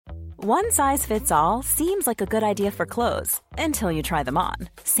One size fits all seems like a good idea for clothes until you try them on.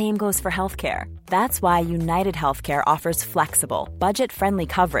 Same goes for healthcare. That's why United Healthcare offers flexible, budget-friendly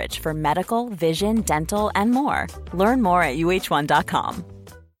coverage for medical, vision, dental, and more. Learn more at uh1.com.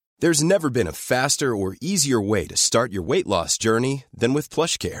 There's never been a faster or easier way to start your weight loss journey than with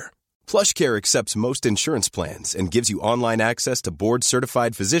PlushCare. PlushCare accepts most insurance plans and gives you online access to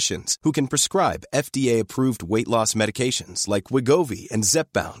board-certified physicians who can prescribe FDA-approved weight loss medications like Wegovy and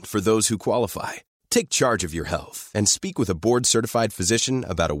Zepbound for those who qualify. Take charge of your health and speak with a board-certified physician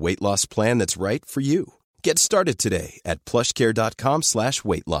about a weight loss plan that's right for you. Get started today at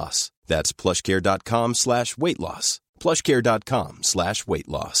plushcare.com/weight loss. That's plushcare.com/weight loss. plushcare.com/weight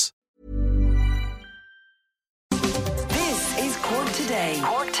loss. This is Cork Today.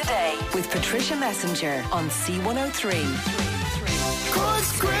 Cork Today with Patricia Messenger on C103.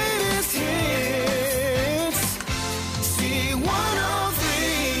 Cork's greatest hits, C103.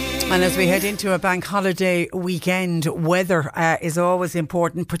 And as we head into a bank holiday weekend, weather is always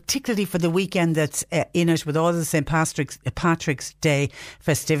important, particularly for the weekend that's in it with all the St. Patrick's Day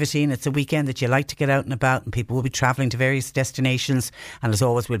festivity. And it's a weekend that you like to get out and about, and people will be travelling to various destinations. And as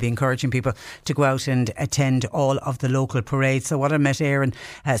always, we'll be encouraging people to go out and attend all of the local parades. So what I met Aaron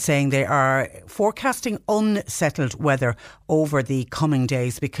saying, they are forecasting unsettled weather over the coming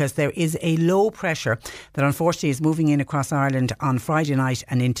days because there is a low pressure that unfortunately is moving in across Ireland on Friday night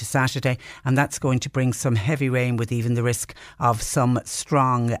and into Saturday, and that's going to bring some heavy rain with even the risk of some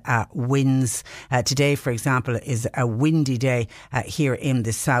strong winds. Today, for example, is a windy day here in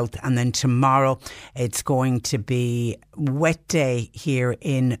the south, and then tomorrow it's going to be wet day here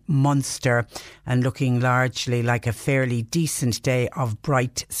in Munster and looking largely like a fairly decent day of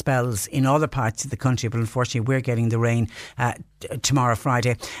bright spells in other parts of the country, but unfortunately we're getting the rain tomorrow,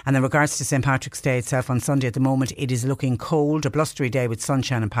 Friday. And in regards to St. Patrick's Day itself, on Sunday at the moment it is looking cold, a blustery day with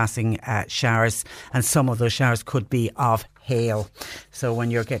sunshine and passing showers, and some of those showers could be of hail. So when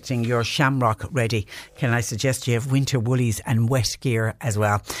you're getting your shamrock ready, can I suggest you have winter woolies and wet gear as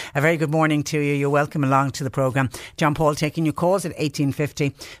well. A very good morning to you. You're welcome along to the programme. John Paul taking your calls at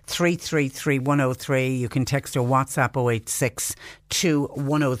 1850 333 103. You can text or WhatsApp 086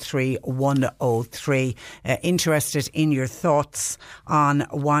 103 103. Interested in your thoughts on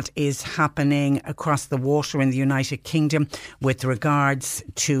what is happening across the water in the United Kingdom with regards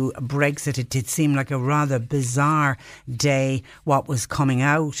to Brexit. It did seem like a rather bizarre day, what was coming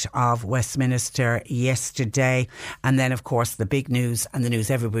out of Westminster yesterday. And then, of course, the big news, and the news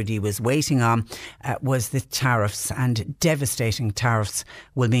everybody was waiting on, was the tariffs. And devastating tariffs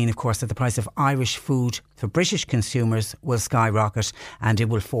will mean, of course, that the price of Irish food for British consumers will skyrocket, and it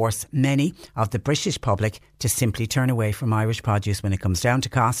will force many of the British public to simply turn away from Irish produce when it comes down to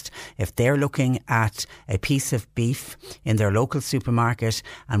cost. If they're looking at a piece of beef in their local supermarket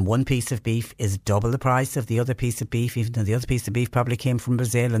and one piece of beef is double the price of the other piece of beef, even though the other piece of beef probably came from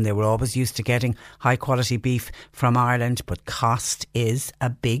Brazil and they were always used to getting high quality beef from Ireland, but cost is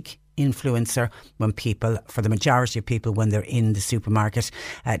a big influencer when people, for the majority of people, when they're in the supermarket.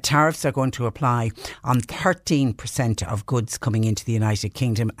 Tariffs are going to apply on 13% of goods coming into the United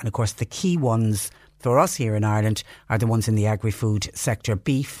Kingdom, and of course the key ones for us here in Ireland are the ones in the agri-food sector: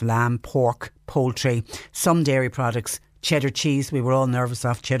 beef, lamb, pork, poultry, some dairy products, cheddar cheese. We were all nervous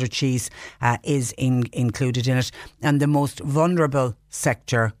of cheddar cheese is included in it. And the most vulnerable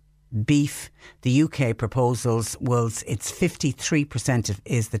sector, beef, the UK proposals was it's 53%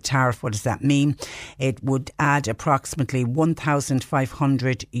 is the tariff. What does that mean? It would add approximately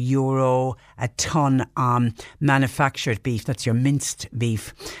 €1,500 a tonne on manufactured beef, that's your minced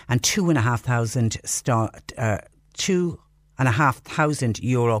beef, and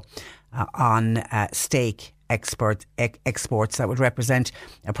 €2,500 on steak exports. That would represent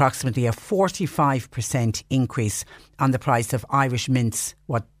approximately a 45% increase on the price of Irish mince.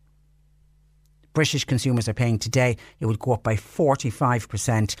 What British consumers are paying today, it would go up by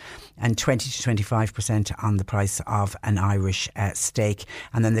 45%, and 20 to 25% on the price of an Irish steak.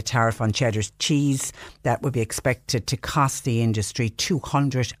 And then the tariff on cheddar cheese, that would be expected to cost the industry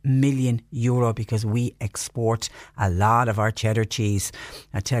 €200 million because we export a lot of our cheddar cheese.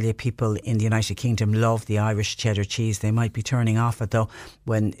 I tell you, people in the United Kingdom love the Irish cheddar cheese. They might be turning off it though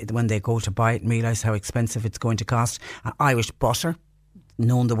when they go to buy it and realise how expensive it's going to cost. Irish butter,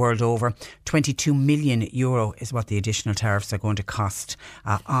 known the world over, €22 million is what the additional tariffs are going to cost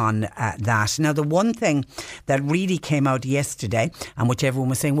on that. Now, the one thing that really came out yesterday, and which everyone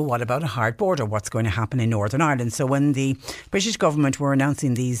was saying, well, what about a hard border? What's going to happen in Northern Ireland? So when the British government were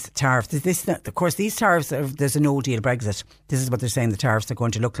announcing these tariffs, of course, these tariffs, there's a no deal Brexit. This is what they're saying the tariffs are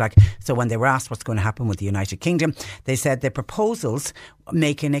going to look like. So when they were asked what's going to happen with the United Kingdom, they said the proposals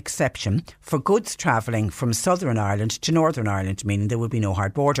make an exception for goods travelling from Southern Ireland to Northern Ireland, meaning there would be no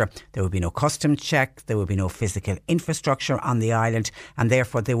hard border, there would be no customs check, there would be no physical infrastructure on the island, and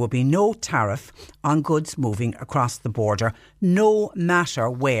therefore there would be no tariff on goods moving across the border, no matter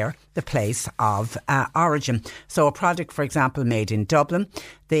where the place of origin. So a product, for example, made in Dublin,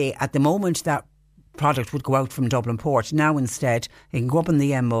 at the moment that product would go out from Dublin Port. Now instead, it can go up on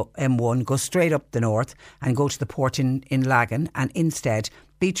the M1, go straight up the north and go to the port in Lagan, and instead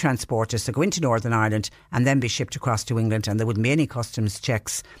be transported to go into Northern Ireland and then be shipped across to England, and there wouldn't be any customs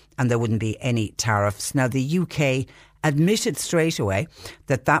checks and there wouldn't be any tariffs. Now the UK admitted straight away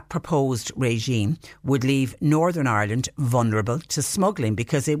that proposed regime would leave Northern Ireland vulnerable to smuggling,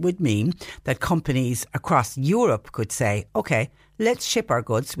 because it would mean that companies across Europe could say, OK, let's ship our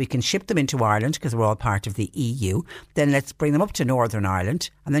goods. We can ship them into Ireland because we're all part of the EU. Then let's bring them up to Northern Ireland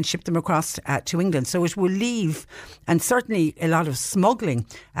and then ship them across to England. So it will leave, and certainly a lot of smuggling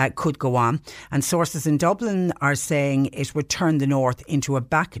could go on. And sources in Dublin are saying it would turn the north into a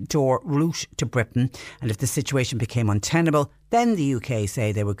backdoor route to Britain. And if the situation became untenable, then the UK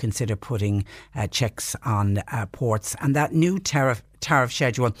say they would consider putting checks on ports. And that new tariff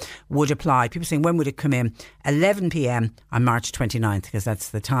schedule would apply. People saying, when would it come in? 11 p.m. on March 29th, because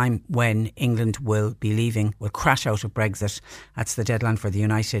that's the time when England will be leaving, will crash out of Brexit. That's the deadline for the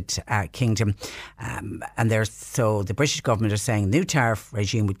United Kingdom. So the British government are saying new tariff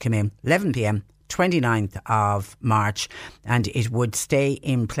regime would come in 11 p.m. 29th of March, and it would stay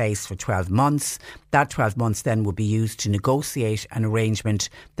in place for 12 months. That 12 months then would be used to negotiate an arrangement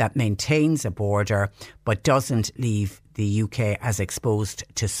that maintains a border but doesn't leave the UK as exposed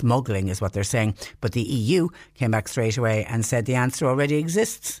to smuggling, is what they're saying. But the EU came back straight away and said the answer already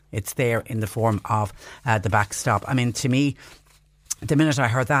exists. It's there in the form of the backstop. I mean, to me, the minute I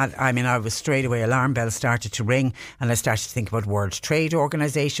heard that, I was straight away, alarm bells started to ring, and I started to think about World Trade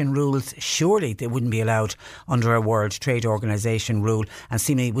Organisation rules. Surely they wouldn't be allowed under a World Trade Organisation rule. And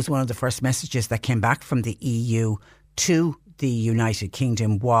seemingly it was one of the first messages that came back from the EU to the United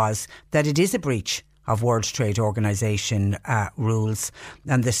Kingdom was that it is a breach of World Trade Organisation rules.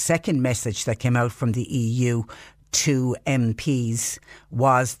 And the second message that came out from the EU to MPs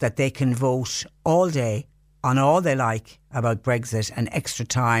was that they can vote all day on all they like about Brexit and extra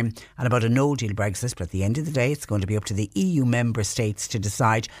time and about a no-deal Brexit, but at the end of the day it's going to be up to the EU member states to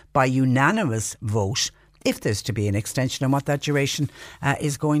decide by unanimous vote if there's to be an extension and what that duration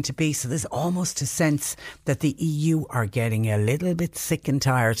is going to be. So there's almost a sense that the EU are getting a little bit sick and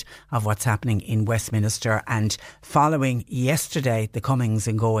tired of what's happening in Westminster, and following yesterday the comings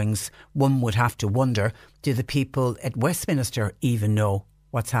and goings, one would have to wonder, do the people at Westminster even know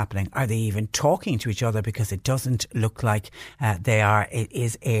what's happening? Are they even talking to each other? Because it doesn't look like they are. It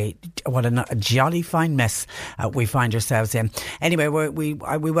is a jolly fine mess we find ourselves in. Anyway,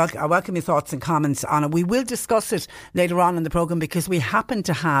 I welcome your thoughts and comments on it. We will discuss it later on in the programme, because we happen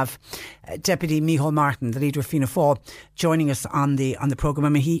to have Deputy Micheál Martin, the leader of Fianna Fáil, joining us on the programme. I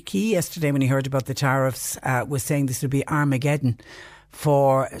mean, he yesterday, when he heard about the tariffs, was saying this would be Armageddon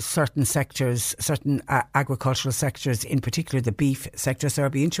for certain sectors, certain agricultural sectors, in particular the beef sector. So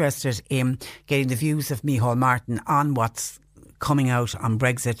I'd be interested in getting the views of Micheál Martin on what's coming out on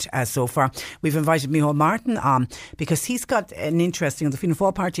Brexit so far. We've invited Micheál Martin on because he's got the Fianna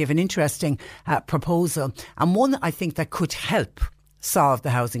Fáil party have an interesting proposal, and one I think that could help solve the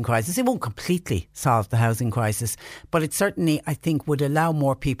housing crisis. It won't completely solve the housing crisis, but it certainly, I think, would allow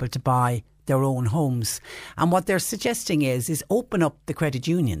more people to buy their own homes. And what they're suggesting is open up the credit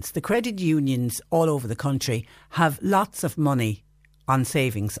unions. The credit unions all over the country have lots of money on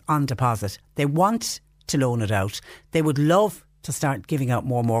savings, on deposit. They want to loan it out. They would love to start giving out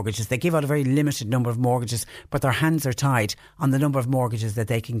more mortgages. They give out a very limited number of mortgages, but their hands are tied on the number of mortgages that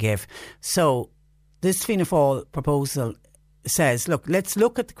they can give. So this Fianna Fáil proposal says, look, let's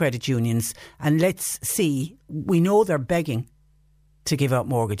look at the credit unions and let's see, we know they're begging to give out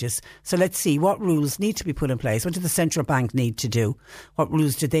mortgages. So let's see what rules need to be put in place. What do the central bank need to do? What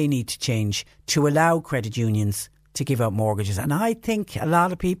rules do they need to change to allow credit unions to give out mortgages? And I think a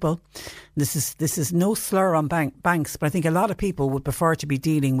lot of people, this is no slur on banks, but I think a lot of people would prefer to be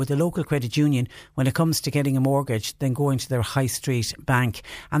dealing with a local credit union when it comes to getting a mortgage than going to their high street bank.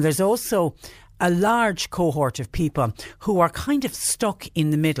 And there's also a large cohort of people who are kind of stuck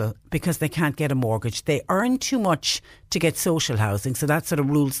in the middle because they can't get a mortgage. They earn too much to get social housing, so that sort of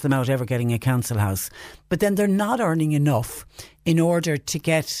rules them out ever getting a council house. But then they're not earning enough in order to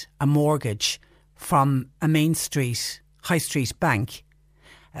get a mortgage from a main street, high street bank.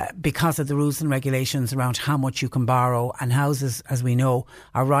 because of the rules and regulations around how much you can borrow, and houses, as we know,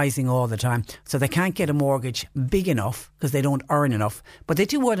 are rising all the time. So they can't get a mortgage big enough because they don't earn enough. But they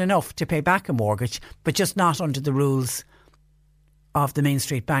do earn enough to pay back a mortgage, but just not under the rules of the Main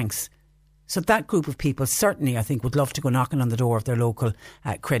Street banks. So that group of people certainly, I think, would love to go knocking on the door of their local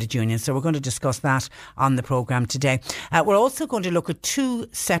credit union. So we're going to discuss that on the programme today. We're also going to look at two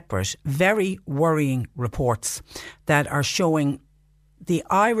separate, very worrying reports that are showing the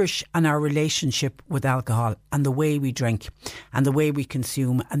Irish and our relationship with alcohol, and the way we drink and the way we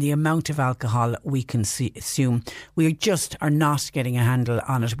consume and the amount of alcohol we consume. We just are not getting a handle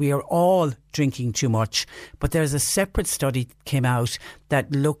on it. We are all drinking too much. But there's a separate study that came out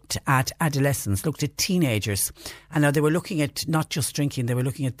that looked at adolescents, looked at teenagers. And now they were looking at not just drinking, they were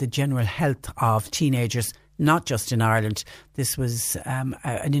looking at the general health of teenagers, not just in Ireland. This was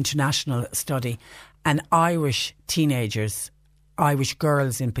an international study. And Irish teenagers, Irish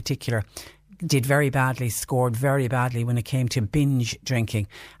girls in particular, did very badly, scored very badly when it came to binge drinking.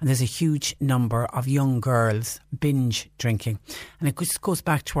 And there's a huge number of young girls binge drinking. And it just goes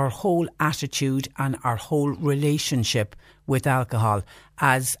back to our whole attitude and our whole relationship with alcohol.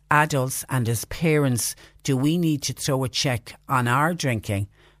 As adults and as parents, do we need to throw a check on our drinking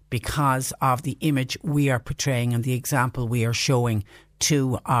because of the image we are portraying and the example we are showing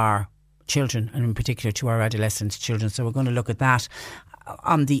to our children, and in particular to our adolescent children? So we're going to look at that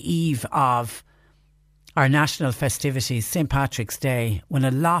on the eve of our national festivities, St. Patrick's Day, when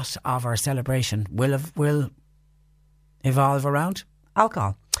a lot of our celebration will evolve around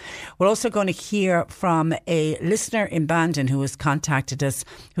alcohol. We're also going to hear from a listener in Bandon who has contacted us,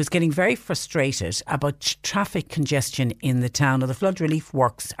 who's getting very frustrated about traffic congestion in the town. Now, the flood relief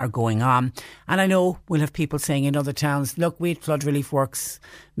works are going on, and I know we'll have people saying in other towns, look, we had flood relief works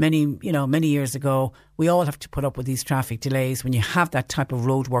many years ago. We all have to put up with these traffic delays when you have that type of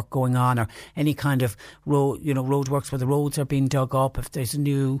road work going on, or any kind of road works where the roads are being dug up, if there's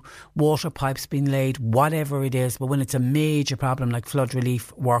new water pipes being laid, whatever it is. But when it's a major problem like flood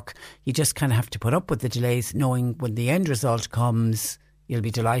relief work, you just kind of have to put up with the delays, knowing when the end result comes, you'll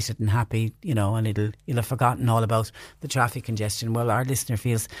be delighted and happy, and you'll have forgotten all about the traffic congestion. Well, our listener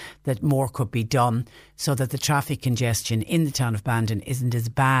feels that more could be done so that the traffic congestion in the town of Bandon isn't as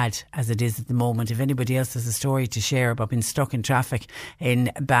bad as it is at the moment. If anybody else has a story to share about being stuck in traffic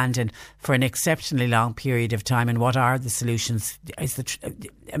in Bandon for an exceptionally long period of time, and what are the solutions?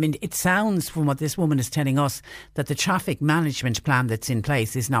 It sounds from what this woman is telling us that the traffic management plan that's in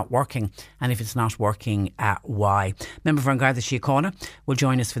place is not working, and if it's not working, why? Member for An Garda Síochána will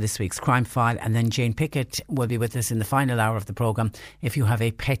join us for this week's Crime File, and then Jane Pickett will be with us in the final hour of the programme. If you have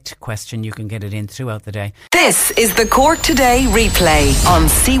a pet question, you can get it in throughout the day. This is the Cork Today replay on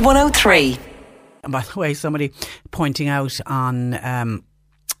C103. And by the way, somebody pointing out on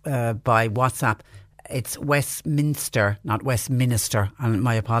by WhatsApp, it's Westminster, not Westminster, and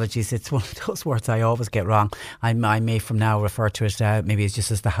my apologies, it's one of those words I always get wrong. I may from now refer to it maybe it's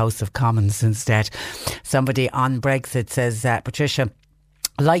just as the House of Commons instead. Somebody on Brexit says, Patricia,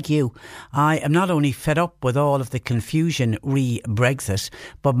 like you, I am not only fed up with all of the confusion re-Brexit,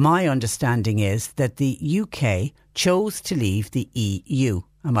 but my understanding is that the UK chose to leave the EU.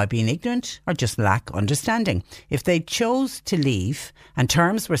 Am I being ignorant or just lack understanding? If they chose to leave and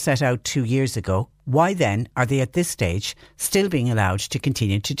terms were set out 2 years ago, why then are they at this stage still being allowed to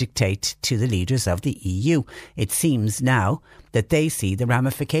continue to dictate to the leaders of the EU? It seems now that they see the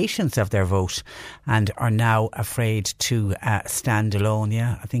ramifications of their vote and are now afraid to stand alone.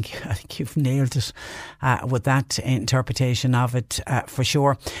 Yeah, I think you've nailed it with that interpretation of it for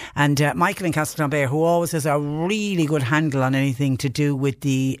sure. And Michael in Castletownbere, who always has a really good handle on anything to do with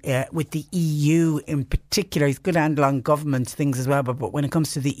the EU in particular. He's good handle on government things as well, but when it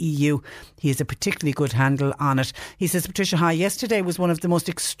comes to the EU, he has a particularly good handle on it. He says, Patricia, hi, yesterday was one of the most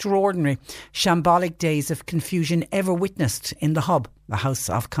extraordinary, shambolic days of confusion ever witnessed in the Hub, the House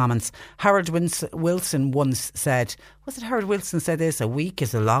of Commons. Howard Wilson once said, was it Howard Wilson said this? A week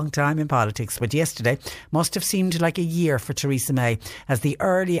is a long time in politics, but yesterday must have seemed like a year for Theresa May. As the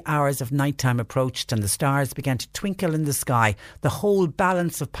early hours of nighttime approached and the stars began to twinkle in the sky, the whole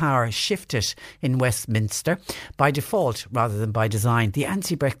balance of power shifted in Westminster by default rather than by design. The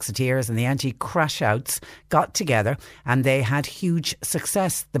anti-Brexiteers and the anti-crash-outs got together and they had huge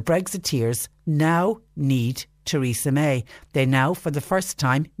success. The Brexiteers now need Theresa May. They now, for the first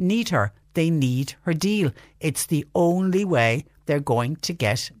time, need her. They need her deal. It's the only way they're going to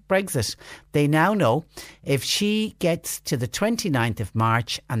get Brexit. They now know if she gets to the 29th of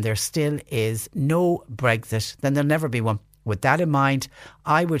March and there still is no Brexit, then there'll never be one. With that in mind,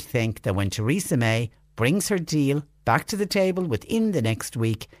 I would think that when Theresa May brings her deal back to the table within the next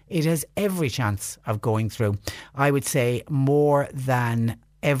week, it has every chance of going through. I would say more than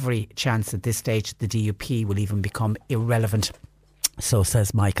every chance at this stage the DUP will even become irrelevant. So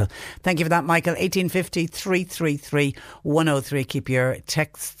says Michael. Thank you for that, Michael. 1850 333 103. Keep your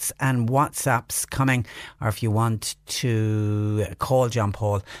texts and WhatsApps coming. Or if you want to call John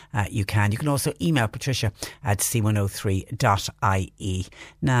Paul, you can. You can also email Patricia at c103.ie.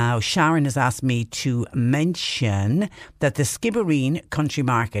 Now, Sharon has asked me to mention that the Skibbereen Country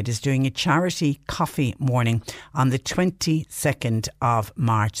Market is doing a charity coffee morning on the 22nd of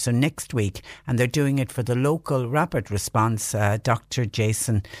March, so next week. And they're doing it for the local rapid response, Dr.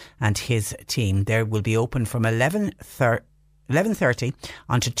 Jason and his team. They will be open from 11:30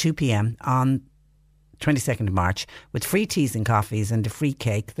 until 2 p.m. on 22nd of March with free teas and coffees and a free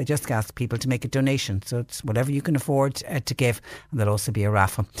cake. They just ask people to make a donation, so it's whatever you can afford to give, and there'll also be a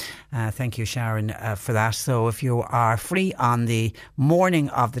raffle. Thank you, Sharon, for that. So if you are free on the morning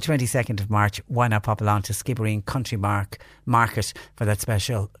of the 22nd of March, why not pop along to Skibbereen Country Market for that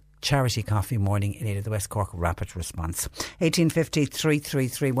special charity coffee morning in aid of the West Cork Rapid Response. 1850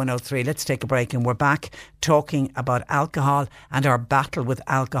 333 103. Let's take a break and we're back talking about alcohol and our battle with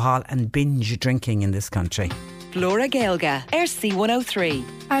alcohol and binge drinking in this country. Flora Gaelga, RC 103.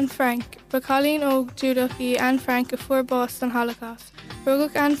 Anne Frank, Colleen Og, Judoki, Anne Frank, a fuair Boston Holocaust.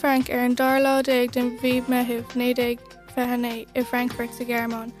 Rugach Anne Frank an Darla Dig den Viv Mehuv, Nedig Fehanei, I Frankfurt sa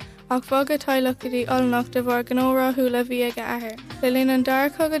Germán. Ach bogad tailachtaí olnach de bhar gnóra hula bhíoga ahar. Le an dar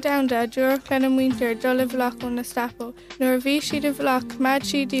cogad downda, dúr clenam winter, dullah bhlach na stapo. Nuair bhí siad a bhlach, mad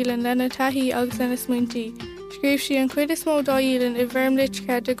si dílan lena tahi agus lena smuintí. Scríb si an cuid is mó dáílan I bherm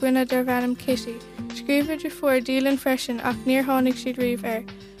litcha de gwina dar bhanam kitty. Scríb de fuair dílan freshen ach níor tháinig siad riomh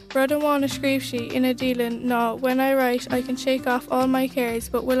Rud amháin a scríb si ina dílan ná, when I write, I can shake off all my cares,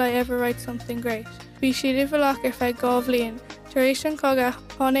 but will I ever write something great? Bhí siad a bhlach feid gábh líon. Taréis an coga,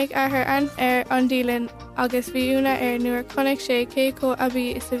 tháinig ahar an an dílan agus bhí úna nuair chonaic sé céco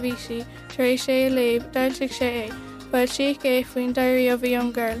abí is a bhí si, taréis sé a léib, dailteach sé Weil si faoin Diary of a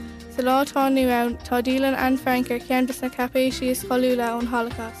Young Girl. Sa lá tániu ann, tá dílan Anne Frank ceantas na capéisi is choúla ón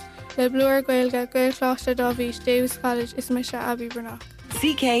Holocaust. Le blúir Gaelga, Gael Cláiste dá bhís Davis College is me se Abby Bernach.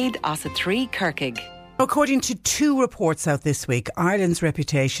 Céad as a 3 Kirkig. According to 2 reports out this week, Ireland's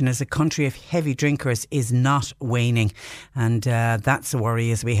reputation as a country of heavy drinkers is not waning. And that's a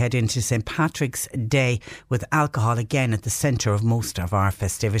worry as we head into St. Patrick's Day with alcohol again at the centre of most of our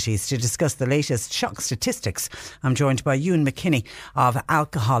festivities. To discuss the latest shock statistics, I'm joined by Ewan McKinney of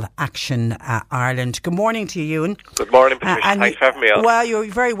Alcohol Action Ireland. Good morning to you, Ewan. Good morning, Patricia. Thanks for having me on. Well, you're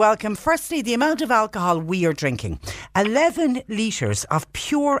very welcome. Firstly, the amount of alcohol we are drinking. 11 litres of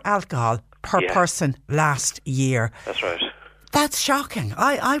pure alcohol per person last year. That's right. That's shocking.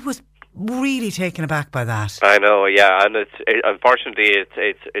 I was really taken aback by that. I know, yeah, and unfortunately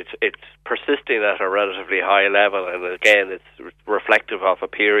it's persisting at a relatively high level, and again it's reflective of a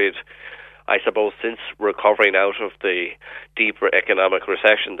period, I suppose, since recovering out of the deep economic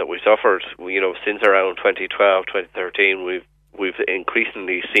recession that we suffered. You know, since around 2012, 2013, we've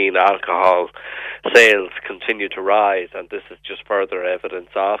increasingly seen alcohol sales continue to rise, and this is just further evidence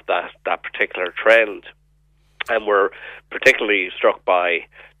of that particular trend. And we're particularly struck by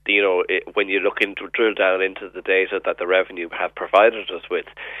when you drill down into the data that the revenue have provided us with,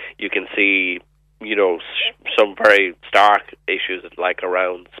 you can see some very stark issues like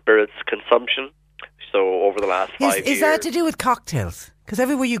around spirits consumption. So over the last 5 years, is that to do with cocktails? Because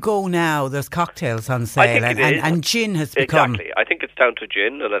everywhere you go now, there's cocktails on sale, and gin has become... Exactly. I think it's down to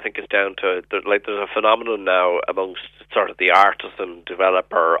gin, and I think it's down to... there's a phenomenon now amongst sort of the artisan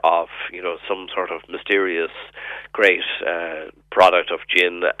developer of, some sort of mysterious, great product of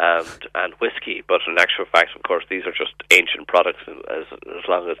gin and whiskey. But in actual fact, of course, these are just ancient products as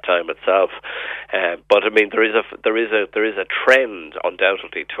long as time itself. But I mean, there is a trend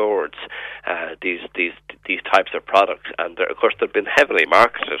undoubtedly towards these types of products, and of course they've been heavily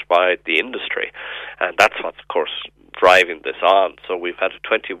marketed by the industry, and that's what's of course driving this on. So we've had a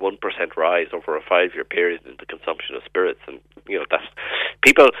 21% rise over a 5-year period in the consumption of spirits, and that's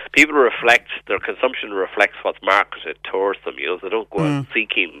people reflect, their consumption reflects what's marketed towards them. They don't go out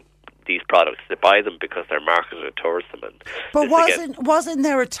seeking these products, they buy them because they're marketed towards them. But wasn't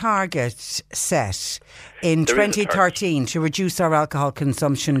there a target set in 2013 to reduce our alcohol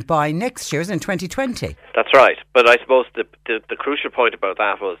consumption by next year, in 2020? That's right. But I suppose the crucial point about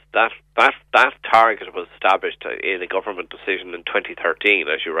that was that target was established in a government decision in 2013,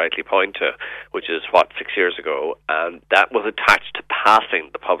 as you rightly point to, which is 6 years ago, and that was attached to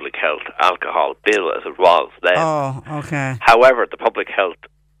passing the public health alcohol bill as it was then. Oh, okay. However, the public health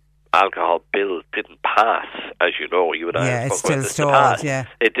alcohol bill didn't pass, as you know. You and I yeah, spoke it's still about this in the stalled.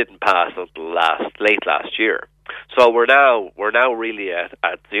 past. Yeah, It didn't pass until late last year. So we're now really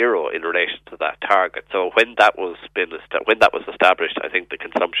at zero in relation to that target. So when that was established, I think the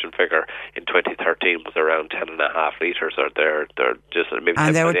consumption figure in 2013 was around 10.5 litres, or they're just maybe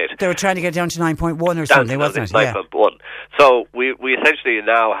 10.8. And they were trying to get down to 9.1 or something, wasn't it? 9.1. So we essentially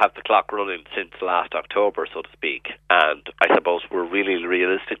now have the clock running since last October, so to speak, and I suppose we're really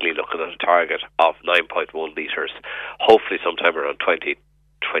realistically looking at a target of 9.1 litres, hopefully sometime around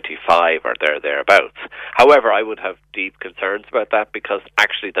 2025 or thereabouts. However, I would have deep concerns about that, because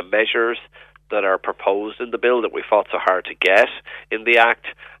actually the measures that are proposed in the bill that we fought so hard to get in the Act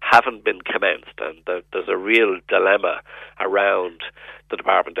haven't been commenced, and there's a real dilemma around the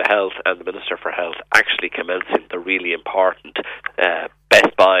Department of Health and the Minister for Health actually commencing the really important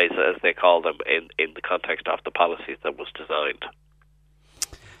best buys, as they call them, in the context of the policies that was designed.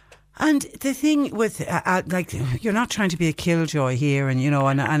 And the thing with, like, you're not trying to be a killjoy here, and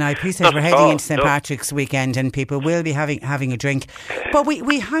and I appreciate we're heading into St. Patrick's weekend and people will be having a drink. But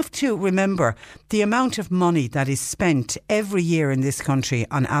we have to remember the amount of money that is spent every year in this country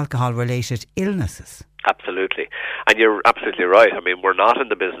on alcohol-related illnesses. Absolutely. And you're absolutely right. I mean, we're not in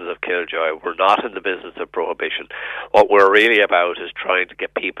the business of killjoy. We're not in the business of prohibition. What we're really about is trying to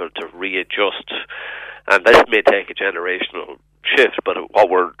get people to readjust. And this may take a generational shift, but what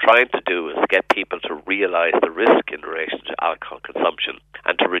we're trying to do is get people to realise the risk in relation to alcohol consumption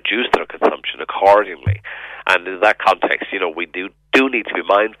and to reduce their consumption accordingly. And in that context, we do need to be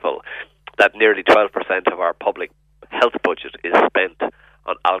mindful that nearly 12% of our public health budget is spent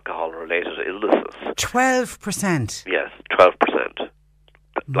on alcohol-related illnesses. 12%? Yes, 12%.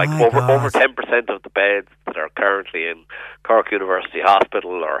 Like over 10% of the beds that are currently in Cork University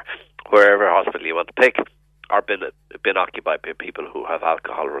Hospital or wherever hospital you want to pick are been occupied by people who have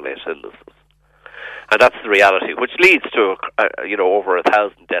alcohol-related illnesses. And that's the reality, which leads to over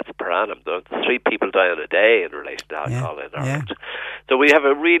 1,000 deaths per annum. There's 3 people dying a day in relation to alcohol in Ireland. Yeah. So we have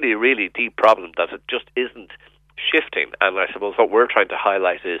a really, really deep problem that it just isn't shifting. And I suppose what we're trying to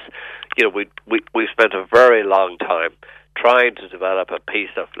highlight is, we've spent a very long time trying to develop a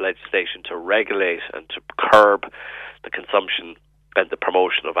piece of legislation to regulate and to curb the consumption and the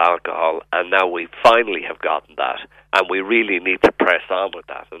promotion of alcohol, and now we finally have gotten that, and we really need to press on with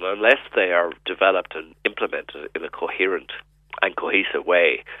that. And unless they are developed and implemented in a coherent and cohesive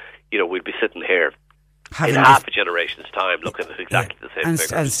way, we'd be sitting here in half a generation's time looking at exactly the same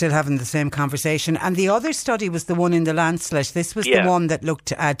figures. And still having the same conversation. And the other study was the one in the Lancet. This was the one that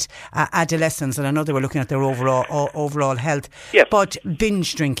looked at adolescents, and I know they were looking at their overall health. Yes. But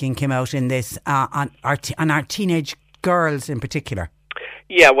binge drinking came out in this on our teenage girls in particular.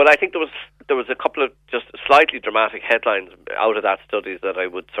 Yeah, well, I think there was a couple of just slightly dramatic headlines out of that study that I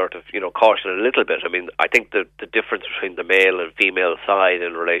would sort of, caution a little bit. I mean, I think the difference between the male and female side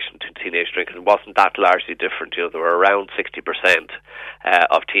in relation to teenage drinking wasn't that largely different. There were around 60%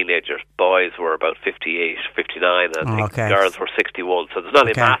 of teenagers. Boys were about 58, 59, and I think girls were 61. So there's not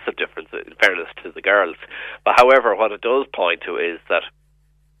a massive difference in fairness to the girls. But however, what it does point to is that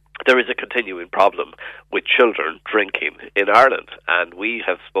there is a continuing problem with children drinking in Ireland, and we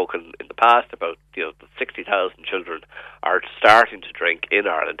have spoken in the past about the 60,000 children are starting to drink in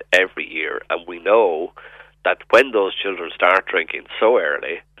Ireland every year, and we know that when those children start drinking so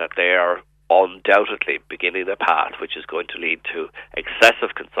early that they are undoubtedly beginning a path which is going to lead to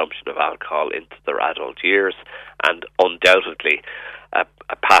excessive consumption of alcohol into their adult years, and undoubtedly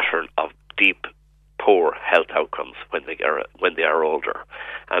a pattern of deep poor health outcomes when they are older.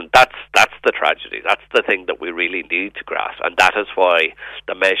 And that's the tragedy. That's the thing that we really need to grasp, and that is why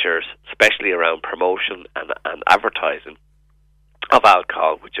the measures, especially around promotion and advertising of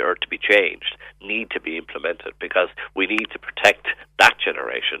alcohol, which are to be changed, need to be implemented, because we need to protect that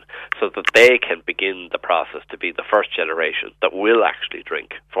generation so that they can begin the process to be the first generation that will actually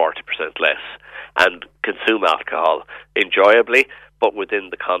drink 40% less and consume alcohol enjoyably, but within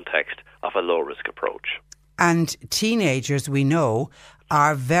the context of a low-risk approach. And teenagers, we know,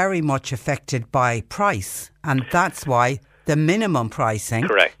 are very much affected by price, and that's why the minimum pricing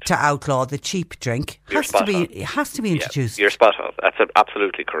to outlaw the cheap drink has to be introduced. You're spot on. That's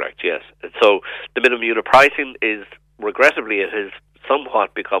absolutely correct, yes. And so the minimum unit pricing is, regrettably, it has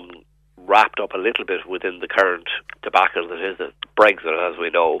somewhat become wrapped up a little bit within the current debacle that is Brexit, as we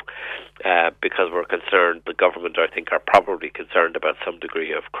know, because we're concerned, the government, I think, are probably concerned about some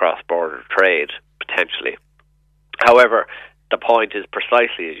degree of cross-border trade, potentially. However, the point is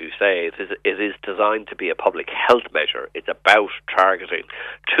precisely as you say, it is designed to be a public health measure. It's about targeting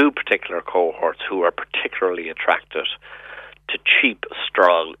 2 particular cohorts who are particularly attracted to cheap,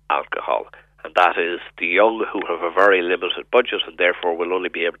 strong alcohol. alcohol. And that is the young who have a very limited budget and therefore will only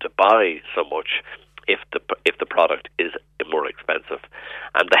be able to buy so much if the product is more expensive,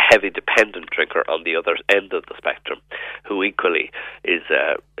 and the heavy dependent drinker on the other end of the spectrum, who equally is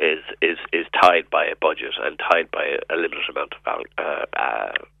tied by a budget and tied by a limited amount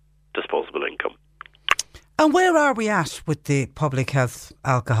of disposable income. And where are we at with the Public Health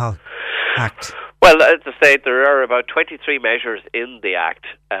Alcohol Act? Well, as I say, there are about 23 measures in the Act.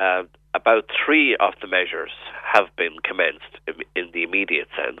 About 3 of the measures have been commenced in the immediate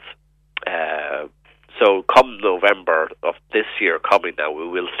sense. So come November of this year coming now, we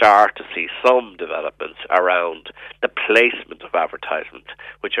will start to see some developments around the placement of advertisement,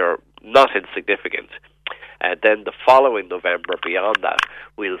 which are not insignificant. Then the following November, beyond that,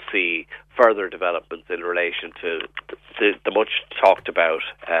 we'll see further developments in relation to the much talked about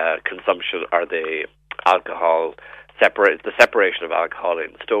consumption, or the separation of alcohol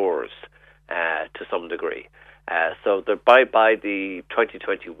in stores to some degree. So by the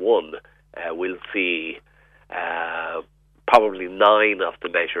 2021, we'll see probably 9 of the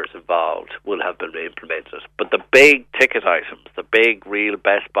measures involved will have been implemented. But the big ticket items, the big real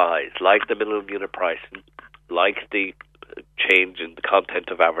best buys, like the minimum unit pricing, like the change in the content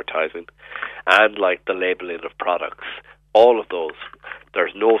of advertising, and like the labelling of products, all of those,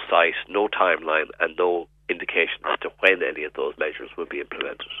 there's no site, no timeline, and no indication as to when any of those measures will be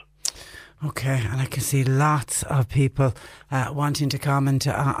implemented. Okay, and I can see lots of people wanting to comment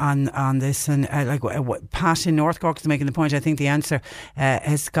on this, and Pat in North Cork is making the point. I think the answer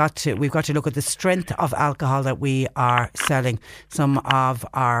we've got to look at the strength of alcohol that we are selling. Some of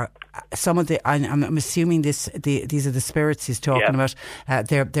the, I'm assuming these are the spirits he's talking about.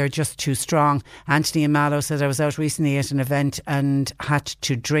 They're just too strong. Anthony in Mallow said, I was out recently at an event and had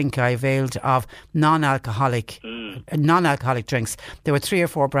to drink. I availed of non-alcoholic drinks. There were 3 or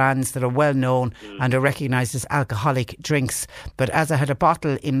 4 brands that are well known and are recognised as alcoholic drinks. But as I had a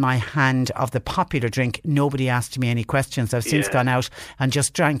bottle in my hand of the popular drink, nobody asked me any questions. I've since gone out and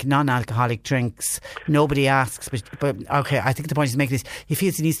just drank non-alcoholic drinks. Nobody asks. But okay, I think the point he's making is he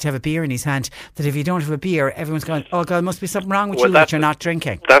feels he needs to have a beer in his hand, that if you don't have a beer, everyone's going, oh God, there must be something wrong with you that you're not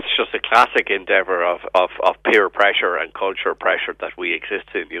drinking. That's just a classic endeavour of peer pressure and cultural pressure that we exist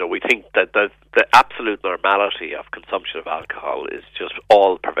in. You know, we think that the absolute normality of consumption of alcohol is just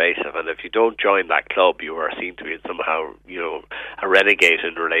all pervasive, and if you don't join that club, you are seen to be somehow, you know, a renegade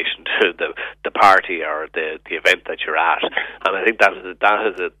in relation to the party or the event that you're at. And I think that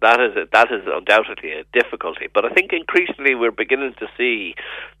is undoubtedly a difficulty. But I think increasingly we're beginning to see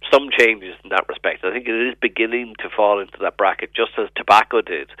some changes in that respect. I think it is beginning to fall into that bracket, just as tobacco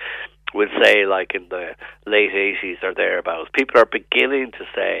did. We'll say, like in the late 80s or thereabouts, people are beginning to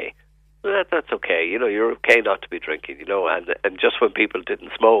say, that's okay, you know, you're okay not to be drinking, you know, and just when people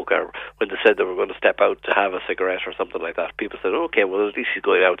didn't smoke, or when they said they were going to step out to have a cigarette or something like that, people said, okay, well, at least he's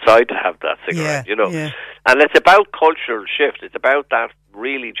going outside to have that cigarette, you know. Yeah. And it's about cultural shift. It's about that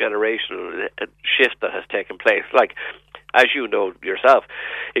really generational shift that has taken place. Like, as you know yourself,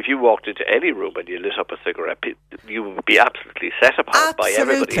 if you walked into any room and you lit up a cigarette, you would be absolutely set upon by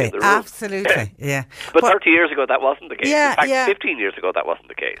everybody in the room. Absolutely, yeah. But 30 years ago, that wasn't the case. In fact, 15 years ago, that wasn't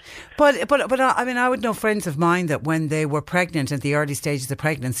the case. But I mean, I would know friends of mine that when they were pregnant at the early stages of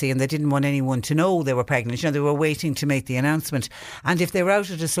pregnancy, and they didn't want anyone to know they were pregnant, you know, they were waiting to make the announcement. And if they were out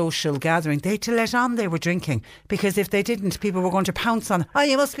at a social gathering, they had to let on they were drinking, because if they didn't, people were going to pounce on, oh,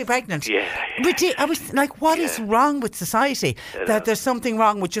 you must be pregnant. I was like, what is wrong with society? That there's something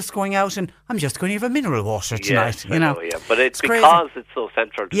wrong with just going out and I'm just going to have a mineral water tonight. You know, but it's because it's so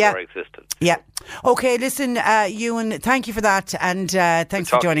central to our existence. Yeah. Okay, listen, Ewan, thank you for that, and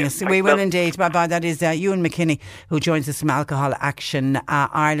thanks for joining us. We will indeed. Bye-bye. That is Ewan McKinney, who joins us from Alcohol Action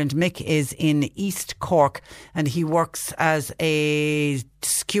Ireland. Mick is in East Cork, and he works as a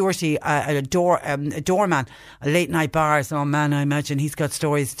security, a doorman, late night bars. Oh man, I imagine he's got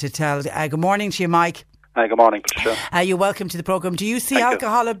stories to tell. Good morning to you, Mike. Hi, good morning, Patricia. You're welcome to the programme. Do you see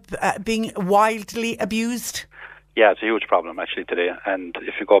alcohol being widely abused? Yeah, it's a huge problem actually today. And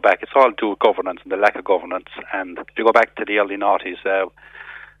if you go back, it's all to do with governance and the lack of governance. And if you go back to the early noughties, the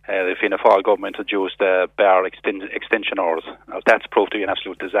Fianna Fáil government introduced bar extension hours. Now, that's proved to be an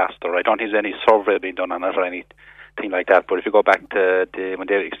absolute disaster. I don't think there's any survey being done on it or anything like that. But if you go back to when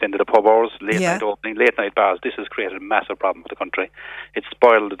they extended the pub hours, late night opening, late night bars, this has created a massive problem for the country. It's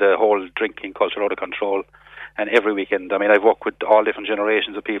spoiled the whole drinking culture out of control. And every weekend, I mean, I've worked with all different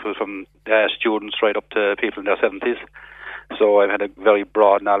generations of people, from students right up to people in their 70s. So I've had a very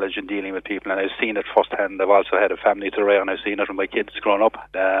broad knowledge in dealing with people, and I've seen it firsthand. I've also had a family to rear, and I've seen it from my kids growing up.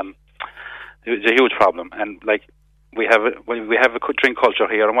 It's a huge problem. And like, we have a drink culture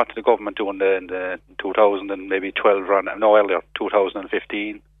here, and what did the government do in the 2000 and maybe 12 earlier,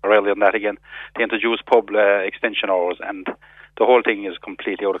 2015 or earlier than that again? They introduced pub extension hours, and the whole thing is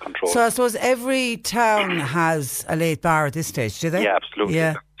completely out of control. So I suppose every town has a late bar at this stage, do they? Yeah, absolutely.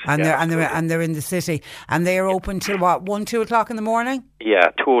 Yeah, and they're in the city, and they're open till what, 1, 2 o'clock in the morning?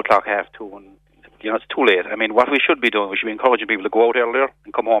 Yeah, 2 o'clock, half 2, and it's too late. I mean, what we should be doing, we should be encouraging people to go out earlier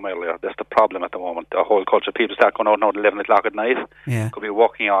and come home earlier. That's the problem at the moment. The whole culture, people start going out now at 11 o'clock at night. Yeah. Could be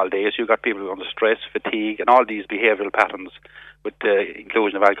working all day. So you've got people under stress, fatigue, and all these behavioural patterns with the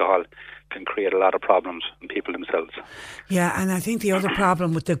inclusion of alcohol can create a lot of problems in people themselves. Yeah, and I think the other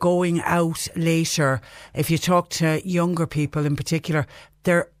problem with the going out later, if you talk to younger people in particular,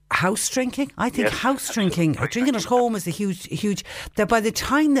 they're house drinking. I think house drinking, drinking at home is a huge, that by the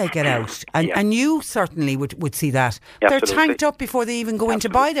time they get out, and you certainly would see that, they're tanked up before they even go in to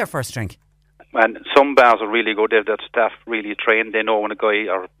buy their first drink. And some bars are really good. They have that staff really trained. They know when a guy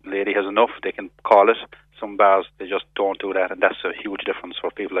or lady has enough, they can call it. Some bars, they just don't do that, and that's a huge difference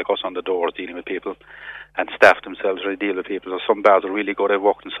for people like us on the doors dealing with people, and staff themselves really deal with people. So some bars are really good. I've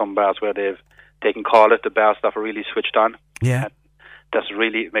worked in some bars where they can call it. The bar staff are really switched on. Yeah. And that's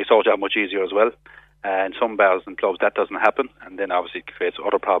really makes our job much easier as well. And some bars and clubs that doesn't happen, and then obviously it creates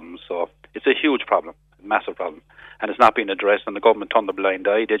other problems. So it's a huge problem, a massive problem, and it's not being addressed. And the government turned a blind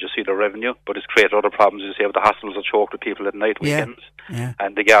eye; they just see the revenue, but it's created other problems. You see how the hospitals are choked with people at night, weekends,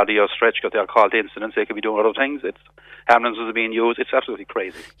 and the Gardaí are stretched because they're called incidents. They could be doing other things. Ambulances are being used. It's absolutely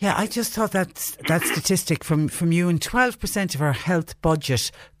crazy. Yeah, I just thought that statistic from you, and 12% of our health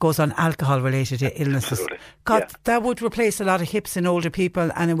budget goes on alcohol-related illnesses. Absolutely. God, that would replace a lot of hips in older people,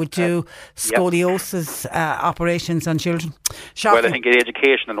 and it would do scoliosis operations on children. Shocking. Well, I think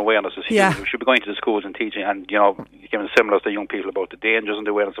education and awareness is huge. Yeah. We should be going to the schools and teaching, and giving seminars to young people about the dangers and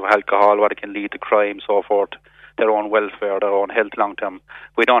the awareness of alcohol, what it can lead to crime, so forth, their own welfare, their own health long term.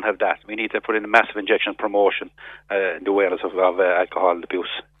 We don't have that. We need to put in a massive injection of promotion in the awareness of alcohol abuse.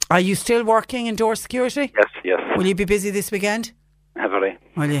 Are you still working in door security? Yes. Will you be busy this weekend? Heavily.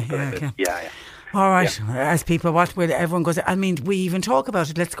 Will you? Yeah, okay. Yeah. All right, as people, what will everyone goes? I mean, we even talk about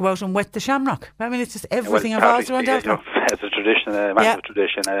it. Let's go out and wet the shamrock. I mean, it's just everything evolves around alcohol. It's a tradition, a massive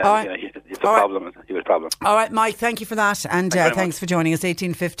tradition. It's a problem. It's a huge problem. All right, Mike, thank you for that, and thanks for joining us.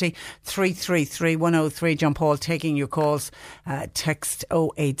 1850 333 103. John Paul taking your calls. Text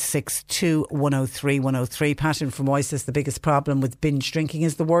 0862 103 103. Passion from Moy says the biggest problem with binge drinking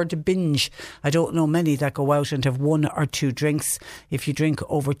is the word binge. I don't know many that go out and have 1 or 2 drinks. If you drink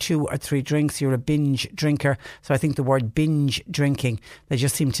over 2 or 3 drinks, you're a binge drinker. So I think the word binge drinking, they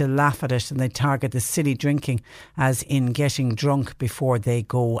just seem to laugh at it, and they target the silly drinking as in getting drunk before they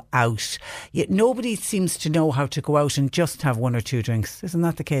go out. Yet nobody seems to know how to go out and just have 1 or 2 drinks. Isn't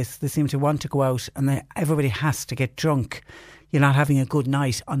that the case? They seem to want to go out, and everybody has to get drunk. You're not having a good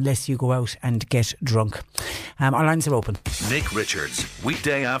night unless you go out and get drunk. Our lines are open. Nick Richards,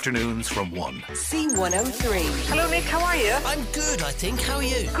 weekday afternoons from 1. C103. Hello, Nick, how are you? I'm good, I think. How are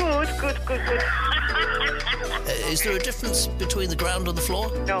you? Good. Is there a difference between the ground and the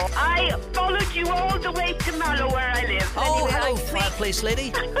floor? No. I followed you all the way to Mallow where I live. Oh, hello, fireplace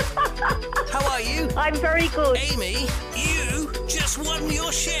lady. How are you? I'm very good. Amy, you just won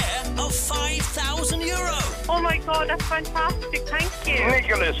your share of €5,000. Oh my God, that's fantastic. Thank you.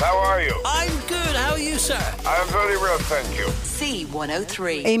 Nicholas, how are you? I'm good. How are you, sir? I'm very well, thank you.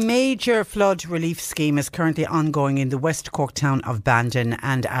 C103. A major flood relief scheme is currently ongoing in the West Cork town of Bandon,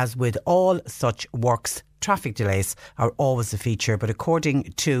 and as with all such works, traffic delays are always a feature. But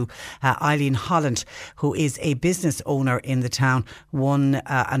according to Eileen Holland, who is a business owner in the town, one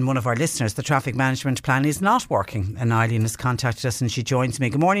of our listeners, the traffic management plan is not working. And Eileen has contacted us and she joins me.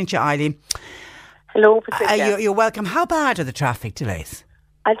 Good morning to you, Eileen. Hello, Patricia. You're welcome. How bad are the traffic delays?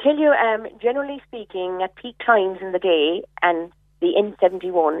 I'll tell you, generally speaking, at peak times in the day, and the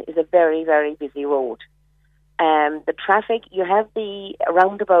N71 is a very, very busy road. The traffic, you have the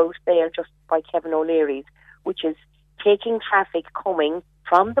roundabout there just by Kevin O'Leary's, which is taking traffic coming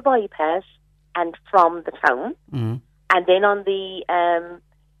from the bypass and from the town, and then on the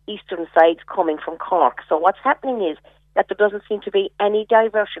eastern side coming from Cork. So what's happening is that there doesn't seem to be any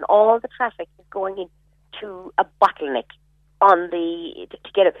diversion. All the traffic is going into a bottleneck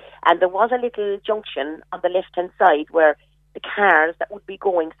to get it. And there was a little junction on the left-hand side where the cars that would be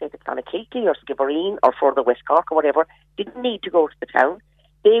going, say, if it's on a Kilkee or Skibbereen or further West Cork or whatever, didn't need to go to the town.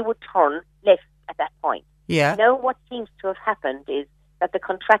 They would turn left at that point. Yeah. Now what seems to have happened is that the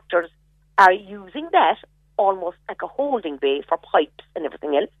contractors are using that almost like a holding bay for pipes and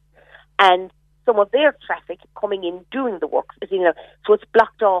everything else. And some of their traffic coming in doing the works is so it's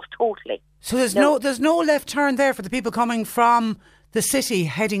blocked off totally. So there's no left turn there for the people coming from the city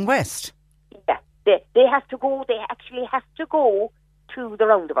heading west? Yeah, they have to go, they actually have to go to the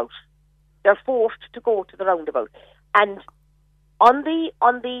roundabout. They're forced to go to the roundabout. And on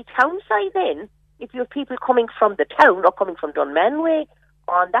the town side then, if you have people coming from the town or coming from Dunmanway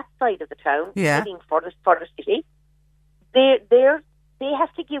or on that side of the town, heading for the city, they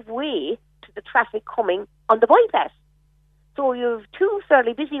have to give way to the traffic coming on the bypass. So you have two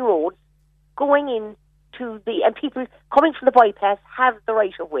fairly busy roads going in and people coming from the bypass have the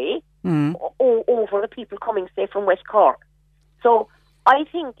right of way over the people coming, say, from West Cork. So I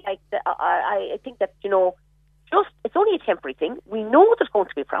think I think that, you know, just it's only a temporary thing. We know there's going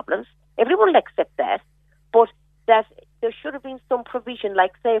to be problems. Everyone will accept that, but that there should have been some provision,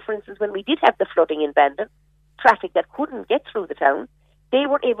 like, say, for instance, when we did have the flooding in Bandon, traffic that couldn't get through the town, they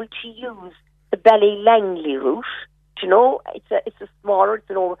were able to use the Ballylangley route. You know, it's a smaller,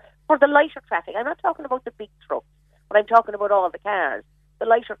 you know, for the lighter traffic. I'm not talking about the big trucks, but I'm talking about all the cars, the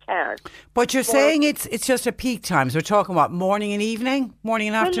lighter cars. But you're saying it's just at peak times. We're talking about morning and evening, morning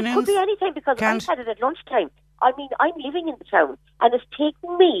and afternoons? It could be any time, because I've had it at lunchtime. I mean, I'm living in the town, and it's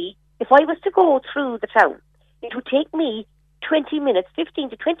taking me, if I was to go through the town, it would take me 15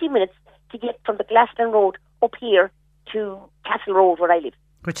 to 20 minutes to get from the Glaston Road up here to Castle Road where I live.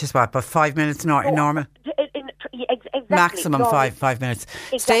 Which is what, about 5 minutes normal? Exactly. Maximum five minutes.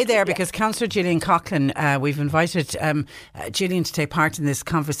 Exactly, stay there, because Councillor Gillian Coughlin, we've invited Gillian to take part in this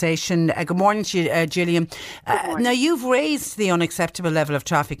conversation. Good morning to you, Gillian. Now, you've raised the unacceptable level of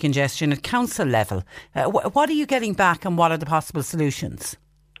traffic congestion at council level. What are you getting back, and what are the possible solutions?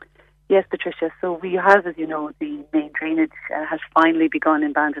 Yes, Patricia. So we have, as you know, the main drainage has finally begun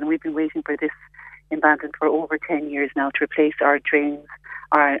in Bandon. We've been waiting for this in Bandon for over 10 years now to replace our drains,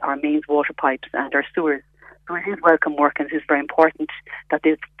 our mains water pipes and our sewers. So it is welcome work, and it is very important that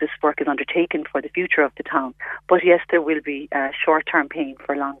this work is undertaken for the future of the town. But yes, there will be short-term pain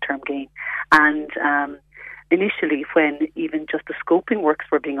for long-term gain. And initially, when even just the scoping works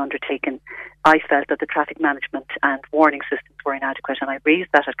were being undertaken, I felt that the traffic management and warning systems were inadequate, and I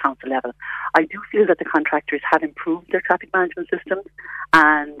raised that at council level. I do feel that the contractors have improved their traffic management systems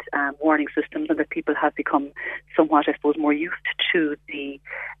and warning systems, and that people have become somewhat, I suppose, more used to the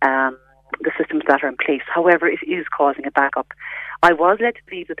systems that are in place. However, it is causing a backup. I was led to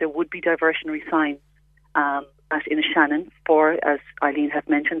believe that there would be diversionary signs at Innishannon for, as Eileen had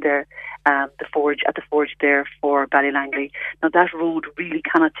mentioned there, the forge there for Ballylangley. Now, that road really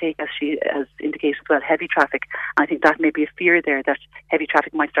cannot take, as she has indicated as well, heavy traffic. I think that may be a fear there, that heavy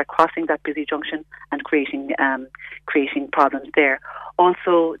traffic might start crossing that busy junction and creating problems there.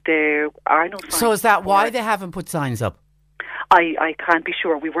 Also, there are no signs. So is that why they haven't put signs up? I can't be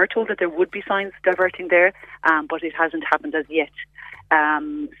sure. We were told that there would be signs diverting there, but it hasn't happened as yet.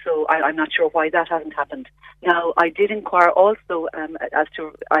 So I'm not sure why that hasn't happened. Now, I did inquire also as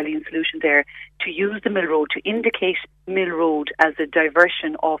to Eileen's solution there, to use the Mill Road, to indicate Mill Road as a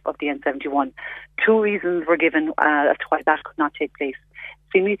diversion off of the N71. Two reasons were given as to why that could not take place.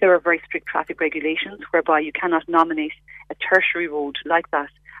 Seemingly there are very strict traffic regulations whereby you cannot nominate a tertiary road like that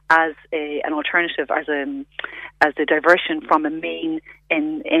as an alternative, as a diversion from a main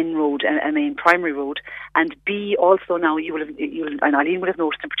end road, a main primary road. And B, also now you will and Eileen will have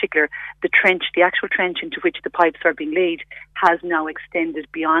noticed in particular, the actual trench into which the pipes are being laid has now extended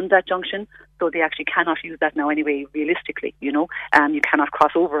beyond that junction. So they actually cannot use that now anyway, realistically, you know. You cannot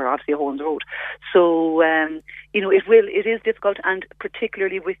cross over, obviously, a hole in the road. So, it is difficult, and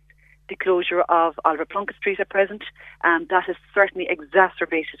particularly with the closure of Oliver Plunkett Street at present, that has certainly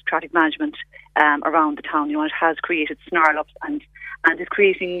exacerbated traffic management around the town. You know, it has created snarl-ups and is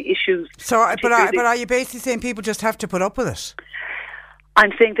creating issues. So, but are you basically saying people just have to put up with it?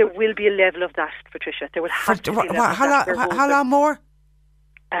 I'm saying there will be a level of that, Patricia. There will have to be a level of that. How long more?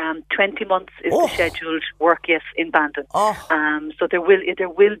 20 months is the scheduled work, yes, in Bandon. So there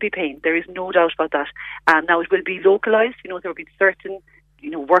will be pain. There is no doubt about that. Now, it will be localised. You know, there will be certain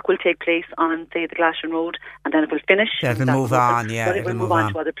work will take place on, say, the Glaston Road, and then it will finish. It will move on, yeah. But it will move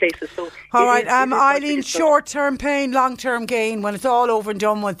on to other places. So all right, Eileen, short-term pain, long-term gain. When it's all over and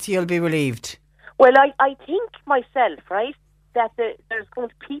done with, you'll be relieved. Well, I think myself, right, that there's going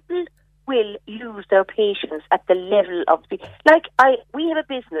to people will lose their patience at the level of we have a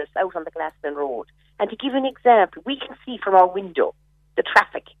business out on the Glaston Road, and to give an example, we can see from our window the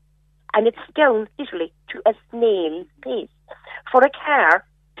traffic, and it's down literally to a snail's pace. For a car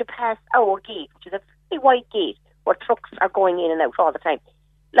to pass our gate, which is a very wide gate where trucks are going in and out all the time,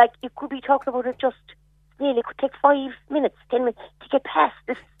 you could be talking about it just nearly, it could take 5 minutes, 10 minutes to get past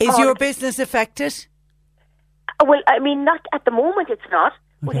this. Is your business affected? Well, I mean, not at the moment, it's not.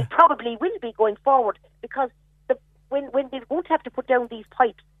 But it probably will be going forward, because when they're going to have to put down these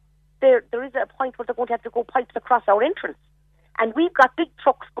pipes, there is a point where they're going to have to go pipes across our entrance. And we've got big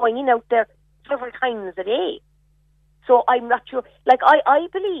trucks going in out there several times a day. So I'm not sure. Like, I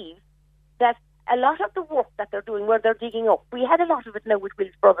believe that a lot of the work that they're doing, where they're digging up, we had a lot of it now with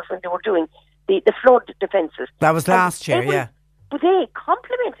Wills Brothers when they were doing the flood defences. That was last year, yeah. But they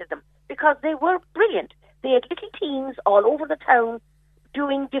complimented them because they were brilliant. They had little teams all over the town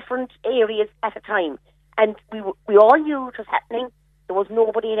doing different areas at a time. And we all knew it was happening. There was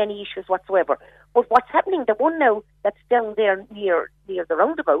nobody in any issues whatsoever. But what's happening, the one now that's down there near the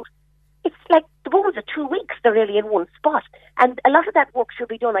roundabout, it's like the bones are 2 weeks, they're really in one spot. And a lot of that work should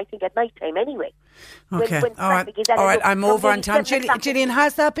be done, I think, at night time anyway. Okay, all right, I'm over on time. Gillian,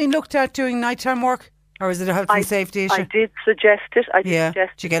 has that been looked at, doing nighttime work? Or is it a health and safety issue? I did suggest it.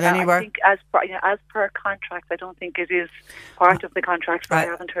 Did you get anywhere? I think as per contract, I don't think it is part of the contract, but I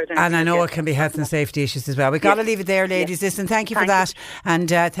haven't heard anything. And I know it can be health and safety issues as well. We've got to leave it there, ladies. Listen, thank you for that. And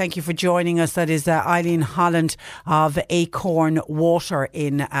thank you for joining us. That is Eileen Holland of Acorn Water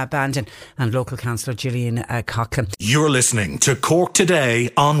in Bandon, and local councillor Gillian Coughlin. You're listening to Cork Today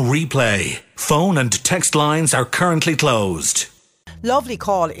on replay. Phone and text lines are currently closed. Lovely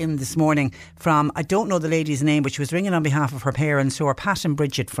call in this morning from, I don't know the lady's name, but she was ringing on behalf of her parents, who are Pat and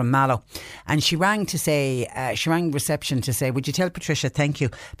Bridget from Mallow. And she rang to say, she rang reception to say, would you tell Patricia thank you,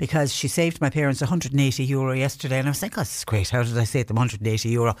 because she saved my parents €180 yesterday. And I was like, oh, this is great. How did I save them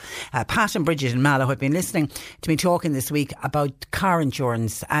 €180? Pat and Bridget in Mallow have been listening to me talking this week about car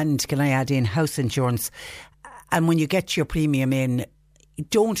insurance, and can I add in house insurance. And when you get your premium in,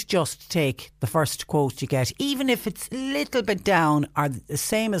 don't just take the first quote you get, even if it's a little bit down or the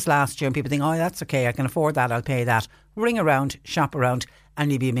same as last year, and people think, oh, that's okay, I can afford that, I'll pay that. Ring around, shop around,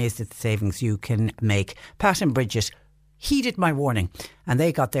 and you'll be amazed at the savings you can make. Pat and Bridget heeded my warning, and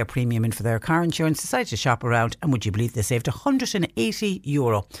they got their premium in for their car insurance, decided to shop around, and would you believe they saved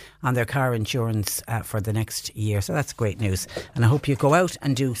 €180 on their car insurance for the next year. So that's great news, and I hope you go out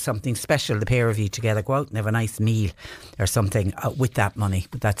and do something special, the pair of you together. Go out and have a nice meal or something with that money,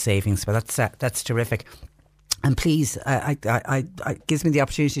 with that savings. But that's terrific. And please, it gives me the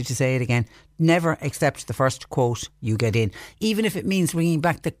opportunity to say it again, never accept the first quote you get in, even if it means ringing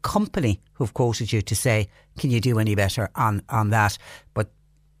back the company who've quoted you to say, can you do any better on that? But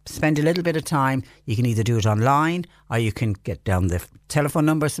spend a little bit of time. You can either do it online, or you can get down the telephone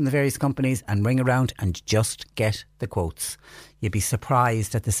numbers from the various companies and ring around and just get the quotes. You'd be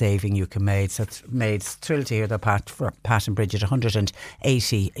surprised at the saving you can make. So it's thrilled to hear that Pat and Bridget,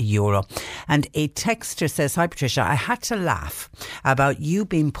 €180. And a texter says, hi Patricia, I had to laugh about you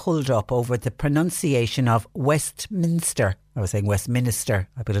being pulled up over the pronunciation of Westminster. I was saying Westminster.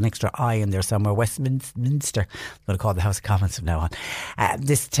 I put an extra I in there somewhere. Westminster. I'm going to call it the House of Commons from now on.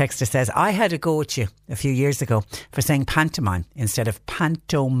 This texter says, I had a go at you a few years ago for saying pantomime instead of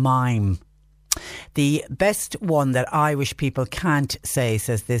pantomime. The best one that Irish people can't say,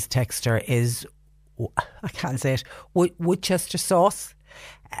 says this texter, is, I can't say it, Worcester sauce.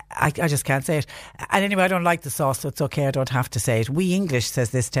 I just can't say it. And anyway, I don't like the sauce, so it's okay, I don't have to say it. We English, says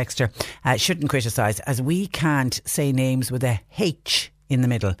this texter, shouldn't criticise, as we can't say names with a H in the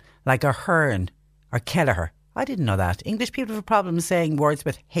middle, like Ahern or Kelleher. I didn't know that. English people have problems saying words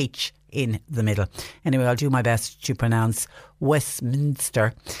with H in the middle. Anyway, I'll do my best to pronounce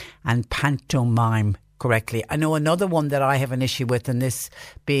Westminster and pantomime correctly. I know another one that I have an issue with, and this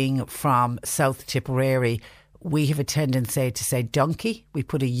being from South Tipperary, we have a tendency to say donkey. We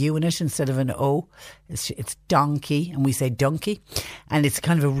put a U in it instead of an O. It's donkey, and we say donkey. And it's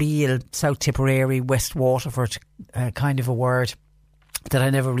kind of a real South Tipperary, West Waterford kind of a word that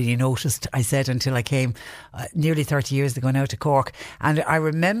I never really noticed, I said, until I came nearly 30 years ago now to Cork. And I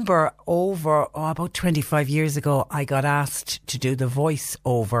remember about 25 years ago, I got asked to do the voice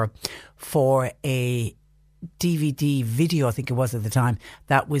over for a DVD video, I think it was at the time,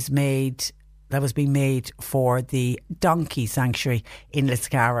 that was being made for the Donkey Sanctuary in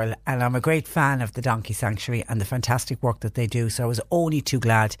Liscarroll, and I'm a great fan of the Donkey Sanctuary and the fantastic work that they do, so I was only too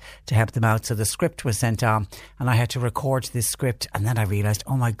glad to help them out. So the script was sent on, and I had to record this script, and then I realised,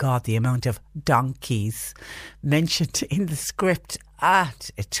 oh my God, the amount of donkeys mentioned in the script,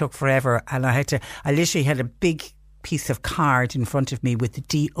 it took forever, and I literally had a big piece of card in front of me with the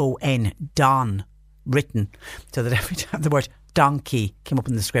D-O-N, Don, written, so that every time the word donkey came up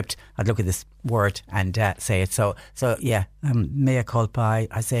in the script, I'd look at this word and say it. So yeah, mea culpa.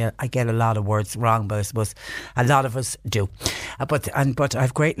 I say I get a lot of words wrong, but I suppose a lot of us do. But I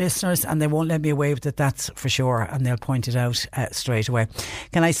have great listeners, and they won't let me away with it. That's for sure, and they'll point it out straight away.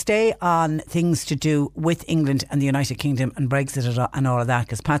 Can I stay on things to do with England and the United Kingdom and Brexit and all of that?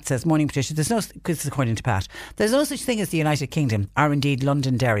 Because Pat says, morning Patricia, because according to Pat, there's no such thing as the United Kingdom, or indeed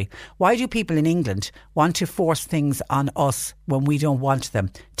Londonderry. Why do people in England want to force things on us when we don't want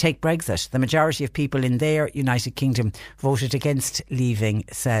them? Take Brexit. The majority of people in their United Kingdom voted against leaving,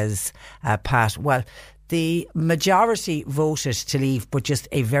 says Pat. Well, the majority voted to leave, but just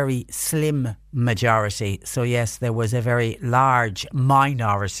a very slim majority. So yes, there was a very large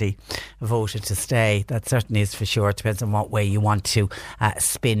minority voted to stay. That certainly is for sure. It depends on what way you want to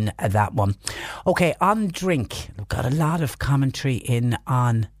spin that one. Okay, on drink, we've got a lot of commentary in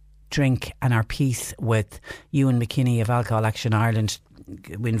on drink, and our piece with Ewan McKinney of Alcohol Action Ireland.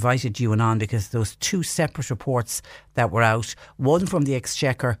 We invited Ewan on because those two separate reports that were out, one from the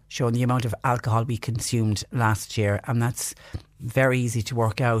Exchequer showing the amount of alcohol we consumed last year, and that's very easy to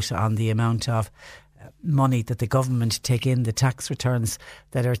work out on the amount of money that the government take in, the tax returns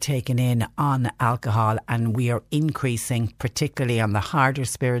that are taken in on alcohol, and we are increasing, particularly on the harder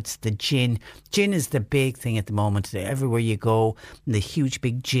spirits, the gin. Gin is the big thing at the moment. Everywhere you go, the huge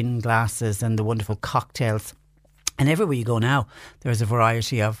big gin glasses and the wonderful cocktails. And everywhere you go now, there's a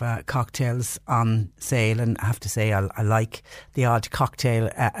variety of cocktails on sale, and I have to say I like the odd cocktail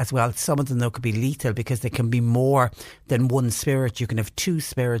as well. Some of them though could be lethal because they can be more than one spirit. You can have two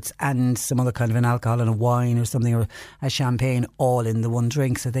spirits and some other kind of an alcohol and a wine or something, or a champagne, all in the one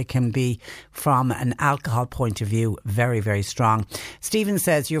drink. So they can be, from an alcohol point of view, very, very strong. Stephen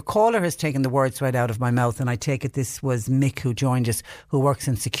says, your caller has taken the words right out of my mouth, and I take it this was Mick who joined us, who works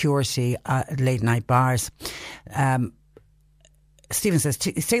in security at late night bars. Stephen says,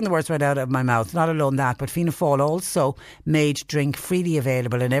 he's taking the words right out of my mouth. Not alone that, but Fianna Fáil also made drink freely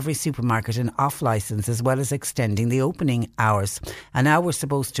available in every supermarket and off licence, as well as extending the opening hours. And now we're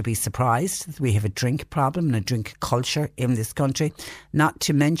supposed to be surprised that we have a drink problem and a drink culture in this country. Not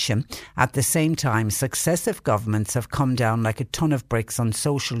to mention, at the same time, successive governments have come down like a ton of bricks on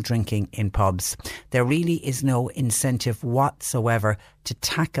social drinking in pubs. There really is no incentive whatsoever to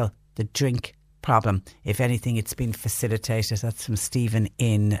tackle the drink problem. If anything, it's been facilitated. That's from Stephen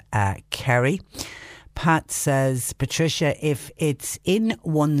in Kerry. Pat says, Patricia, if it's in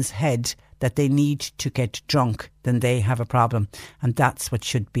one's head that they need to get drunk, then they have a problem, and that's what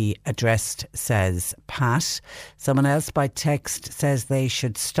should be addressed, says Pat. Someone else by text says they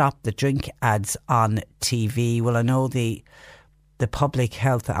should stop the drink ads on TV. Well, I know the public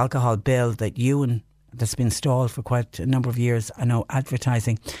health alcohol bill that Ewan, that's been stalled for quite a number of years. I know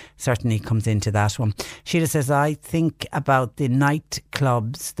advertising certainly comes into that one. Sheila says, I think about the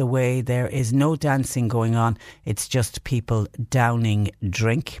nightclubs, the way there is no dancing going on. It's just people downing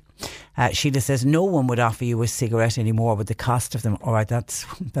drink. Sheila says, no one would offer you a cigarette anymore with the cost of them. All right, that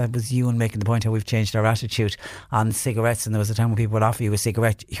was Ewan making the point how we've changed our attitude on cigarettes, and there was a time when people would offer you a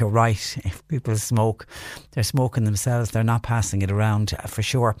cigarette. You're right. If people smoke, they're smoking themselves. They're not passing it around for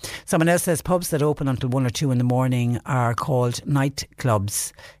sure. Someone else says pubs that open until 1 or 2 in the morning are called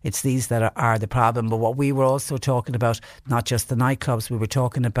nightclubs. It's these that are the problem. But what we were also talking about, not just the nightclubs, we were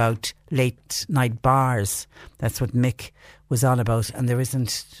talking about late night bars. That's what Mick was on about, and there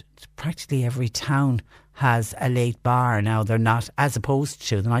isn't. Practically every town has a late bar now. They're not, as opposed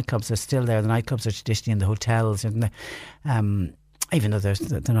to the nightclubs are still there. The nightclubs are traditionally in the hotels, and even though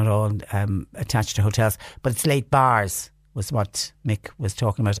they're not all attached to hotels, but it's late bars was what Mick was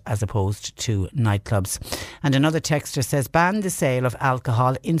talking about, as opposed to nightclubs. And another texter says, ban the sale of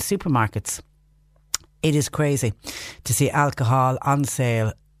alcohol in supermarkets. It is crazy to see alcohol on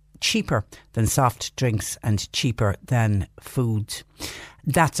sale cheaper than soft drinks and cheaper than food.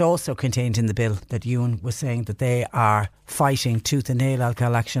 That's also contained in the bill that Ewan was saying that they are fighting tooth and nail.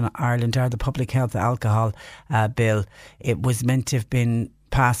 Alcohol Action Ireland are the public health alcohol bill. It was meant to have been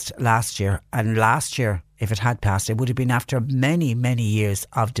passed last year, and last year, if it had passed, it would have been after many, many years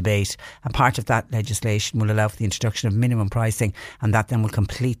of debate. And part of that legislation will allow for the introduction of minimum pricing, and that then will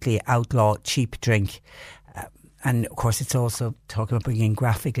completely outlaw cheap drink. And of course, it's also talking about bringing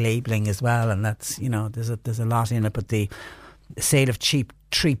graphic labelling as well, and that's, you know, there's a lot in it. But the sale of cheap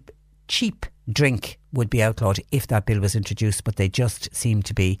drink would be outlawed if that bill was introduced, but they just seem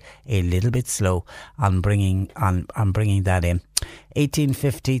to be a little bit slow on bringing that in.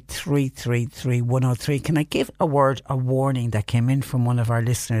 1850 333 103. Can I give a warning that came in from one of our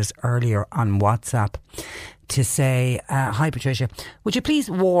listeners earlier on WhatsApp to say, hi Patricia, would you please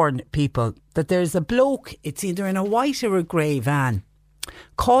warn people that there's a bloke, it's either in a white or a grey van,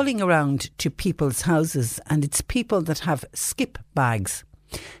 calling around to people's houses, and it's people that have skip bags.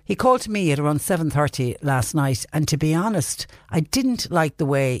 He called me at around 7:30 last night, and to be honest, I didn't like the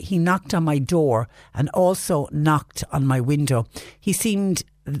way he knocked on my door and also knocked on my window. He seemed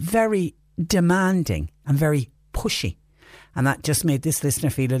very demanding and very pushy, and that just made this listener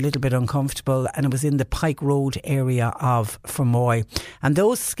feel a little bit uncomfortable. And it was in the Pike Road area of Fermoy. And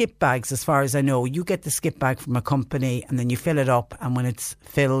those skip bags, as far as I know, you get the skip bag from a company and then you fill it up, and when it's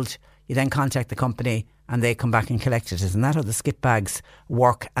filled you then contact the company and they come back and collect it. Isn't that how the skip bags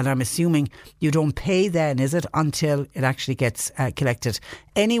work? And I'm assuming you don't pay then, is it, until it actually gets collected?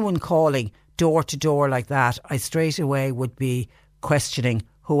 Anyone calling door to door like that, I straight away would be questioning,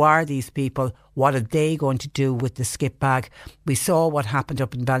 who are these people? What are they going to do with the skip bag? We saw what happened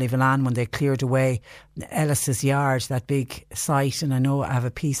up in Ballyvillan when they cleared away Ellis's Yard, that big site. And I know I have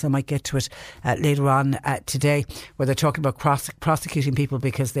a piece, I might get to it later on today, where they're talking about prosecuting people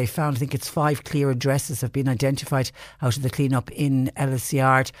because they found, I think it's 5 clear addresses have been identified out of the clean-up in Ellis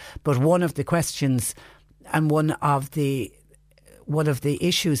Yard. But one of the questions and one of the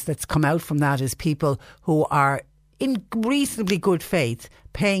issues that's come out from that is people who are in reasonably good faith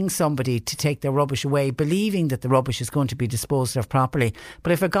paying somebody to take their rubbish away, believing that the rubbish is going to be disposed of properly.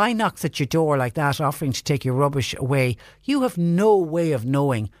 But if a guy knocks at your door like that offering to take your rubbish away, you have no way of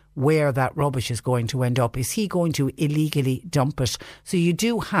knowing where that rubbish is going to end up. Is he going to illegally dump it? So you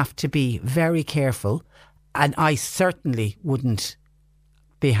do have to be very careful, and I certainly wouldn't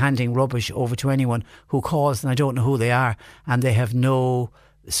be handing rubbish over to anyone who calls and I don't know who they are and they have no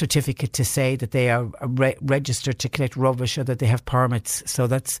certificate to say that they are registered to collect rubbish or that they have permits. So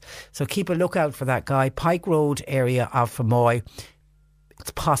keep a lookout for that guy. Pike Road area of Fermoy.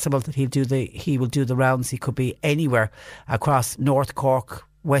 It's possible that he will do the rounds. He could be anywhere across North Cork,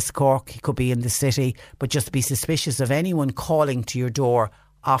 West Cork. He could be in the city, but just be suspicious of anyone calling to your door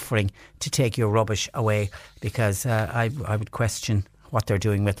offering to take your rubbish away, because I would question what they're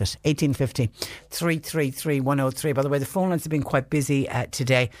doing with it. 1850 333 103. By the way, the phone lines have been quite busy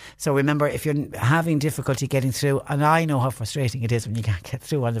today, so remember, if you're having difficulty getting through, and I know how frustrating it is when you can't get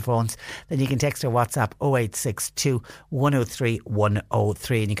through on the phones, then you can text or WhatsApp 0862 103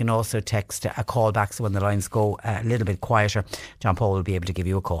 103, and you can also text a call back, so when the lines go a little bit quieter, John Paul will be able to give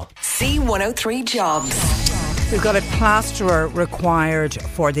you a call. C103 Jobs. We've got a plasterer required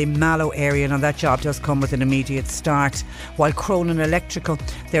for the Mallow area. Now that job does come with an immediate start. While Cronin Electrical,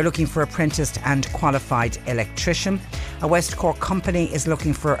 they're looking for apprenticed and qualified electrician. A West Cork company is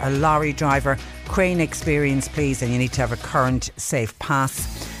looking for a lorry driver. Crane experience please, and you need to have a current safe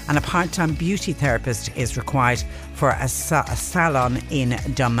pass. And a part-time beauty therapist is required for a salon in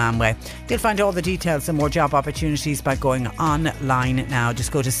Dunmanway. You'll find all the details and more job opportunities by going online now.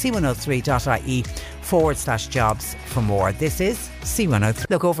 Just go to c103.ie/jobs for more. This is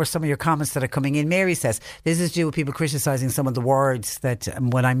C103. Look over some of your comments that are coming in. Mary says, this is due to people criticising some of the words that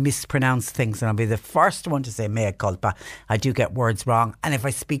when I mispronounce things, and I'll be the first one to say mea culpa, I do get words wrong. And if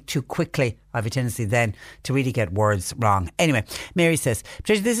I speak too quickly, I have a tendency then to really get words wrong. Anyway, Mary says,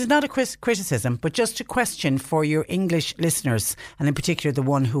 this is not a criticism, but just a question for your English listeners, and in particular the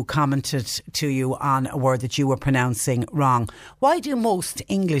one who commented to you on a word that you were pronouncing wrong. Why do most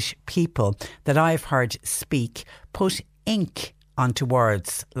English people that I've heard speak put ink onto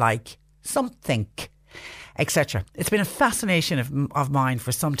words like something, etc.? It's been a fascination of mine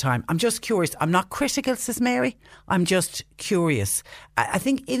for some time. I'm just curious. I'm not critical, says Mary. I'm just curious. I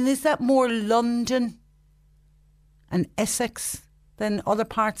think, is that more London and Essex than other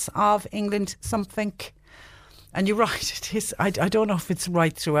parts of England, something? And you're right, it is. I don't know if it's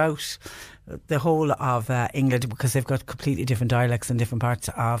right throughout the whole of England, because they've got completely different dialects in different parts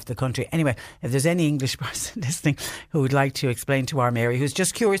of the country. Anyway, if there's any English person listening who would like to explain to our Mary, who's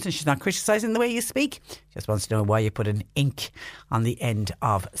just curious and she's not criticising the way you speak, just wants to know why you put an ink on the end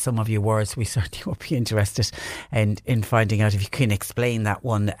of some of your words, we certainly would be interested in finding out if you can explain that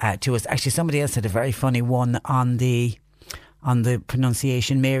one to us. Actually, somebody else had a very funny one on the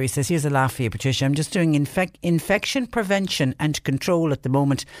pronunciation. Mary says, here's a laugh for you, Patricia. I'm just doing infection prevention and control at the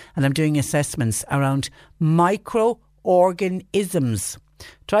moment, and I'm doing assessments around microorganisms.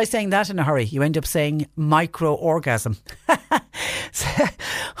 Try saying that in a hurry. You end up saying micro-orgasm.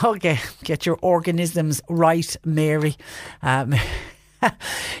 Okay, get your organisms right, Mary.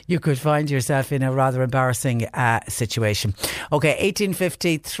 you could find yourself in a rather embarrassing situation. Okay,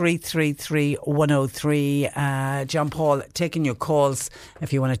 1850 333 103. John Paul, taking your calls.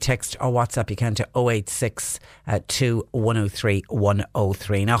 If you want to text or WhatsApp, you can to 086 103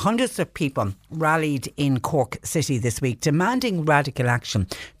 103. Now, hundreds of people rallied in Cork City this week demanding radical action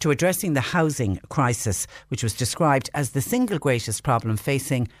to addressing the housing crisis, which was described as the single greatest problem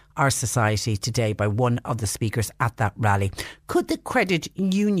facing our society today by one of the speakers at that rally. Could the credit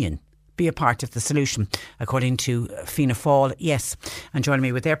union be a part of the solution? According to Fianna Fáil, yes. And joining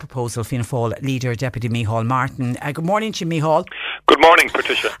me with their proposal, Fianna Fáil leader, Deputy Micheál Martin. Good morning to you, Micheál. Good morning,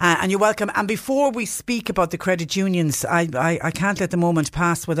 Patricia. And you're welcome. And before we speak about the credit unions, I can't let the moment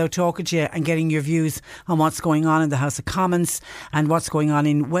pass without talking to you and getting your views on what's going on in the House of Commons and what's going on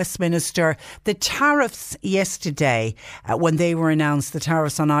in Westminster. The tariffs yesterday, when they were announced, the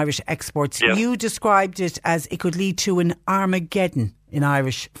tariffs on Irish exports, yes. You described it as it could lead to an Armageddon in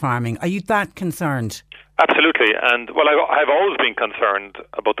Irish farming. Are you that concerned? Absolutely. And, well, I've always been concerned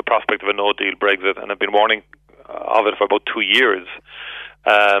about the prospect of a no-deal Brexit, and I've been warning of it for about 2 years.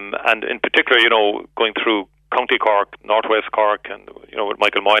 And in particular, going through County Cork, Northwest Cork, and, with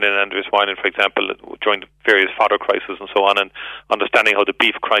Michael Moynihan and Andrew Moynihan, for example, during the various fodder crises and so on, and understanding how the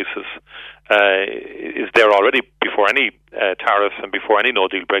beef crisis is there already before any tariffs and before any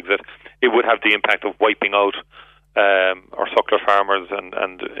no-deal Brexit, it would have the impact of wiping out our suckler farmers and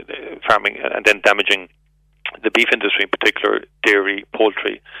farming, and then damaging the beef industry in particular, dairy,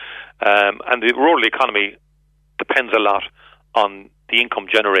 poultry. And the rural economy depends a lot on the income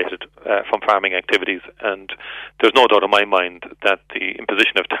generated from farming activities, and there's no doubt in my mind that the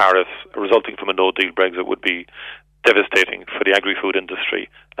imposition of tariffs resulting from a no-deal Brexit would be devastating for the agri-food industry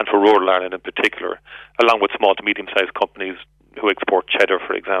and for rural Ireland in particular, along with small to medium-sized companies who export cheddar,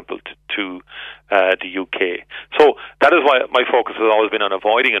 for example, to the UK. So that is why my focus has always been on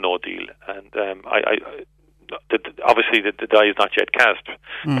avoiding a no-deal, and obviously the die is not yet cast,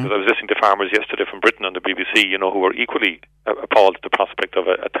 because I was listening to farmers yesterday from Britain on the BBC, who were equally appalled at the prospect of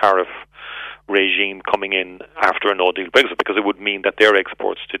a tariff regime coming in after a no-deal Brexit, because it would mean that their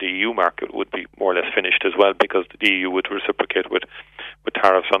exports to the EU market would be more or less finished as well, because the EU would reciprocate with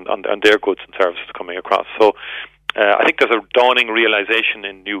tariffs on their goods and services coming across. So I think there's a dawning realisation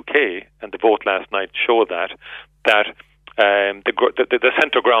in the UK, and the vote last night showed that the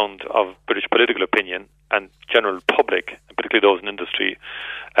centre ground of British political opinion and general public, and particularly those in industry,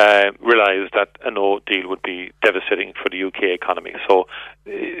 realised that a no deal would be devastating for the UK economy. So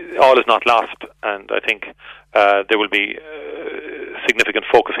all is not lost, and I think there will be significant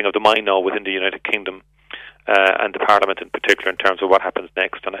focusing of the mind now within the United Kingdom and the Parliament in particular in terms of what happens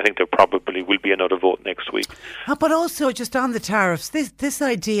next, and I think there probably will be another vote next week. But also, just on the tariffs, this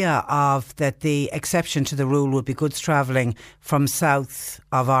idea of that the exception to the rule would be goods travelling from south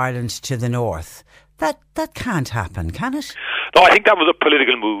of Ireland to the north, that can't happen, can it? No, I think that was a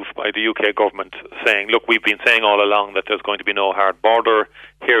political move by the UK government saying, look, we've been saying all along that there's going to be no hard border.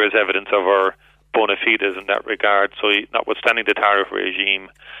 Here is evidence of our bona fides in that regard. So notwithstanding the tariff regime,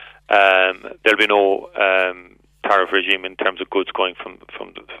 there'll be no tariff regime in terms of goods going from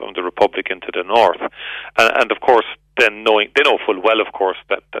the Republic into the north, and of course, then they know full well, of course,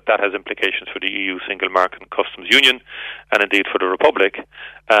 that has implications for the EU single market and customs union, and indeed for the Republic.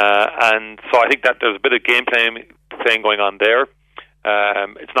 And so I think that there's a bit of game playing going on there.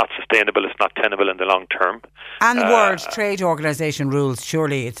 It's not sustainable, it's not tenable in the long term. And the World Trade Organization rules,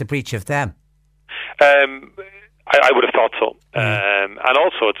 surely it's a breach of them. I would have thought so. And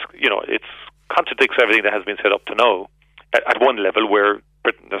also, it contradicts everything that has been said up to now at one level, where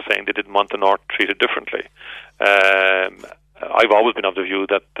Britain are saying they didn't want the North treated differently. I've always been of the view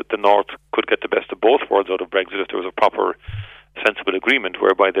that the North could get the best of both worlds out of Brexit if there was a proper, sensible agreement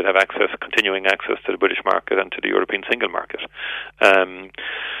whereby they'd have continuing access to the British market and to the European single market.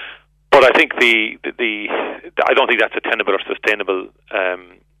 But I think I don't think that's a tenable or sustainable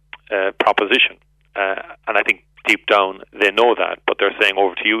proposition. And I think deep down they know that, but they're saying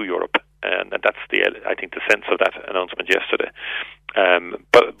over to you, Europe, and that's I think the sense of that announcement yesterday.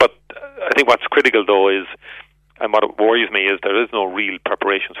 But I think what's critical though is, and what worries me is, there is no real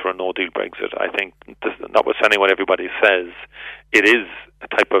preparations for a no-deal Brexit. I think, notwithstanding what everybody says, it is a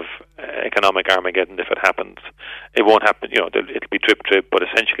type of economic Armageddon if it happens. It won't happen, it'll be drip, but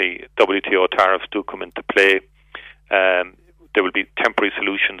essentially WTO tariffs do come into play. There will be temporary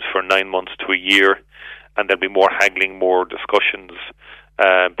solutions for 9 months to a year, and there'll be more haggling, more discussions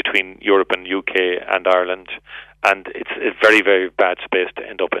between Europe and UK and Ireland, and it's a very, very bad space to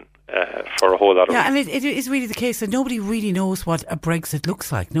end up in for a whole lot of reasons. And it is really the case that nobody really knows what a Brexit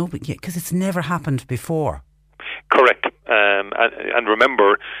looks like, because it's never happened before. Correct. And and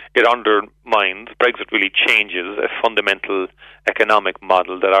remember, it undermines, Brexit really changes a fundamental economic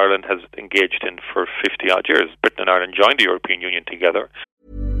model that Ireland has engaged in for 50 odd years. Britain and Ireland joined the European Union together.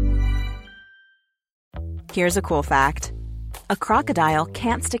 Here's a cool fact. A crocodile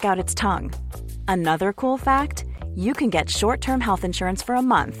can't stick out its tongue. Another cool fact, you can get short-term health insurance for a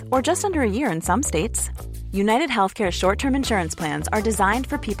month or just under a year in some states. United Healthcare short-term insurance plans are designed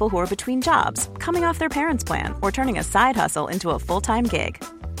for people who are between jobs, coming off their parents' plan, or turning a side hustle into a full-time gig.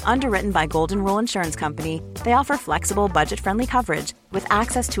 Underwritten by Golden Rule Insurance Company, they offer flexible, budget-friendly coverage with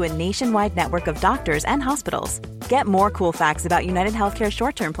access to a nationwide network of doctors and hospitals. Get more cool facts about United Healthcare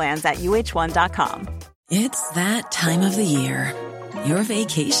short-term plans at uh1.com. It's that time of the year. Your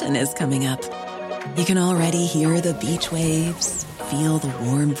vacation is coming up. You can already hear the beach waves, feel the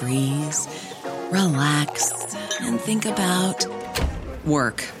warm breeze, relax, and think about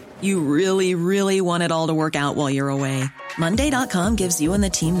work. You really, really want it all to work out while you're away. Monday.com gives you and the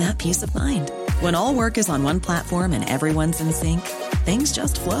team that peace of mind. When all work is on one platform and everyone's in sync, things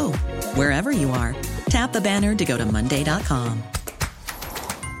just flow. Wherever you are, tap the banner to go to Monday.com.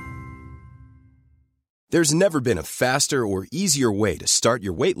 There's never been a faster or easier way to start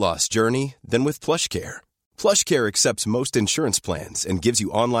your weight loss journey than with PlushCare. PlushCare accepts most insurance plans and gives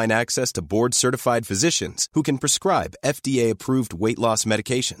you online access to board-certified physicians who can prescribe FDA-approved weight loss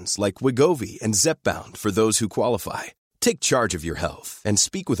medications like Wegovy and Zepbound for those who qualify. Take charge of your health and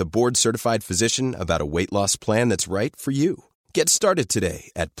speak with a board-certified physician about a weight loss plan that's right for you. Get started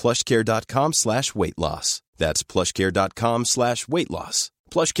today at plushcare.com/weight loss. That's plushcare.com/weight loss.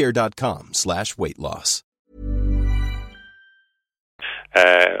 plushcare.com/weight loss.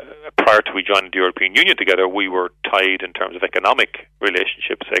 Prior to we joining the European Union together, we were tied in terms of economic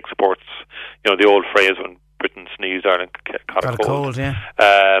relationships, exports. You know, the old phrase, when Britain sneezed, Ireland caught a cold. Yeah.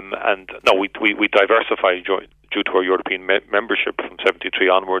 And no, we diversified due to our European membership from 73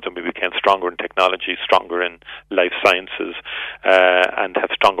 onwards, and we became stronger in technology, stronger in life sciences, and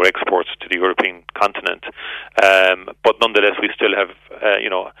have stronger exports to the European continent. But nonetheless, we still have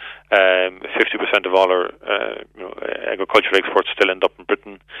 50% of all our agricultural exports still end up in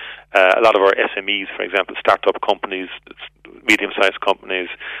Britain. A lot of our SMEs, for example, startup companies, medium-sized companies,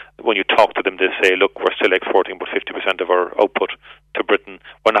 when you talk to them, they say, look, we're still exporting about 50% of our output to Britain.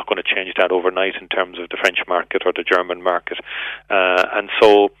 We're not going to change that overnight in terms of the French market or the German market. And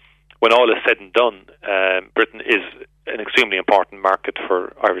so when all is said and done, Britain is an extremely important market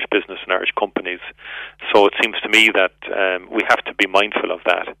for Irish business and Irish companies. So it seems to me that we have to be mindful of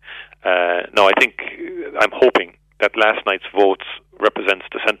that. Now, I'm hoping that last night's votes represents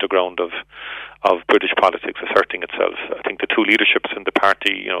the centre ground of British politics asserting itself. I think the two leaderships in the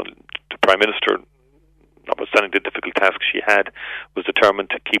party, the Prime Minister, notwithstanding the difficult task she had, was determined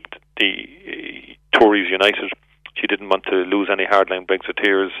to keep the Tories united. She didn't want to lose any hardline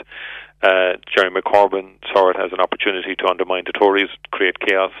Brexiteers. Jeremy Corbyn saw it as an opportunity to undermine the Tories, create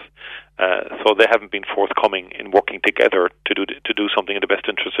chaos. So they haven't been forthcoming in working together to do something in the best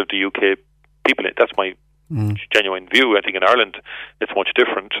interest of the UK people. That's my genuine view. I think in Ireland it's much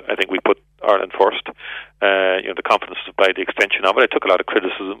different. I think we put Ireland first. The confidence was by the extension of it. I took a lot of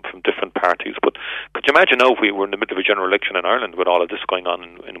criticism from different parties, but could you imagine now if we were in the middle of a general election in Ireland with all of this going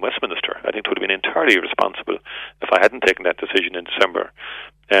on in Westminster? I think it would have been entirely irresponsible if I hadn't taken that decision in December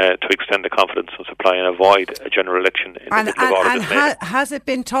to extend the confidence and supply and avoid a general election in the middle of all of this. Has it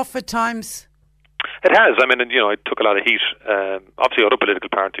been tough at times? It has. I mean, I took a lot of heat. Obviously, other political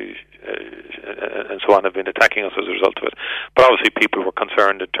parties and so on have been attacking us as a result of it. But obviously, people were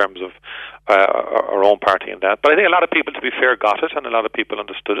concerned in terms of our own party and that. But I think a lot of people, to be fair, got it, and a lot of people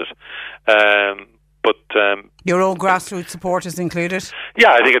understood it. Your own grassroots supporters included?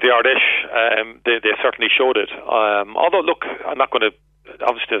 Yeah, I think at the Ardèche, they certainly showed it. Although, look, I'm not going to.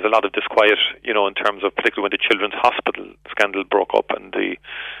 Obviously, there's a lot of disquiet, in terms of particularly when the Children's Hospital scandal broke up and the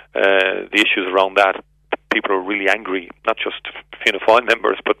issues around that. People are really angry, not just Fianna Fáil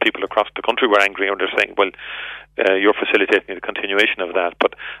members, but people across the country were angry, and they're saying, well, you're facilitating the continuation of that.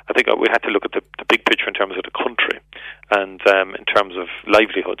 But I think we had to look at the big picture in terms of the country and in terms of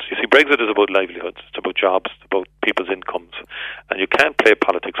livelihoods. You see, Brexit is about livelihoods. It's about jobs. It's about people's incomes. And you can't play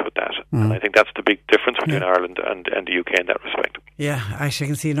politics with that. And I think that's the big difference between Ireland and the UK in that respect. Yeah, actually I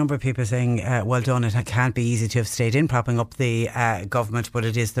can see a number of people saying, well done, it can't be easy to have stayed in propping up the government, but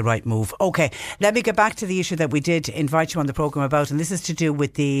it is the right move. OK, let me get back to the issue that we did invite you on the programme about, and this is to do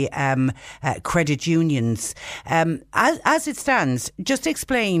with the credit unions. As it stands, just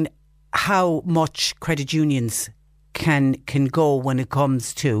explain how much credit unions can go when it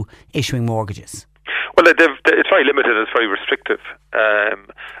comes to issuing mortgages. Well, it's very limited, it's very restrictive,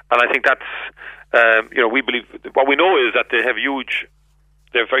 and I think that's we believe what we know is that they have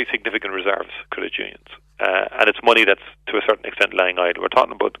very significant reserves, credit unions, and it's money that's to a certain extent lying idle. We're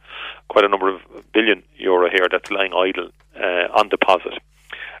talking about quite a number of billion euro here that's lying idle on deposit,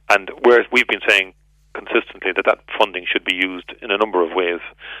 and we've been saying consistently that funding should be used in a number of ways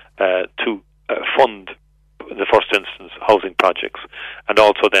to fund, in the first instance, housing projects, and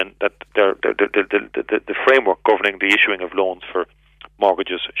also then that the framework governing the issuing of loans for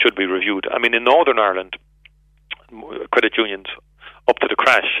mortgages should be reviewed. I mean, in Northern Ireland, credit unions up to the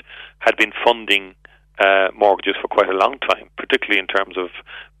crash had been funding mortgages for quite a long time, particularly in terms of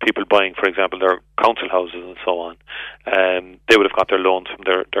people buying, for example, their council houses and so on. They would have got their loans from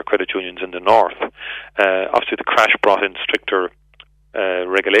their credit unions in the north. Obviously, the crash brought in stricter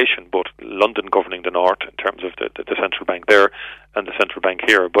regulation, both London governing the north in terms of the central bank there and the central bank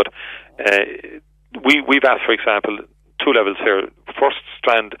here. But we've asked, for example, two levels here. First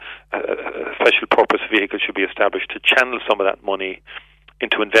strand, a special purpose vehicle should be established to channel some of that money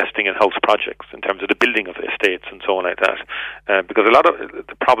into investing in house projects in terms of the building of estates and so on like that. Because a lot of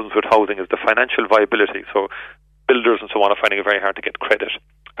the problems with housing is the financial viability. So builders and so on are finding it very hard to get credit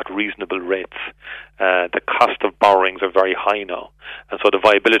at reasonable rates. The cost of borrowings are very high now, and so the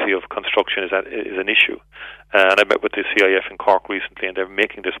viability of construction is an issue. And I met with the CIF in Cork recently, and they're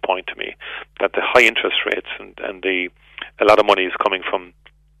making this point to me that the high interest rates and a lot of money is coming from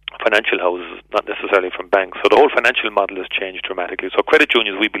financial houses, not necessarily from banks. So the whole financial model has changed dramatically. So credit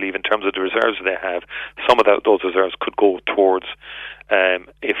unions, we believe, in terms of the reserves they have, some of those reserves could go towards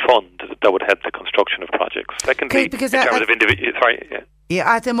a fund that would help the construction of projects. Secondly, in terms of individual,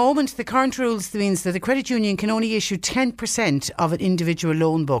 at the moment, the current rules means that the credit union can only issue 10% of an individual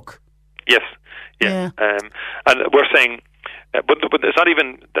loan book. Yes, and we're saying. But it's not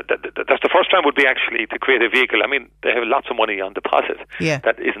even that's the first time would be actually to create a vehicle. I mean, they have lots of money on deposit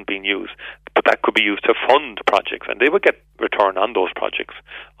that isn't being used, but that could be used to fund projects, and they would get return on those projects,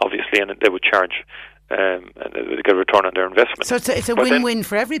 obviously, and they would charge and they get a return on their investment. So it's a win-win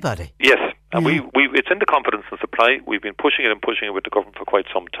for everybody. Yes, and we it's in the confidence and supply. We've been pushing it with the government for quite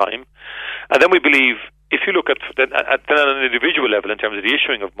some time, and then we believe. If you look at then on an individual level in terms of the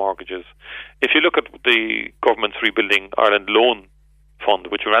issuing of mortgages, if you look at the government's Rebuilding Ireland Loan Fund,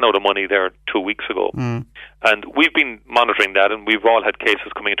 which ran out of money there 2 weeks ago, and we've been monitoring that, and we've all had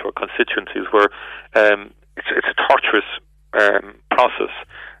cases coming into our constituencies where it's a torturous process,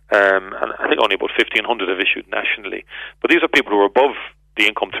 and I think only about 1,500 have issued nationally. But these are people who are above the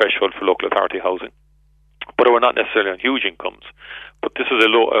income threshold for local authority housing, but who are not necessarily on huge incomes. But this is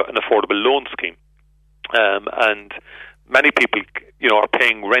an affordable loan scheme. And many people, are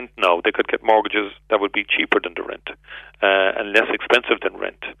paying rent now. They could get mortgages that would be cheaper than the rent and less expensive than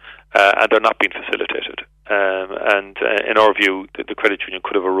rent, and they're not being facilitated. And in our view, the credit union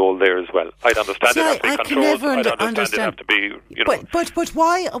could have a role there as well. I'd understand it has to be controlled. I'd understand it have to be, But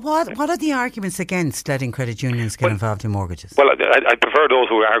why? What are the arguments against letting credit unions get involved in mortgages? Well, I prefer those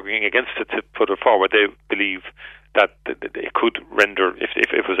who are arguing against it to put it forward. They believe that it could render, if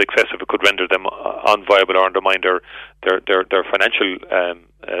it was excessive, it could render them unviable or undermine their financial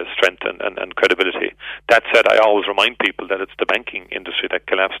strength and credibility. That said, I always remind people that it's the banking industry that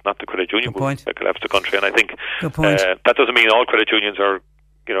collapsed, not the credit union movement that collapsed the country. And I think that doesn't mean all credit unions are,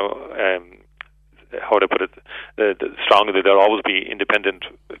 how would I put it, strong. There'll always be independent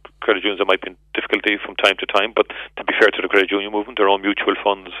credit unions that might be in difficulty from time to time, but to be fair to the credit union movement, their own mutual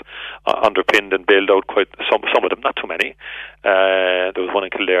funds underpinned and bailed out quite some of them, not too many. There was one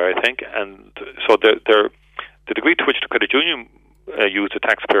in Kildare, I think, and so the degree to which the credit union used the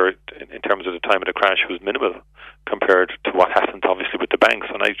taxpayer in terms of the time of the crash was minimal compared to what happened obviously with the banks.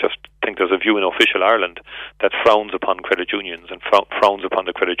 And I just think there's a view in official Ireland that frowns upon credit unions and frowns upon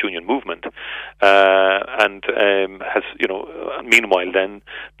the credit union movement, and has, meanwhile then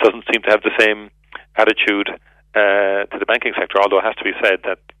doesn't seem to have the same attitude to the banking sector, although it has to be said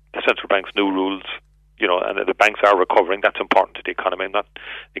that the central bank's new rules, and the banks are recovering. That's important to the economy. I'm not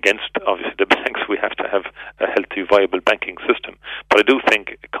against, obviously, the banks. We have to have a healthy, viable banking system. But I do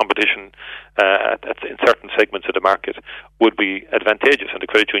think competition in certain segments of the market would be advantageous, and the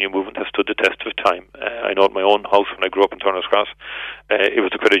credit union movement has stood the test of time. I know at my own house, when I grew up in Turner's Cross, it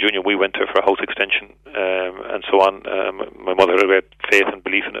was the credit union we went to for a house extension and so on. My mother had a great faith and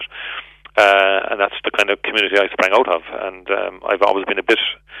belief in it. And that's the kind of community I sprang out of. And I've always been a bit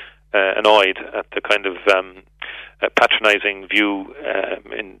annoyed at the kind of patronising view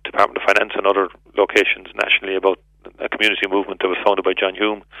in Department of Finance and other locations nationally about a community movement that was founded by John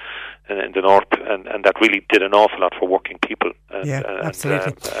Hume in the north, and that really did an awful lot for working people.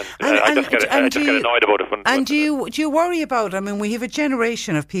 Absolutely. I just get annoyed about it. Do you worry about? I mean, we have a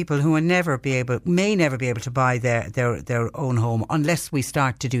generation of people who may never be able to buy their own home unless we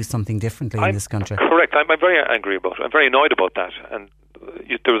start to do something differently in this country. Correct. I'm very angry about it. I'm very annoyed about that. And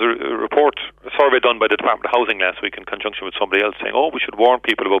there was a survey done by the Department of Housing last week in conjunction with somebody else saying, we should warn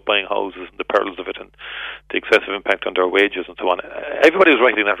people about buying houses and the perils of it and the excessive impact on their wages and so on. Everybody was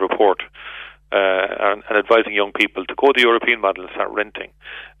writing that report and advising young people to go to the European model and start renting.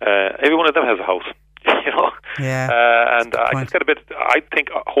 Every one of them has a house. And I just get a bit. I think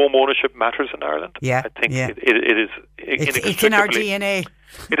home ownership matters in Ireland. I think it is. It's in our DNA.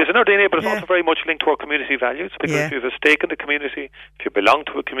 It is in our DNA, but it's also very much linked to our community values, because if you have a stake in the community, if you belong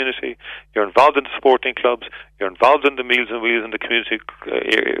to a community, you're involved in the sporting clubs, you're involved in the Meals and Wheels in the community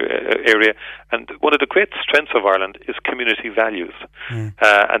area, and one of the great strengths of Ireland is community values, and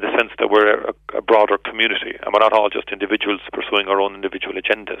the sense that we're a broader community, and we're not all just individuals pursuing our own individual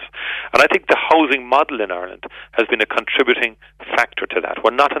agendas. And I think the housing model in Ireland has been a contributing factor to that.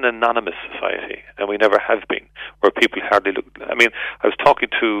 We're not an anonymous society, and we never have been, where people hardly look. I mean, I was talking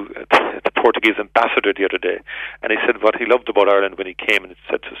to the Portuguese ambassador the other day, and he said what he loved about Ireland when he came, and it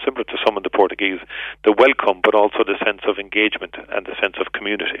said similar to some of the Portuguese, the welcome, but also the sense of engagement and the sense of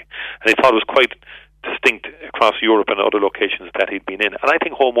community. And he thought it was quite distinct across Europe and other locations that he'd been in. And I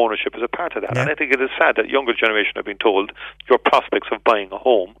think home ownership is a part of that. And I think it is sad that younger generation have been told your prospects of buying a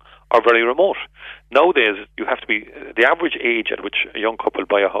home are very remote. Nowadays, you have to be, the average age at which a young couple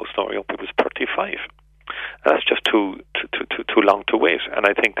buy a house now, young people, is 35. That's just too long to wait. And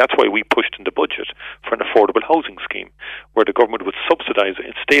I think that's why we pushed in the budget for an affordable housing scheme, where the government would subsidise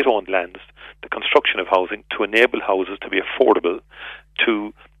in state-owned lands the construction of housing to enable houses to be affordable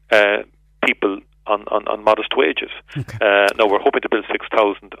to people on modest wages. Now we're hoping to build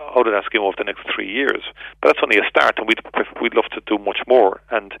 6,000 out of that scheme over the next 3 years, but that's only a start, and we'd love to do much more.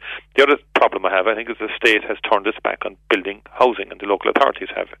 And the other problem I have, I think, is the state has turned its back on building housing, and the local authorities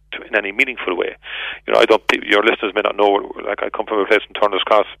have in any meaningful way. You know, your listeners may not know, like I come from a place in Turner's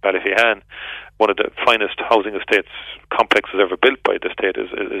Cross, Ballyphehane, one of the finest housing estates complexes ever built by the state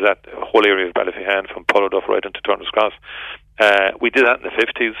is that whole area of Ballyphehane, from Pulloduff right into Turner's Cross. We did that in the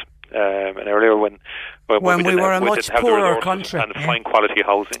 50s. And earlier when we were a much poorer country, and fine quality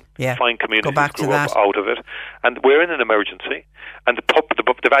housing, fine communities grew up out of it, and we're in an emergency, and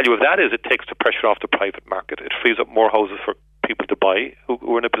the value of that is it takes the pressure off the private market. It frees up more houses for people to buy who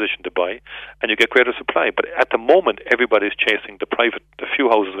are in a position to buy, and you get greater supply. But at the moment, everybody's chasing the few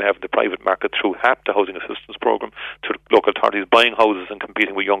houses we have in the private market through HAP, the Housing Assistance Programme, through local authorities buying houses and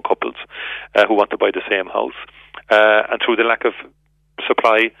competing with young couples who want to buy the same house, and through the lack of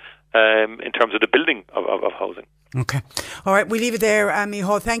supply in terms of the building of housing. Okay. All right, we leave it there,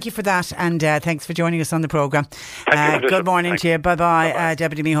 Micheál. Thank you for that, and thanks for joining us on the programme. Good morning to you. Bye-bye.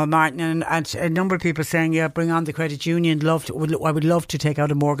 Deputy Micheál Martin. And a number of people saying, bring on the credit union. I would love to take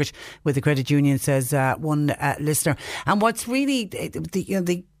out a mortgage with the credit union, says one listener. And what's really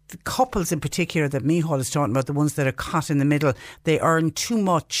the couples in particular that Micheál is talking about, the ones that are caught in the middle, they earn too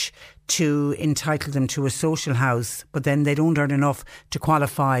much to entitle them to a social house, but then they don't earn enough to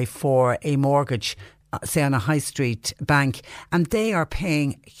qualify for a mortgage, say on a high street bank, and they are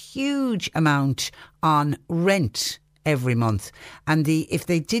paying a huge amount on rent every month. And if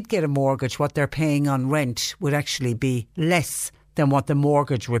they did get a mortgage, what they're paying on rent would actually be less than what the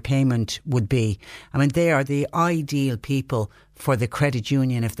mortgage repayment would be. I mean, they are the ideal people for the credit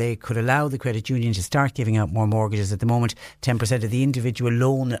union if they could allow the credit union to start giving out more mortgages. At the moment, 10% of the individual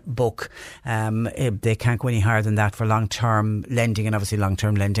loan book, they can't go any higher than that for long-term lending, and obviously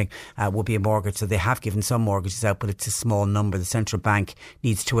long-term lending would be a mortgage. So they have given some mortgages out, but it's a small number. The central bank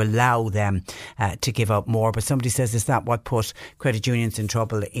needs to allow them to give out more. But somebody says, is that what put credit unions in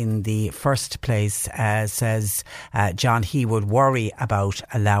trouble in the first place? Says John, he would worry about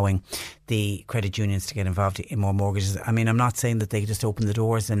allowing the credit unions to get involved in more mortgages. I mean, I'm not saying that they just open the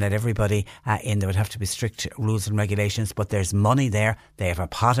doors and let everybody in. There would have to be strict rules and regulations, but there's money there. They have a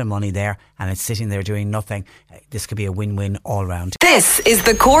pot of money there, and it's sitting there doing nothing. This could be a win-win all round. This is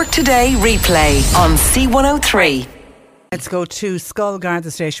the Cork Today replay on C103. Let's go to Schull Garda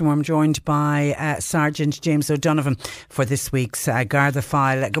Station, where I'm joined by Sergeant James O'Donovan for this week's Garda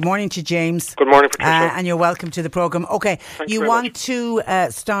File. Good morning to you, James. Good morning, Patricia. And you're welcome to the programme. OK, Thanks you very want much. to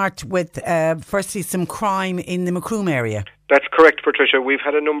start with, firstly, some crime in the Macroom area. That's correct, Patricia. We've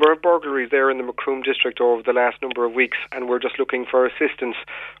had a number of burglaries there in the Macroom district over the last number of weeks, and we're just looking for assistance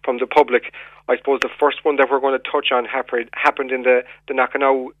from the public. I suppose the first one that we're going to touch on happened in the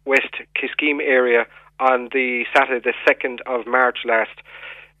Knockanau West Kiskeme area on the Saturday, the 2nd of March last.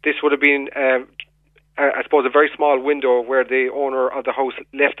 This would have been, I suppose, a very small window where the owner of the house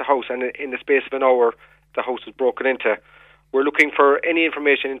left the house, and in the space of an hour, the house was broken into. We're looking for any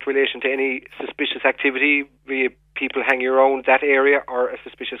information in relation to any suspicious activity, be it people hanging around that area or a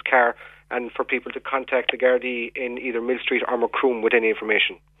suspicious car, and for people to contact the Gardaí in either Mill Street or Macroom with any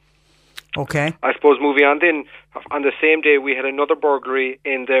information. Okay. I suppose moving on then, on the same day we had another burglary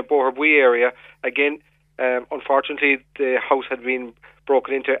in the Boherbue area. Again, unfortunately the house had been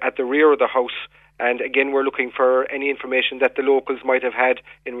broken into at the rear of the house, and again we're looking for any information that the locals might have had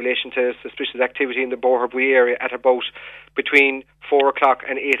in relation to suspicious activity in the Boherbue area at about between 4 o'clock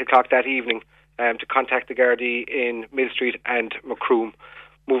and 8 o'clock that evening, to contact the Gardaí in Mill Street and Macroom.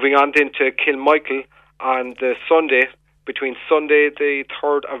 Moving on then to Kilmichael on the Sunday, between Sunday the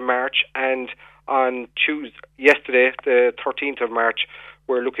 3rd of March and on yesterday the 13th of March,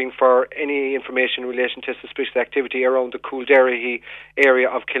 we're looking for any information in relation to suspicious activity around the Coolderry area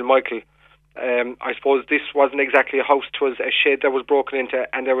of Kilmichael. I suppose this wasn't exactly a house, it was a shed that was broken into,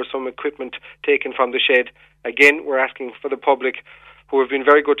 and there was some equipment taken from the shed. Again, we're asking for the public, who have been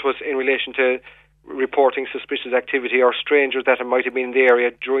very good to us in relation to reporting suspicious activity or strangers that might have been in the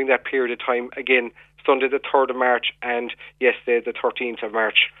area during that period of time. Again, Sunday the 3rd of March and yesterday the 13th of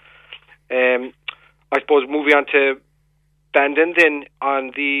March. I suppose moving on to Bandon then,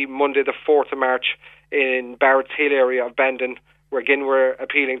 on the Monday the 4th of March in Barrett's Hill area of Bandon, where again we're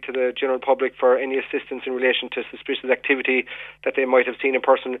appealing to the general public for any assistance in relation to suspicious activity that they might have seen in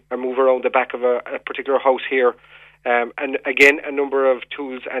person or move around the back of a particular house here. And again, a number of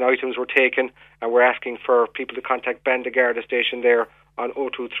tools and items were taken, and we're asking for people to contact Bandon Garda Station there on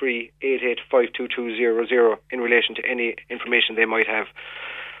 023 88522200 in relation to any information they might have.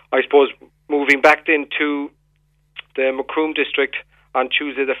 I suppose moving back then to the Macroom district on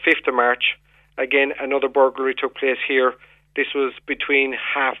Tuesday the 5th of March, again another burglary took place here. This was between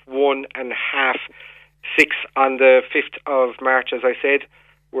 1:30 and 6:30 on the 5th of March, as I said.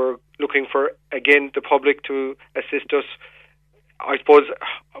 We're looking for, again, the public to assist us. I suppose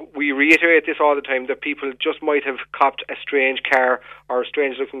we reiterate this all the time, that people just might have copped a strange car or a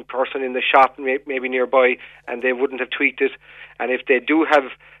strange looking person in the shop maybe nearby, and they wouldn't have tweaked it. And if they do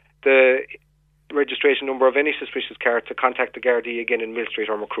have the registration number of any suspicious car, to contact the Gardaí again in Mill Street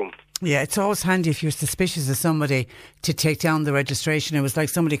or Macroom. Yeah, it's always handy if you're suspicious of somebody to take down the registration. It was like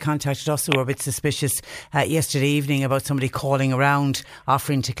somebody contacted us who were a bit suspicious yesterday evening about somebody calling around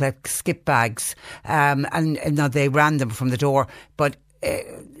offering to collect skip bags, and now they ran them from the door, but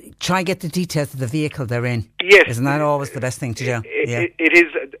try and get the details of the vehicle they're in. Yes. Isn't that always the best thing to do? It is,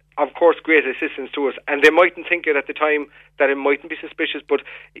 of course, great assistance to us, and they mightn't think it at the time that it mightn't be suspicious, but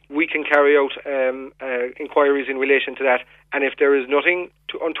we can carry out inquiries in relation to that, and if there is nothing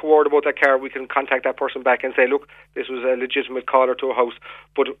untoward about that car, we can contact that person back and say, look, this was a legitimate caller to a house.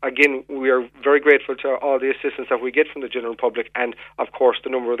 But again, we are very grateful to all the assistance that we get from the general public, and of course the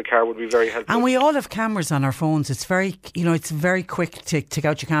number of the car would be very helpful. And we all have cameras on our phones. It's very, it's very quick to take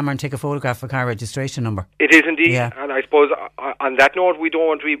out your camera and take a photograph of a car registration number. It is indeed, yeah. And I suppose on that note, we don't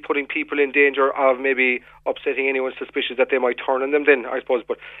want to be putting people in danger of maybe upsetting anyone suspicious that they might turn on them then, I suppose.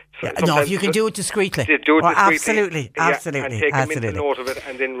 But no, if you can do it discreetly. Do it discreetly. Absolutely, absolutely. And take a mental note of it,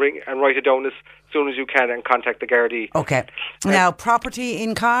 and then ring and write it down as soon as you can and contact the Gardaí. Okay. Now, property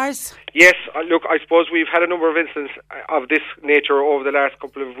in cars? Yes, look, I suppose we've had a number of incidents of this nature over the last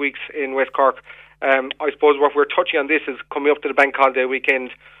couple of weeks in West Cork. I suppose what we're touching on this is coming up to the Bank Holiday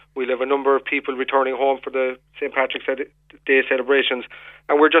weekend. We'll have a number of people returning home for the St. Patrick's Day celebrations,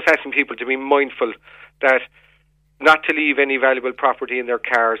 and we're just asking people to be mindful that not to leave any valuable property in their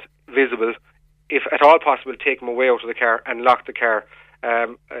cars visible. If at all possible, take them away out of the car and lock the car.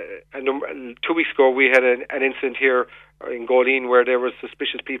 2 weeks ago, we had an incident here in Goleen where there was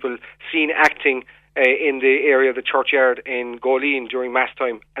suspicious people seen acting in the area of the churchyard in Goleen during Mass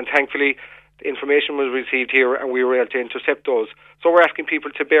time, and thankfully information was received here and we were able to intercept those. So we're asking people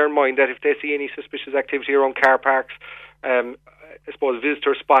to bear in mind that if they see any suspicious activity around car parks, I suppose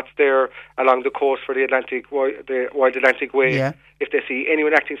visitor spots there along the coast for the Wild Atlantic Way, if they see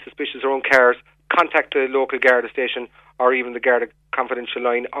anyone acting suspicious around cars, contact the local Garda station or even the Garda confidential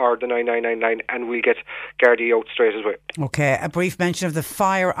line or the 9999 and we'll get Gardaí out straight away. Okay, a brief mention of the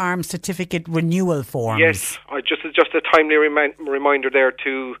firearm certificate renewal forms. Yes, just a timely reminder there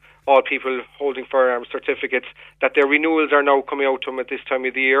to all people holding firearm certificates that their renewals are now coming out to them at this time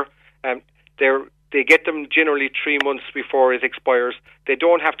of the year. They get them generally 3 months before it expires. They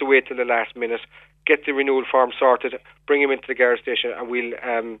don't have to wait till the last minute. Get the renewal form sorted, bring them into the Garda station and we'll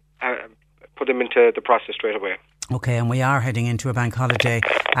put them into the process straight away. Okay, and we are heading into a bank holiday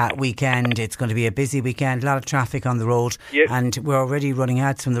weekend. It's going to be a busy weekend, a lot of traffic on the road. Yes. And we're already running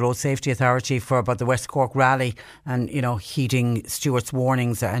ads from the Road Safety Authority for about the West Cork Rally and, heeding Stuart's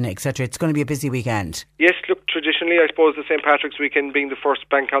warnings and etc. It's going to be a busy weekend. Yes, look, traditionally, I suppose the St. Patrick's weekend being the first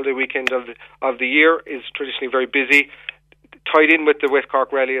bank holiday weekend of the year is traditionally very busy. Tied in with the West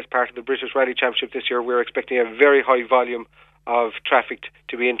Cork Rally as part of the British Rally Championship this year, we're expecting a very high volume of traffic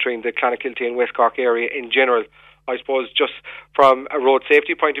to be entering the Clonakilty and West Cork area in general. I suppose just from a road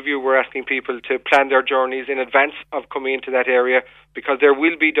safety point of view, we're asking people to plan their journeys in advance of coming into that area because there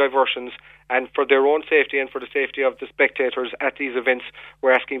will be diversions, and for their own safety and for the safety of the spectators at these events,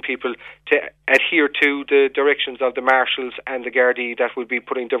 we're asking people to adhere to the directions of the marshals and the Gardaí that will be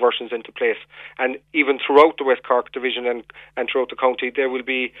putting diversions into place. And even throughout the West Cork division and throughout the county, there will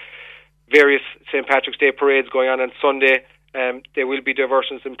be various St. Patrick's Day parades going on Sunday. There will be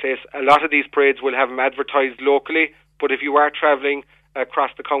diversions in place. A lot of these parades will have them advertised locally, but if you are travelling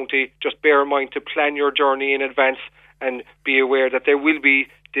across the county, just bear in mind to plan your journey in advance and be aware that there will be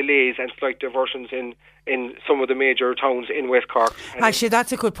delays and slight diversions in some of the major towns in West Cork. Actually,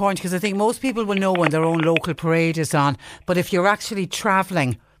 that's a good point because I think most people will know when their own local parade is on, but if you're actually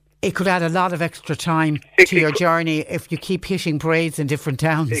travelling, it could add a lot of extra time to your journey if you keep hitting parades in different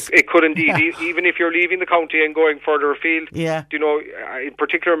towns. It could indeed, even if you're leaving the county and going further afield. Yeah. In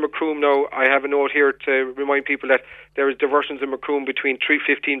particular Macroom now, I have a note here to remind people that there is diversions in Macroom between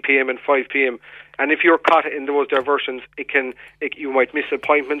 3:15pm and 5pm. And if you're caught in those diversions, you might miss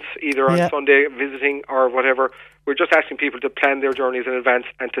appointments either on Sunday visiting or whatever. We're just asking people to plan their journeys in advance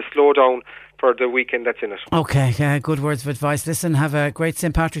and to slow down for the weekend that's in it. Okay, good words of advice. Listen, have a great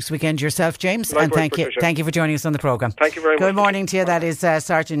St. Patrick's weekend yourself, James. Likewise, and thank Patricia. you for joining us on the programme. Thank you very much. Good morning to you. That is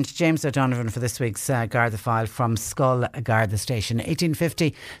Sergeant James O'Donovan for this week's Garda File from Scull Garda Station.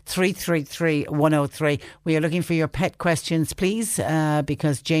 1850 333 103. We are looking for your pet questions, please,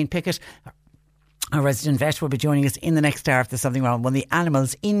 because Jane Pickett, our resident vet, will be joining us in the next hour if there's something wrong. One of the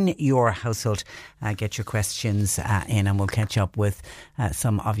animals in your household. Get your questions in and we'll catch up with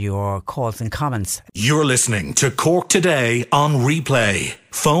some of your calls and comments. You're listening to Cork Today on replay.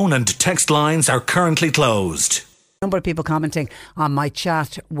 Phone and text lines are currently closed. A number of people commenting on my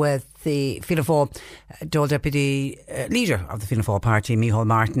chat with the Fianna Fáil Dáil Deputy leader of the Fianna Fáil party, Micheál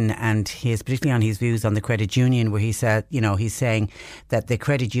Martin, and particularly on his views on the credit union, where he said, he's saying that the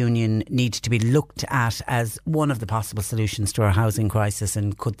credit union needs to be looked at as one of the possible solutions to our housing crisis,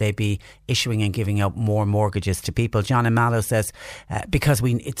 and could they be issuing and giving out more mortgages to people. John and Mallow says because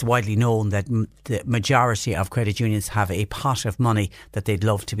it's widely known that the majority of credit unions have a pot of money that they'd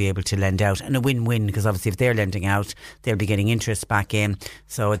love to be able to lend out, and a win-win, because obviously if they're lending out, they'll be getting interest back in,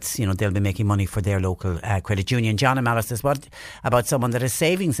 so it's they'll be making money for their local credit union. John and Mallow says, what about someone that has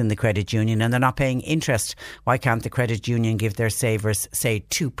savings in the credit union and they're not paying interest? Why can't the credit union give their savers, say,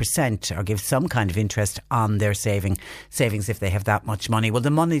 2% or give some kind of interest on their savings if they have that much money? Well, the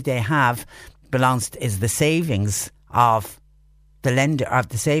money they have is the savings of the lender, of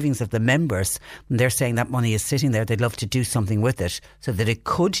the savings of the members, and they're saying that money is sitting there. They'd love to do something with it so that it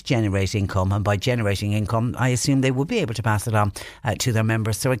could generate income, and by generating income, I assume they would be able to pass it on to their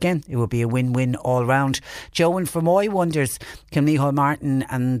members. So again, it would be a win-win all round. Joe in Fermoy wonders, can Micheál Martin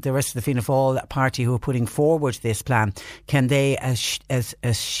and the rest of the Fianna Fáil party who are putting forward this plan, can they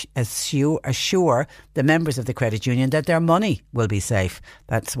assure the members of the credit union that their money will be safe?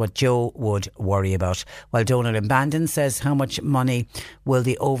 That's what Joe would worry about. While Donald in Bandon says, how much money will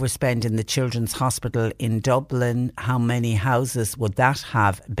they overspend in the Children's Hospital in Dublin? How many houses would that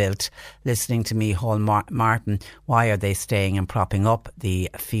have built? Listening to Micheál Martin, why are they staying and propping up the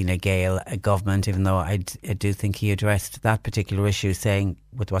Fine Gael government? Even though I do think he addressed that particular issue, saying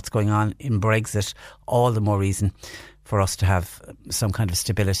with what's going on in Brexit, all the more reason for us to have some kind of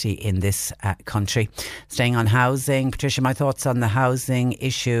stability in this country. Staying on housing, Patricia, my thoughts on the housing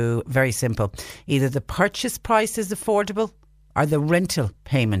issue, very simple. Either the purchase price is affordable or the rental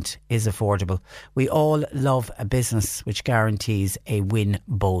payment is affordable. We all love a business which guarantees a win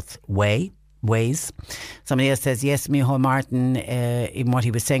both way. ways. Somebody else says, yes, Micheál Martin, in what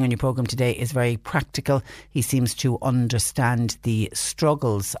he was saying on your programme today, is very practical. He seems to understand the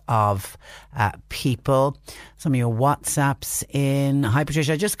struggles of people. Some of your WhatsApps in. Hi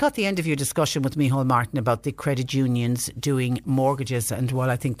Patricia, I just got the end of your discussion with Micheál Martin about the credit unions doing mortgages, and while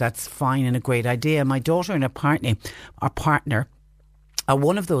I think that's fine and a great idea, my daughter and her partner are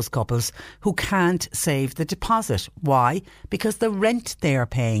one of those couples who can't save the deposit. Why? Because the rent they are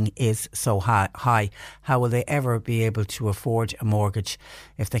paying is so high. How will they ever be able to afford a mortgage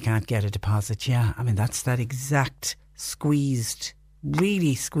if they can't get a deposit? Yeah, I mean, that's that exact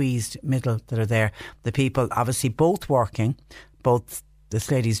really squeezed middle that are there. The people obviously both working, both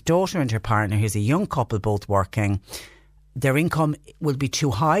this lady's daughter and her partner, who's a young couple, both working. Their income will be too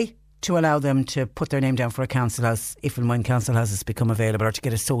high to allow them to put their name down for a council house if and when council houses become available, or to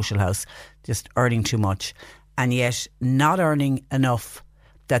get a social house, just earning too much, and yet not earning enough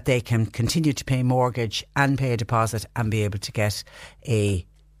that they can continue to pay mortgage and pay a deposit and be able to get a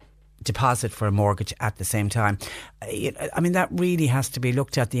deposit for a mortgage at the same time. I mean, that really has to be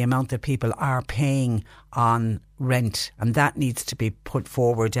looked at, the amount that people are paying on rent, and that needs to be put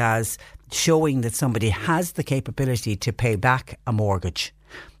forward as showing that somebody has the capability to pay back a mortgage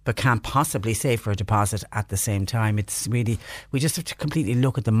but can't possibly save for a deposit at the same time. It's really, we just have to completely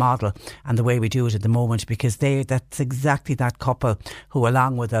look at the model and the way we do it at the moment, because that's exactly that couple who,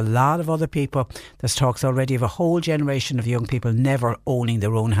 along with a lot of other people, there's talks already of a whole generation of young people never owning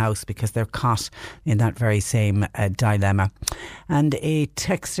their own house because they're caught in that very same dilemma. And a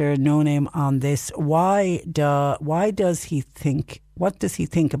texter, no name on this, why does he think, what does he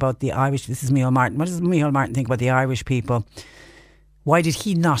think about the Irish, this is Micheál Martin, what does Micheál Martin think about the Irish people? Why did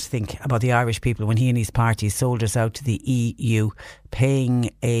he not think about the Irish people when he and his party sold us out to the EU,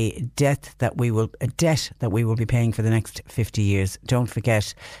 paying a debt that we will be paying for the next 50 years? Don't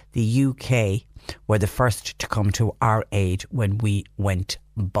forget, the UK were the first to come to our aid when we went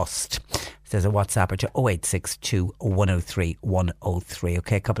bust. There's a WhatsApper to 0862 103 103.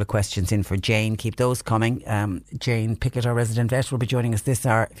 Okay, a couple of questions in for Jane. Keep those coming. Jane Pickett, our resident vet, will be joining us this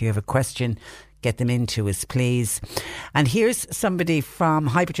hour. If you have a question, get them into us, please. And here's somebody from,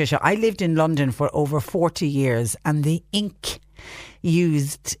 hi Patricia, I lived in London for over 40 years and the ink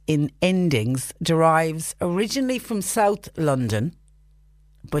used in endings derives originally from South London,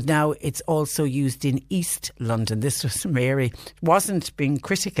 but now it's also used in East London. This was Mary. Wasn't being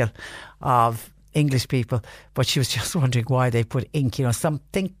critical of English people, but she was just wondering why they put ink,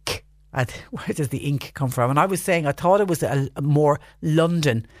 something. Where does the ink come from? And I was saying I thought it was a more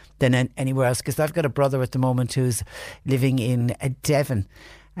London than anywhere else, because I've got a brother at the moment who's living in Devon,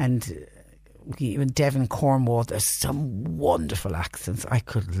 and in Devon, Cornwall, there's some wonderful accents. I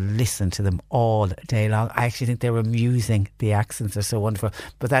could listen to them all day long. I actually think they're amusing. The accents are so wonderful.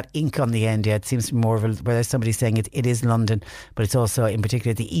 But that ink on the end, yeah, it seems to be more of a, where there's somebody saying it is London, but it's also in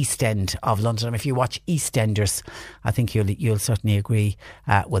particular the East End of London. And if you watch EastEnders, I think you'll certainly agree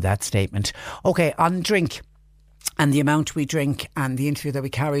with that statement. Okay, on drink and the amount we drink, and the interview that we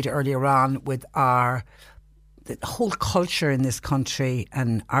carried earlier on with the whole culture in this country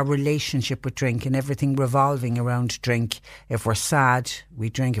and our relationship with drink and everything revolving around drink. If we're sad, we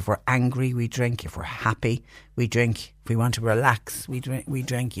drink. If we're angry, we drink. If we're happy, we drink. If we want to relax, we drink.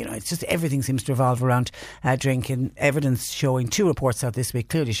 It's just everything seems to revolve around drink, and evidence showing, 2 reports out this week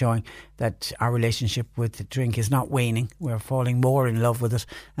clearly showing that our relationship with drink is not waning. We're falling more in love with it,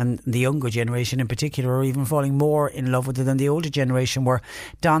 and the younger generation in particular are even falling more in love with it than the older generation were.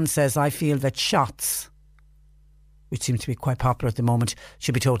 Don says, I feel that shots, which seems to be quite popular at the moment,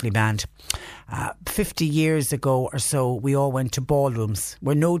 should be totally banned. 50 years ago or so, we all went to ballrooms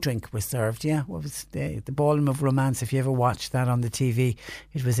where no drink was served. Yeah, what was the Ballroom of Romance? If you ever watched that on the TV,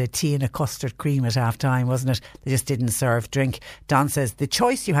 it was a tea and a custard cream at half time, wasn't it? They just didn't serve drink. Don says the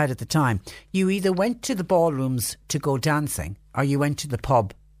choice you had at the time, you either went to the ballrooms to go dancing or you went to the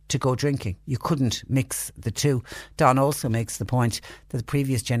pub to go drinking. You couldn't mix the two. Don also makes the point that the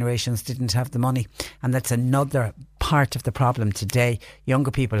previous generations didn't have the money, and that's another part of the problem today.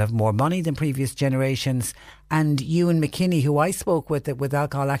 Younger people have more money than previous generations, and Ewan McKinney, who I spoke with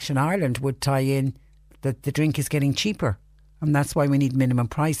Alcohol Action Ireland, would tie in that the drink is getting cheaper, and that's why we need minimum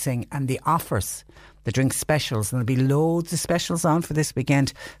pricing and the offers, the drink specials, and there'll be loads of specials on for this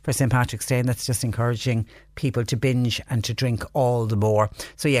weekend for St. Patrick's Day, and that's just encouraging people to binge and to drink all the more.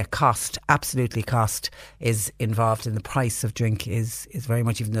 So yeah, cost, absolutely cost is involved, and the price of drink is very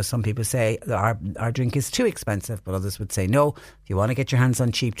much, even though some people say our drink is too expensive, but others would say no, if you want to get your hands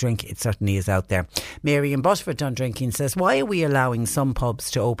on cheap drink, it certainly is out there. Mary in Butterford Done Drinking says, why are we allowing some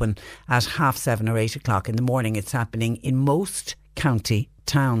pubs to open at 7:30 or 8 o'clock in the morning? It's happening in most county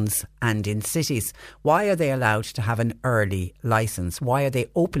towns and in cities. Why are they allowed to have an early licence? Why are they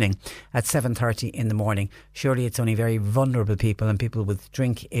opening at 7:30 in the morning? Surely it's only very vulnerable people and people with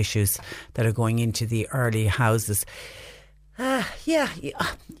drink issues that are going into the early houses.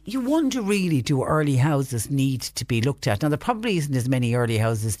 You wonder really, do early houses need to be looked at? Now, there probably isn't as many early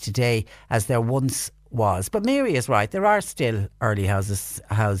houses today as there once was, but Mary is right, there are still early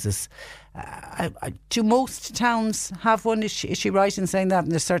houses. Do most towns have one? Is she right in saying that?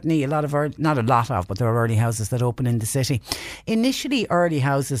 And there's certainly a lot of, not a lot of, but there are early houses that open in the city. Initially, early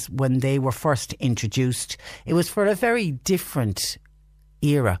houses, when they were first introduced, it was for a very different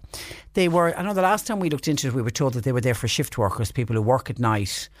era. They were, I know the last time we looked into it, we were told that they were there for shift workers, people who work at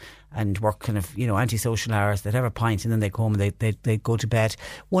night and work kind of, antisocial hours. They'd have a pint and then they'd go home and they'd go to bed.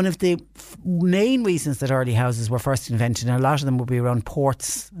 One of the main reasons that early houses were first invented, and a lot of them would be around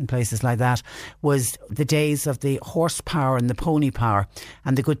ports and places like that, was the days of the horsepower and the pony power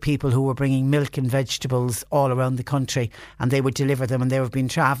and the good people who were bringing milk and vegetables all around the country, and they would deliver them, and they would have been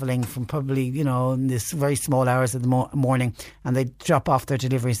travelling from probably, in this very small hours of the morning, and they'd drop off their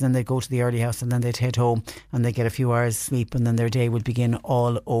deliveries and then they'd go to the early house and then they'd head home and they'd get a few hours sleep and then their day would begin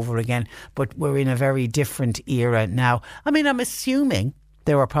all over again. But we're in a very different era now. I mean, I'm assuming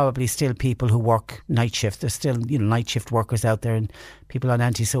there are probably still people who work night shift. There's still, night shift workers out there and people on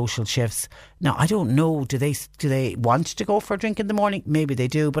antisocial shifts. Now, I don't know, do they want to go for a drink in the morning? Maybe they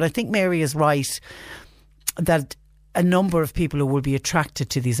do. But I think Mary is right that a number of people who will be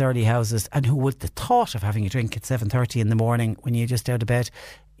attracted to these early houses and who would, the thought of having a drink at 7:30 in the morning when you're just out of bed,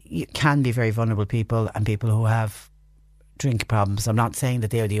 can be very vulnerable people and people who have drink problems. I'm not saying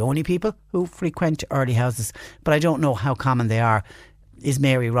that they are the only people who frequent early houses, but I don't know how common they are. Is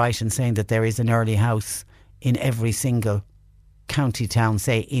Mary right in saying that there is an early house in every single county town,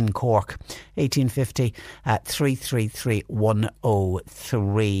 say in Cork? 1850 333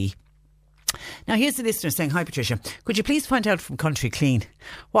 103. Now here's the listener saying, hi Patricia, could you please find out from Country Clean,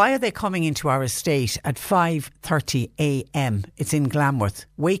 why are they coming into our estate at 5:30am? It's in Glamworth,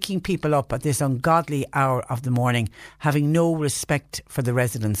 waking people up at this ungodly hour of the morning, having no respect for the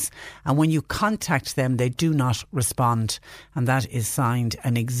residents, and when you contact them they do not respond. And that is signed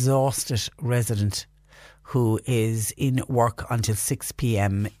an exhausted resident who is in work until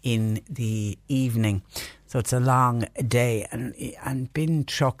 6pm in the evening. So it's a long day, and bin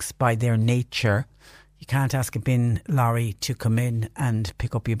trucks by their nature, you can't ask a bin lorry to come in and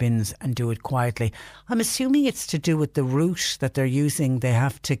pick up your bins and do it quietly. I'm assuming it's to do with the route that they're using. They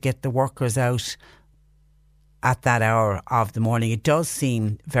have to get the workers out at that hour of the morning. It does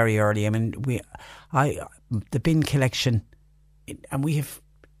seem very early. I mean, the bin collection, and we have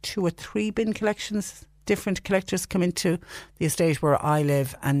 2 or 3 bin collections. Different collectors come into the estate where I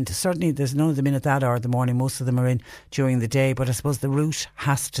live, and certainly there's none of them in at that hour of the morning. Most of them are in during the day, but I suppose the route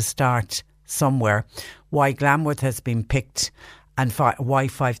has to start somewhere. Why Glamworth has been picked and why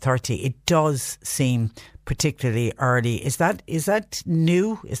 5:30, it does seem particularly early. Is that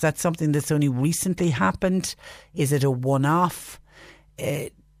new? Is that something that's only recently happened? Is it a one-off?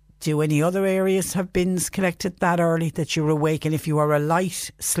 Do any other areas have bins collected that early that you're awake? And if you are a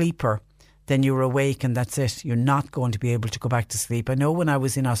light sleeper, then you're awake and that's it. You're not going to be able to go back to sleep. I know when I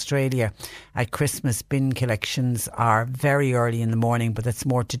was in Australia at Christmas, bin collections are very early in the morning, but that's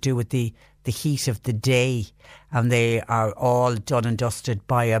more to do with the heat of the day, and they are all done and dusted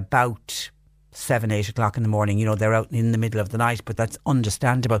by about 7-8 o'clock in the morning. They're out in the middle of the night, but that's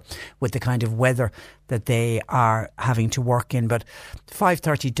understandable with the kind of weather that they are having to work in. But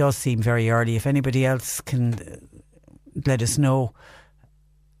 5:30 does seem very early. If anybody else can let us know,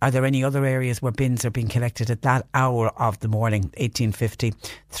 are there any other areas where bins are being collected at that hour of the morning? 1850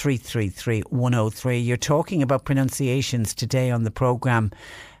 333 103. You're talking about pronunciations today on the programme.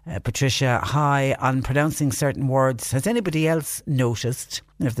 Patricia, hi, on pronouncing certain words. Has anybody else noticed,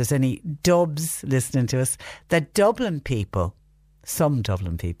 if there's any Dubs listening to us, that some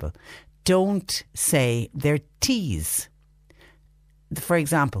Dublin people, don't say their T's? For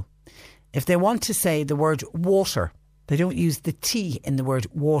example, if they want to say the word water, they don't use the T in the word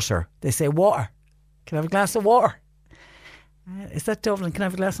water. They say water. Can I have a glass of water? Is that Dublin? Can I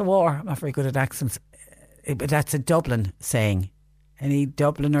have a glass of water? I'm not very good at accents. But that's a Dublin saying. Any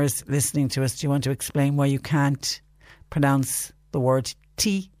Dubliners listening to us, do you want to explain why you can't pronounce the word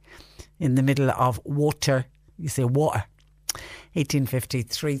T in the middle of water? You say water. 1850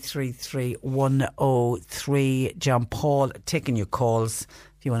 333 103. John Paul taking your calls.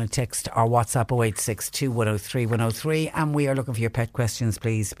 If you want to text our WhatsApp 0862 103 103. And we are looking for your pet questions,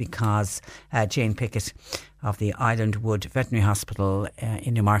 please, because Jane Pickett of the Island Wood Veterinary Hospital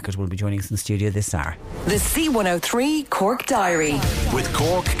in Newmarket will be joining us in the studio this hour. The C103 Cork Diary. With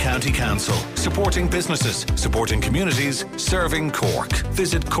Cork County Council, supporting businesses, supporting communities, serving Cork.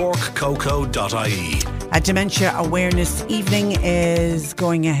 Visit corkcoco.ie. A Dementia Awareness Evening is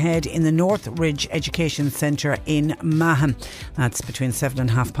going ahead in the Northridge Education Centre in Mahon. That's between 7 and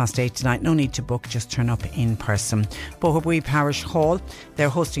 8:30 tonight. No need to book, just turn up in person. Boherbue Parish Hall, they're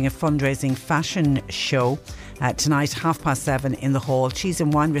hosting a fundraising fashion show tonight, 7:30 in the hall. Cheese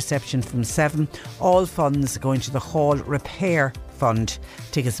and wine reception from 7. All funds going to the Hall Repair Fund.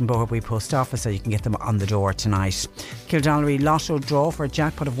 Tickets in Boherbue Post Office, so you can get them on the door tonight. Kildallery Lotto draw for a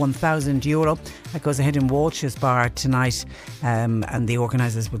jackpot of €1,000. That goes ahead in Walsh's Bar tonight, and the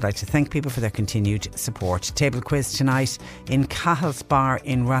organisers would like to thank people for their continued support. Table quiz tonight in Cahill's Bar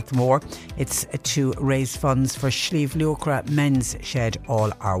in Rathmore. It's to raise funds for Slieve Luachra Men's Shed.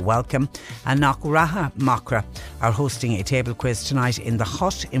 All are welcome. And Knockraha Makra are hosting a table quiz tonight in the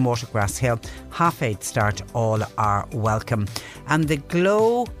Hut in Watergrass Hill. 8:30 start. All are welcome. And the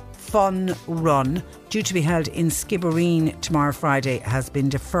Glow Fun Run, due to be held in Skibbereen tomorrow Friday, has been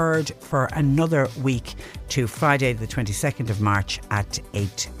deferred for another week to Friday the 22nd of March at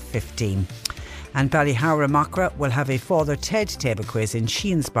 8:15. And Ballyhowra Makra will have a Father Ted table quiz in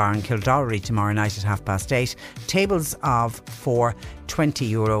Sheehan's Bar in Kildallery tomorrow night at 8:30. Tables of for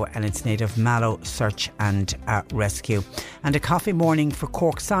 €20, and it's native Mallow Search and Rescue. And a coffee morning for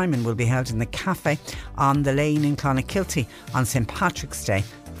Cork Simon will be held in the cafe on the lane in Clonakilty on St Patrick's Day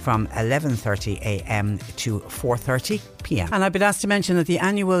from 11:30am to 4:30pm. And I've been asked to mention that the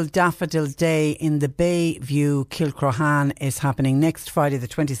annual Daffodil Day in the Bayview, Kilcrohan, is happening next Friday the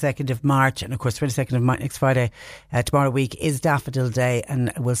 22nd of March. And of course 22nd of March, next Friday, tomorrow week, is Daffodil Day,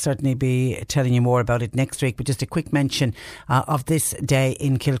 and we'll certainly be telling you more about it next week. But just a quick mention of this day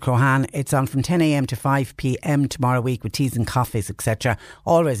in Kilcrohan. It's on from 10am to 5pm tomorrow week with teas and coffees, etc.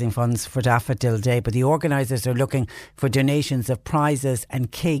 All raising funds for Daffodil Day. But the organisers are looking for donations of prizes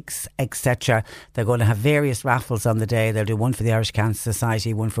and cakes, etc. They're going to have various raffles on the day. They'll do one for the Irish Cancer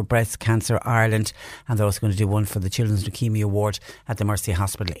Society, one for Breast Cancer Ireland, and they're also going to do one for the Children's Leukaemia Award at the Mercy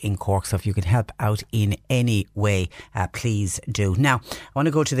Hospital in Cork. So if you could help out in any way, please do. Now, I want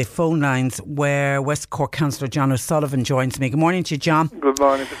to go to the phone lines where West Cork Councillor John O'Sullivan joins me. Good morning to you, John. Good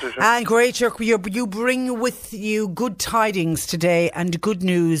morning, Patricia. And great, you bring with you good tidings today and good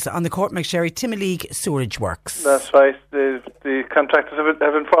news on the Courtmacsherry Timoleague sewerage works. That's right. The contractors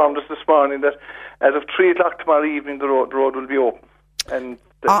have informed us this morning that as of 3 o'clock tomorrow evening the road will be open. And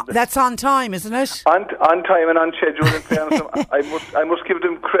that's on time, isn't it? On time and on schedule. In fairness, I must give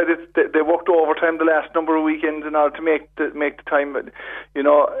them credit. They worked overtime the last number of weekends in order to make the time. But, you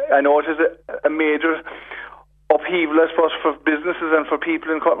know, I know it is a major upheaval, I suppose, for businesses and for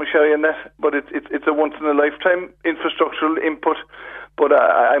people in Courtmacsherry and that, but it's a once in a lifetime infrastructural input. But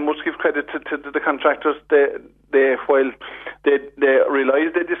I must give credit to the contractors. They while they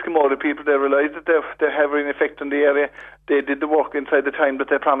realised they discommoded people, they realised that they're having an effect on the area. They did the work inside the time that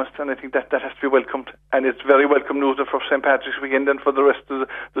they promised, and I think that has to be welcomed. And it's very welcome news for St Patrick's weekend and for the rest of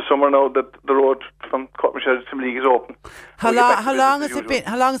the summer now that the road from Courtmacsherry to Timoleague is open. How long has it been?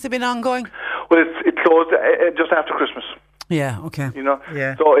 How long has it been ongoing? Well, it closed just after Christmas. Yeah, okay. You know,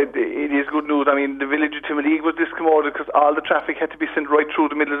 yeah. So it is good news. I mean, the village of Timoleague was discommoded because all the traffic had to be sent right through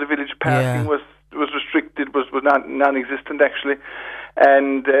the middle of the village. Parking was restricted, was non-existent actually,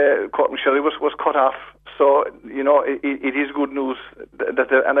 and Courtmacsherry was cut off. So, you know, it is good news that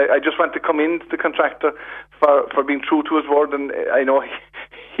and I just want to commend the contractor for being true to his word, and I know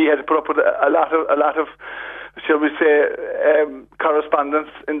he had to put up with a lot of shall we say, correspondence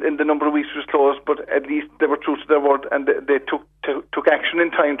in the number of weeks it was closed, but at least they were true to their word, and they took action in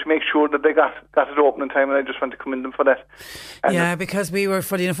time to make sure that they got it open in time, and I just want to commend them for that. And because we were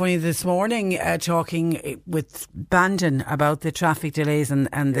funny enough this morning talking with Bandon about the traffic delays and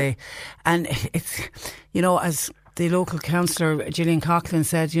it's, you know, as the local councillor Gillian Coughlin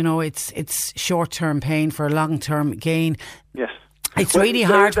said, you know, it's short-term pain for long-term gain. Yes. It's really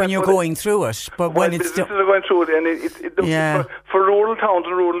hard when you're going through it, but when it's businesses are going through it, and for rural towns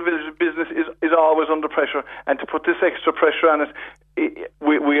and rural villages, business is always under pressure, and to put this extra pressure on it,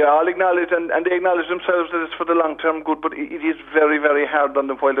 we all acknowledge, and they acknowledge themselves that it's for the long term good, but it is very, very hard on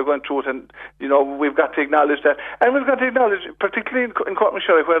them while they're going through it, and you know, we've got to acknowledge that, and we've got to acknowledge, particularly in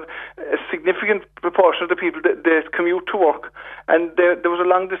Courtmacsherry, where a significant proportion of the people they commute to work, and there was a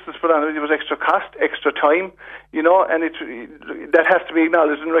long distance for them. It was extra cost, extra time, you know, and that has to be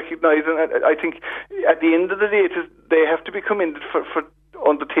acknowledged and recognised. And I think at the end of the day, they have to be commended for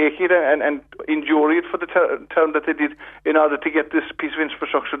undertaking it and enduring it for the term that they did in order to get this piece of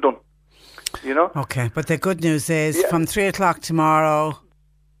infrastructure done. you know. Okay, but the good news is from 3 o'clock tomorrow.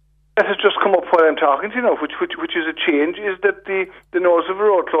 That has just come up while I'm talking to you now, which is a change, is that the notice of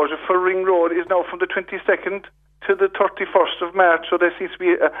road closure for Ring Road is now from the 22nd to the 31st of March, so there seems to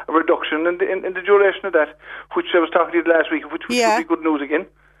be a reduction in the duration of that, which I was talking to you last week, which would be good news again.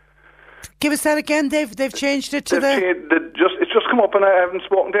 Give us that again. They've changed it to it's just come up, and I haven't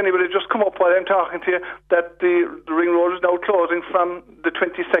spoken to anybody. It's just come up while I'm talking to you that the Ring Road is now closing from the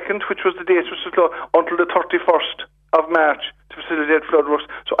 22nd, which was the date which was closed, until the 31st of March to facilitate flood works.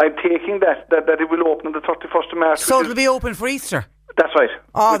 So I'm taking that it will open on the 31st of March. So it'll be open for Easter. That's right.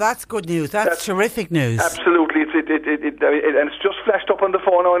 Oh, that's good news. That's terrific news. Absolutely. And it's just flashed up on the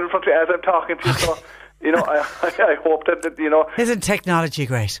phone now in front of you as I'm talking to you. So, you know, I hope that, you know... Isn't technology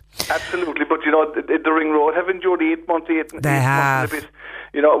great? Absolutely. But, you know, the Ring Road have endured 8 months. They have.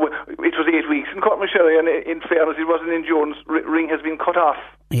 You know, it was 8 weeks in Courtmacsherry, and in fairness, it was an endurance. Ring has been cut off.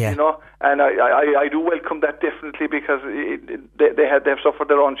 Yeah. You know, and I do welcome that definitely, because they have suffered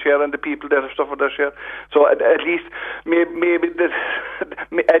their own share, and the people that have suffered their share. So at least maybe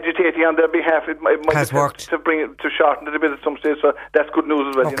agitating on their behalf it might has worked to bring it to shorten it a bit at some stage. So that's good news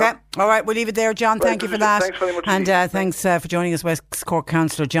as well. Okay, you know? All right, we'll leave it there, John. Thank you for that. Thanks very much. And thanks for joining us, West Cork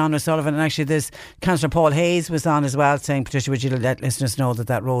Councillor John O'Sullivan. And actually, there's Councillor Paul Hayes was on as well, saying, Patricia, would you let listeners know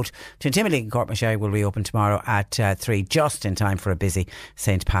that road to Intimidate in Courtmacsherry will reopen tomorrow at 3, just in time for a busy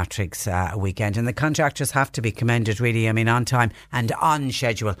St. Patrick's weekend. And the contractors have to be commended, really. I mean, on time and on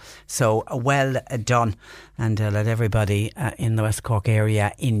schedule. So well done. And let everybody in the West Cork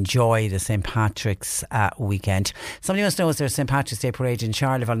area enjoy the St. Patrick's weekend. Somebody wants to know, is there a St. Patrick's Day parade in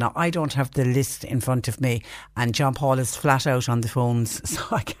Charleville? Now, I don't have the list in front of me, and John Paul is flat out on the phones, so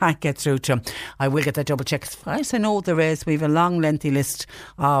I can't get through to him. I will get that double check. As far as I know, there is. We have a long, lengthy list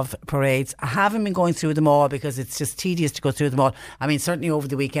of parades. I haven't been going through them all because it's just tedious to go through them all. I mean, certainly over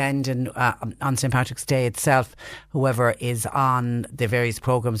the weekend and on St. Patrick's Day itself, whoever is on the various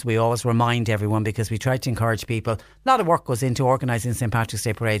programmes, we always remind everyone, because we try to encourage people. A lot of work goes into organising St. Patrick's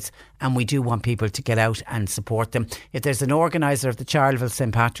Day parades, and we do want people to get out and support them. If there's an organiser of the Charleville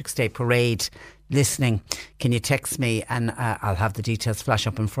St. Patrick's Day parade listening, can you text me, and I'll have the details flash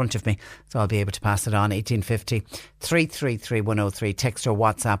up in front of me, so I'll be able to pass it on. 1850 333 103. Text or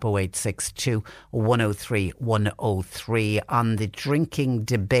WhatsApp 0862 103 103. On the drinking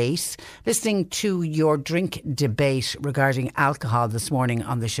debate, listening to your drink debate regarding alcohol this morning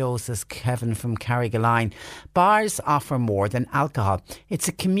on the show, says Kevin from Carrigaline. Bars offer more than alcohol. It's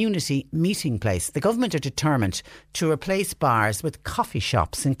a community meeting place. The government are determined to replace bars with coffee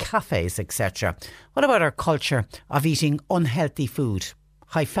shops and cafes, etc. What about our culture of eating unhealthy food,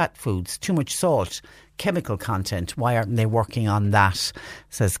 high fat foods, too much salt, chemical content? Why aren't they working on that,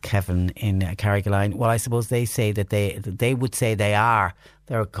 says Kevin in Carrigaline? Well, I suppose they say that they would say they are.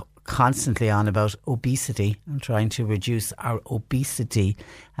 They're constantly on about obesity and trying to reduce our obesity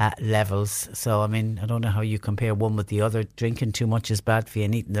levels. So, I mean, I don't know how you compare one with the other. Drinking too much is bad for you,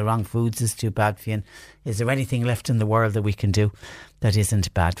 and eating the wrong foods is too bad for you. And is there anything left in the world that we can do that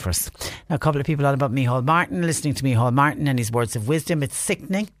isn't bad for us? Now, a couple of people on about Micheál Martin, listening to Micheál Martin and his words of wisdom. It's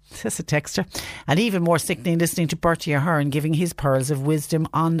sickening, says a texter. And even more sickening listening to Bertie Ahern giving his pearls of wisdom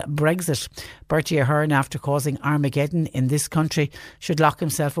on Brexit. Bertie Ahern, after causing Armageddon in this country, should lock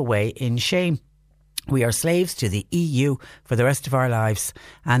himself away in shame. We are slaves to the EU for the rest of our lives,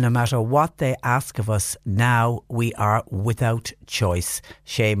 and no matter what they ask of us now, we are without choice.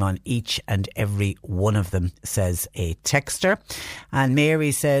 Shame on each and every one of them, says a texter. And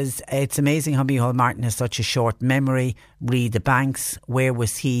Mary says, it's amazing how Micheál Martin has such a short memory. Read the banks. Where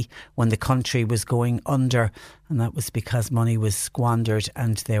was he when the country was going under? And that was because money was squandered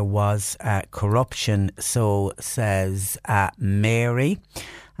and there was corruption, so says Mary.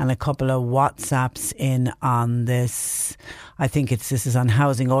 And a couple of WhatsApps in on this. I think this is on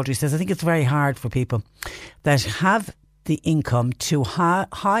housing. Audrey says, I think it's very hard for people that have the income too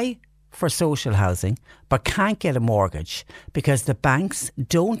high for social housing but can't get a mortgage because the banks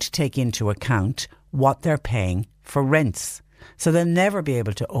don't take into account what they're paying for rents. So they'll never be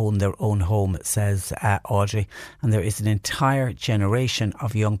able to own their own home, says Audrey. And there is an entire generation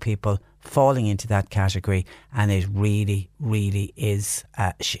of young people falling into that category, and it really, really is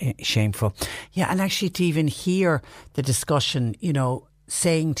shameful. Yeah, and actually to even hear the discussion, you know,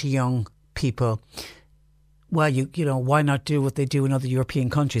 saying to young people, well, you know, why not do what they do in other European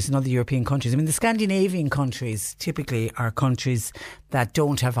countries? I mean, the Scandinavian countries typically are countries that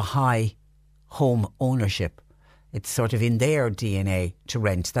don't have a high home ownership. It's sort of in their DNA to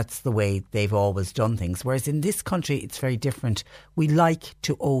rent. That's the way they've always done things. Whereas in this country, it's very different. We like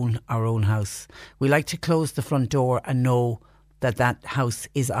to own our own house. We like to close the front door and know that that house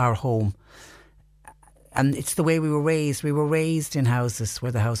is our home. And it's the way we were raised. We were raised in houses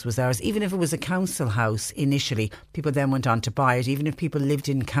where the house was ours. Even if it was a council house initially, people then went on to buy it. Even if people lived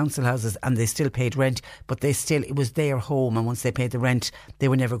in council houses and they still paid rent, but it was their home. And once they paid the rent, they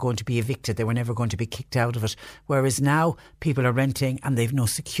were never going to be evicted. They were never going to be kicked out of it. Whereas now people are renting and they've no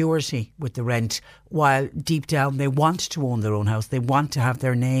security with the rent, while deep down they want to own their own house. They want to have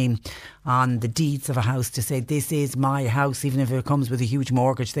their name on the deeds of a house to say, this is my house. Even if it comes with a huge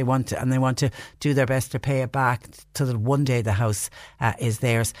mortgage, they want to do their best to pay it back so that one day the house is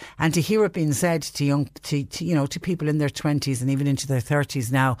theirs. And to hear it being said to people in their 20s and even into their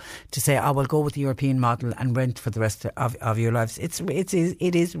 30s now, to say, I will go with the European model and rent for the rest of your lives. It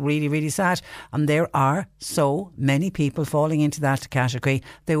is really, really sad. And there are so many people falling into that category.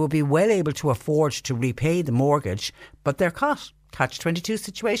 They will be well able to afford to repay the mortgage, but they're caught. Catch-22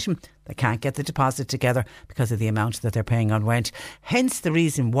 situation. They can't get the deposit together because of the amount that they're paying on rent. Hence the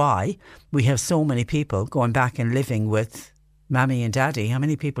reason why we have so many people going back and living with Mammy and Daddy. How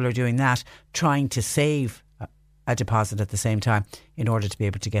many people are doing that, trying to save a deposit at the same time in order to be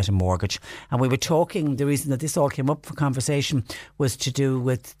able to get a mortgage? And we were talking, the reason that this all came up for conversation was to do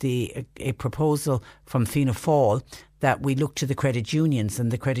with a proposal from Fianna Fáil that we look to the credit unions, and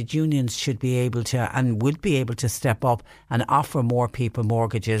the credit unions should be able to and would be able to step up and offer more people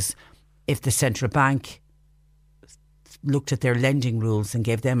mortgages if the central bank looked at their lending rules and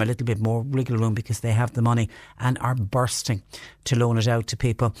gave them a little bit more wriggle room, because they have the money and are bursting to loan it out to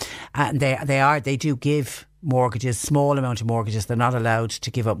people. And they do give mortgages, small amount of mortgages. They're not allowed to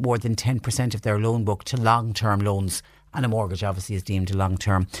give up more than 10% of their loan book to long-term loans, and a mortgage obviously is deemed a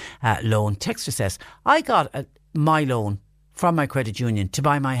long-term loan. Texter says, I got my loan from my credit union to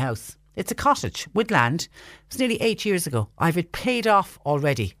buy my house. It's a cottage with land. It was nearly 8 years ago. I've it paid off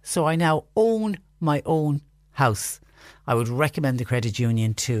already, so I now own my own house. I would recommend the credit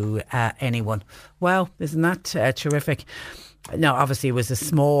union to anyone. Well, isn't that terrific? Now, obviously it was a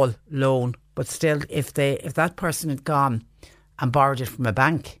small loan, but still, if that person had gone and borrowed it from a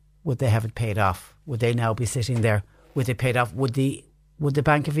bank, would they have it paid off? Would they now be sitting there with it paid off? Would the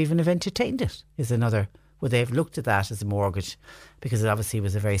bank have even entertained it? Is another. Would they have looked at that as a mortgage? Because it obviously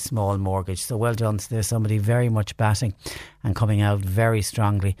was a very small mortgage. So well done. So there's somebody very much batting and coming out very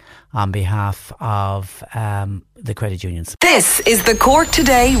strongly on behalf of the credit unions. This is the Cork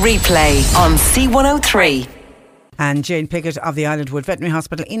Today replay on C103. And Jane Pickett of the Islandwood Veterinary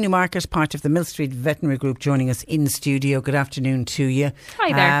Hospital in Newmarket, part of the Mill Street Veterinary Group, joining us in studio. Good afternoon to you.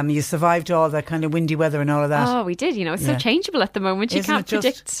 Hi there. You survived all that kind of windy weather and all of that. Oh, we did. It's so changeable at the moment. You can't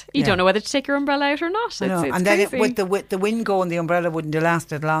predict. You don't know whether to take your umbrella out or not. It's and crazy. then with the wind going, the umbrella wouldn't have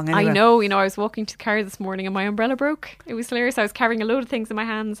lasted long anyway. I know. I was walking to the car this morning and my umbrella broke. It was hilarious. I was carrying a load of things in my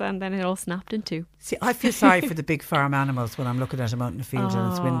hands and then it all snapped in two. See, I feel sorry for the big farm animals when I'm looking at them out in the field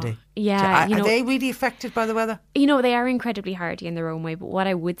and it's windy. Yeah. Are they really affected by the weather? They are incredibly hardy in their own way, but what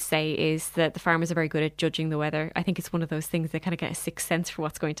I would say is that the farmers are very good at judging the weather. I think it's one of those things, they kind of get a sixth sense for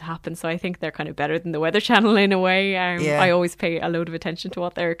what's going to happen, so I think they're kind of better than the Weather Channel in a way. I always pay a load of attention to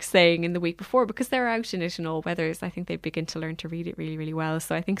what they're saying in the week before, because they're out in it in all weathers. I think they begin to learn to read it really, really well,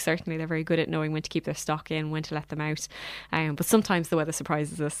 so I think certainly they're very good at knowing when to keep their stock in, when to let them out, but sometimes the weather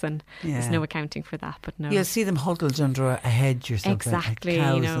surprises us and there's no accounting for that. But no, you'll see them huddled under a hedge or something. Exactly,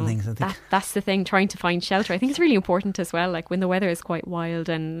 like cows and things. I think that's the thing, trying to find shelter. I think it's really important as well, like when the weather is quite wild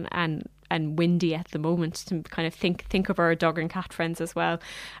and windy at the moment, to kind of think of our dog and cat friends as well,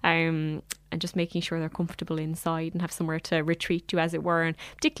 and just making sure they're comfortable inside and have somewhere to retreat to, as it were. And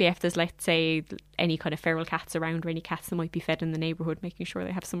particularly if there's, let's say, any kind of feral cats around or any cats that might be fed in the neighbourhood, making sure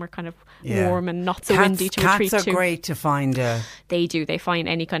they have somewhere kind of warm and not so windy to retreat to. Cats are great to find. They do. They find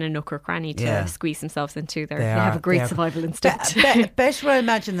any kind of nook or cranny to squeeze themselves into. They have a great survival instinct. Better, I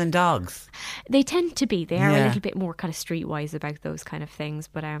imagine, than dogs. They tend to be. They are a little bit more kind of streetwise about those kind of things.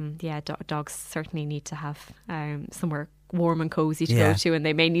 But dogs certainly need to have somewhere warm and cosy to go to, and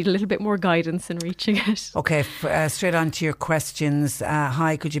they may need a little bit more guidance in reaching it. Okay, straight on to your questions.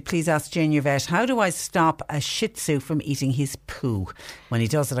 Hi, could you please ask Jane Yvette, how do I stop a Shih Tzu from eating his poo? When he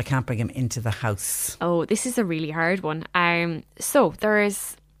does it, I can't bring him into the house. Oh, this is a really hard one. So there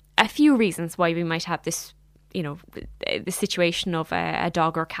is a few reasons why we might have this, the situation of a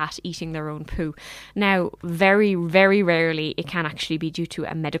dog or cat eating their own poo. Now, very, very rarely it can actually be due to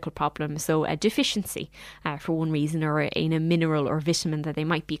a medical problem, so a deficiency for one reason or in a mineral or vitamin that they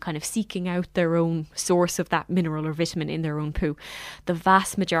might be kind of seeking out their own source of that mineral or vitamin in their own poo. The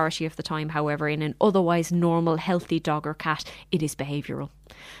vast majority of the time, however, in an otherwise normal, healthy dog or cat, it is behavioural.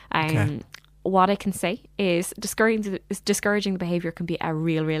 what I can say is discouraging the behaviour can be a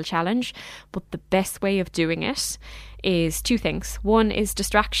real challenge, but the best way of doing it is two things. One is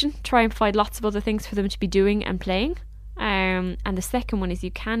distraction. Try and find lots of other things for them to be doing and playing. And the second one is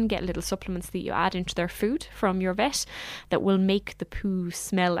you can get little supplements that you add into their food from your vet that will make the poo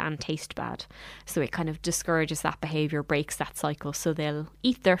smell and taste bad. So it kind of discourages that behaviour, breaks that cycle. So they'll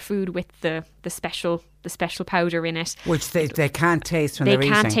eat their food with the special powder in it, which they can't taste when they're eating.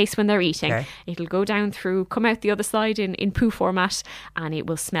 They can't taste when they're eating. Okay. It'll go down through, come out the other side in poo format, and it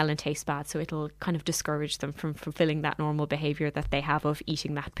will smell and taste bad. So it'll kind of discourage them from fulfilling that normal behaviour that they have of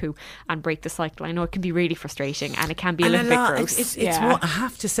eating that poo and break the cycle. I know it can be really frustrating and it can be a little bit gross. It's I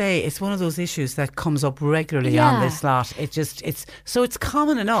have to say, it's one of those issues that comes up regularly on this lot. It's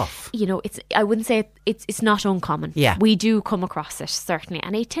common enough. You know, I wouldn't say it's not uncommon. Yeah, we do come across it certainly,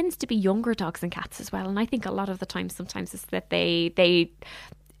 and it tends to be younger dogs and cats as well. And I think a lot of the time, sometimes it's that they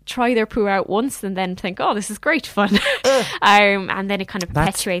try their poo out once and then think, oh, this is great fun. And then it kind of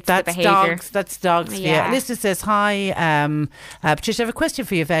perpetuates the behaviour. That's dogs. Yeah. Lisa says, hi, Patricia, I have a question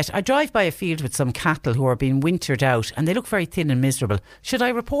for you, vet. I drive by a field with some cattle who are being wintered out and they look very thin and miserable. Should I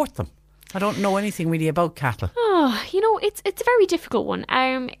report them? I don't know anything really about cattle. Oh, you know, it's a very difficult one.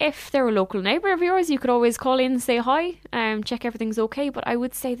 If they're a local neighbour of yours, you could always call in and say hi, check everything's okay. But I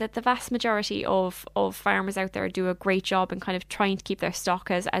would say that the vast majority of farmers out there do a great job in kind of trying to keep their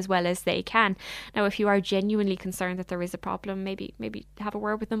stock as well as they can. Now, if you are genuinely concerned that there is a problem, maybe have a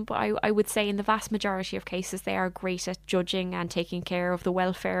word with them. But I would say in the vast majority of cases, they are great at judging and taking care of the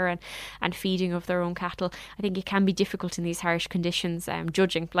welfare and feeding of their own cattle. I think it can be difficult in these harsh conditions,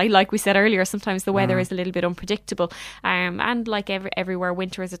 judging. Like we said earlier, sometimes the weather is a little bit unpredictable, and like everywhere,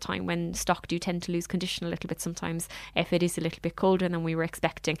 winter is a time when stock do tend to lose condition a little bit sometimes if it is a little bit colder than we were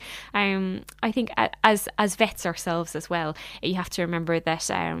expecting. I think as vets ourselves as well, you have to remember that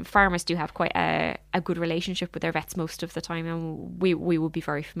farmers do have quite a good relationship with their vets most of the time, and we would be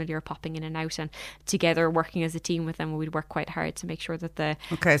very familiar popping in and out, and together working as a team with them, we'd work quite hard to make sure that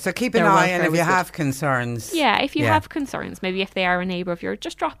so keep an eye, and if you have concerns, if you have concerns, maybe if they are a neighbour of yours,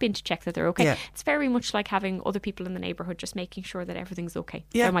 just drop in to check that they're okay. Yeah. It's very much like having other people in the neighbourhood, just making sure that everything's okay.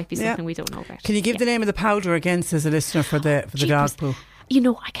 Yeah. There might be something we don't know about. Can you give the name of the powder again, says a listener, for the dog poo? You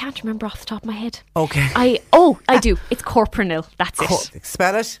know, I can't remember off the top of my head. Okay. I do. It's Copronil. That's it.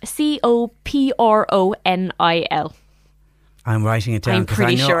 Spell it. Copronil. I'm writing it down. I'm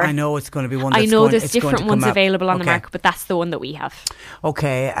pretty sure. I know it's going to be one that's I know there's different ones available on the market, but that's the one that we have.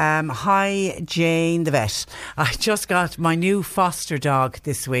 Okay. Hi, Jane the vet. I just got my new foster dog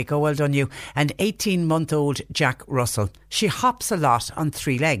this week. Oh, well done you. An 18-month-old Jack Russell. She hops a lot on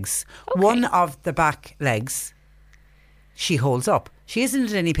 3 legs. Okay. One of the back legs she holds up. She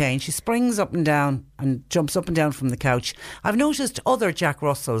isn't in any pain. She springs up and down and jumps up and down from the couch. I've noticed other Jack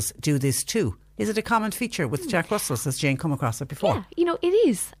Russells do this too. Is it a common feature with Jack Russells? Has Jane come across it before? Yeah, you know, it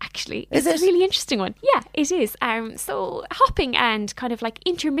is actually. It's a really interesting one. Yeah, it is. So hopping and kind of like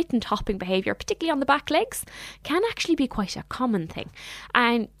intermittent hopping behaviour, particularly on the back legs, can actually be quite a common thing.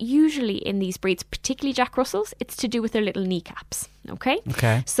 And usually in these breeds, particularly Jack Russells, it's to do with their little kneecaps. Okay.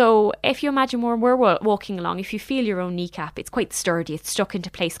 So if you imagine when we're walking along, if you feel your own kneecap, it's quite sturdy. It's stuck into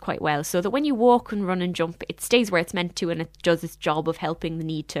place quite well, so that when you walk and run and jump, it stays where it's meant to, and it does its job of helping the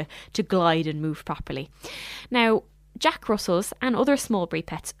knee to glide and move properly. Now, Jack Russells and other small breed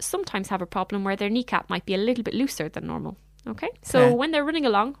pets sometimes have a problem where their kneecap might be a little bit looser than normal. Okay, so when they're running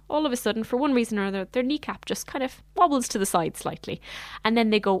along, all of a sudden, for one reason or another, their kneecap just kind of wobbles to the side slightly, and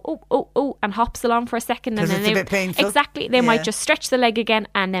then they go oh, and hops along for a second, and then it's a bit painful. Exactly, they might just stretch the leg again,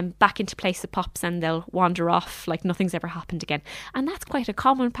 and then back into place it pops, and they'll wander off like nothing's ever happened again. And that's quite a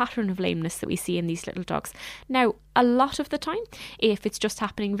common pattern of lameness that we see in these little dogs. Now, a lot of the time, if it's just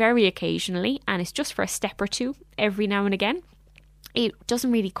happening very occasionally, and it's just for a step or two every now and again, it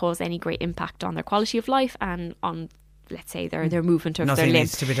doesn't really cause any great impact on their quality of life and on, let's say, their movement of Nothing their limb.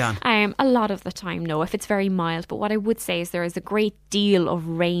 Needs to be done. A lot of the time, no, if it's very mild. But what I would say is there is a great deal of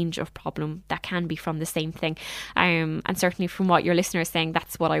range of problem that can be from the same thing. And certainly from what your listener is saying,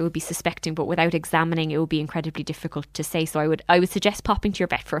 that's what I would be suspecting. But without examining, it would be incredibly difficult to say. So I would suggest popping to your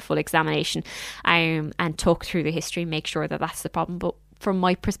vet for a full examination and talk through the history, make sure that that's the problem. But from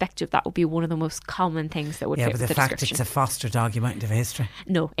my perspective, that would be one of the most common things that would fit with the description. Yeah, but the fact it's a foster dog, you mightn't have a history.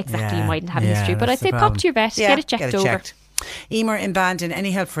 No, exactly, you mightn't have a history. But I'd say pop to your vet, get it checked over. Emer in Bandon,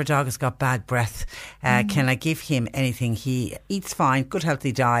 any help for a dog who's got bad breath? Can I give him anything? He eats fine, good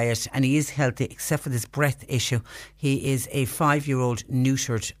healthy diet, and he is healthy except for this breath issue. He is a 5-year-old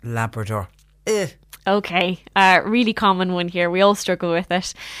neutered Labrador. Okay, really common one here. We all struggle with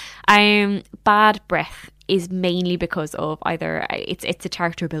it. Bad breath is mainly because of either it's a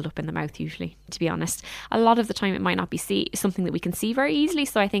tartar build-up in the mouth usually, to be honest. A lot of the time it might not be something that we can see very easily.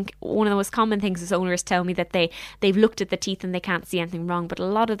 So I think one of the most common things is owners tell me that they've looked at the teeth and they can't see anything wrong. But a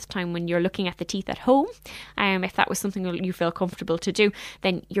lot of the time when you're looking at the teeth at home, if that was something that you feel comfortable to do,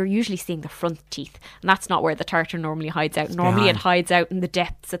 then you're usually seeing the front teeth. And that's not where the tartar normally hides out. Normally it hides out in the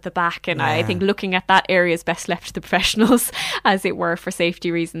depths at the back. And I think looking at that area is best left to the professionals, as it were, for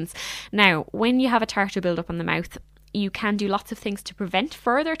safety reasons. Now, when you have a tartar build-up on the mouth, you can do lots of things to prevent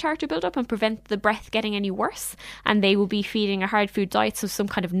further tartar build-up and prevent the breath getting any worse. And they will be feeding a hard food diet, so some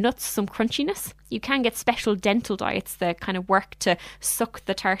kind of nuts, some crunchiness. You can get special dental diets that kind of work to suck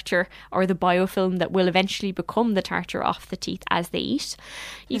the tartar or the biofilm that will eventually become the tartar off the teeth as they eat.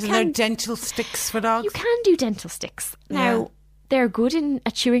 Isn't there dental sticks for dogs? You can do dental sticks. Now, they're good in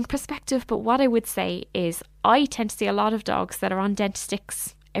a chewing perspective, but what I would say is I tend to see a lot of dogs that are on dent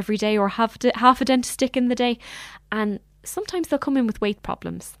sticks every day or have half a dent stick in the day, and sometimes they'll come in with weight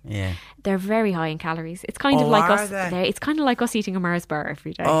problems. Yeah, they're very high in calories. It's kind of like us. It's kind of like us eating a Mars bar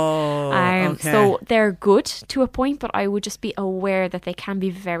every day. Okay. So they're good to a point, but I would just be aware that they can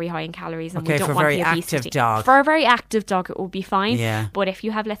be very high in calories, and we don't want the obesity. For a very active dog, it will be fine. Yeah. But if you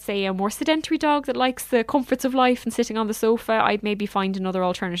have, let's say, a more sedentary dog that likes the comforts of life and sitting on the sofa, I'd maybe find another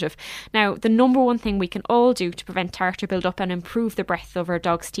alternative. Now, the number one thing we can all do to prevent tartar build-up and improve the breath of our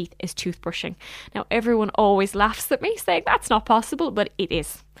dog's teeth is toothbrushing. Now, everyone always laughs at me saying that's not possible, but it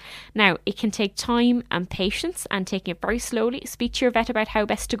is. Now, it can take time and patience, and taking it very slowly. Speak to your vet about how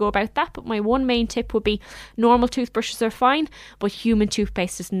best to go about that. But my one main tip would be normal toothbrushes are fine, but human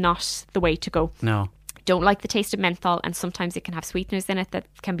toothpaste is not the way to go. No. Don't like the taste of menthol, and sometimes it can have sweeteners in it that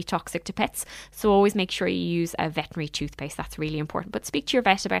can be toxic to pets. So always make sure you use a veterinary toothpaste. That's really important. But speak to your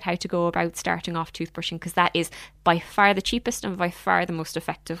vet about how to go about starting off toothbrushing, because that is by far the cheapest and by far the most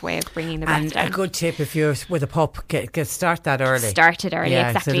effective way of bringing the breath down. And a good tip, if you're with a pup, start that early. Start it early,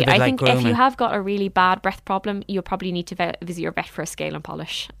 exactly. I think if you have got a really bad breath problem, you'll probably need to visit your vet for a scale and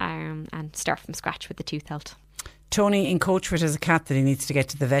polish, and start from scratch with the tooth health. Tony in Coachford has a cat that he needs to get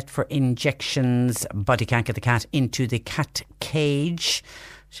to the vet for injections, but he can't get the cat into the cat cage.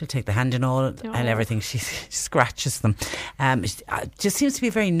 She'll take the hand and all and everything. She scratches them. Just seems to be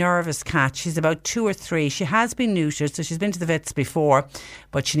a very nervous cat. She's about 2 or 3. She has been neutered, so she's been to the vets before,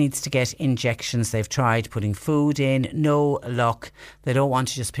 but she needs to get injections. They've tried putting food in, no luck. They don't want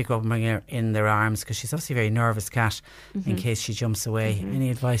to just pick her up and bring her in their arms, because she's obviously a very nervous cat in case she jumps away.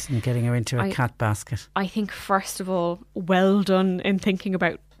 Any advice on getting her into a cat basket? I think, first of all, well done in thinking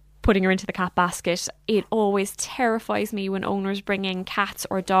about putting her into the cat basket. It always terrifies me when owners bring in cats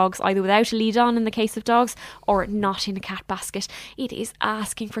or dogs either without a lead on in the case of dogs or not in a cat basket. It is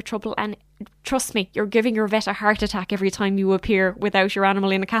asking for trouble, and trust me, you're giving your vet a heart attack every time you appear without your animal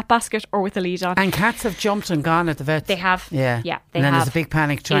in a cat basket or with a lead on. And cats have jumped and gone at the vet. They have. Yeah. They and then have. There's a big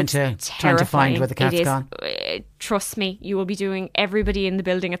panic trying to find where the cat's gone. Trust me, you will be doing everybody in the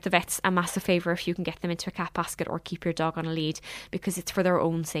building at the vets a massive favour if you can get them into a cat basket or keep your dog on a lead, because it's for their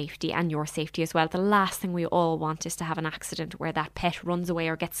own safety and your safety as well. The last thing we all want is to have an accident where that pet runs away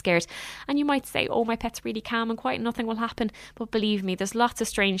or gets scared. And you might say, oh, my pet's really calm and quiet, nothing will happen. But believe me, there's lots of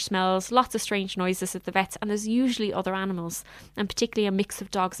strange smells, lots of strange noises at the vets, and there's usually other animals, and particularly a mix of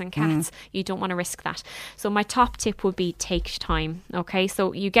dogs and cats. You don't want to risk that. So my top tip would be take time. Okay,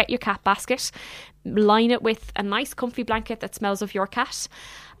 so you get your cat basket, line it with a nice comfy blanket that smells of your cat,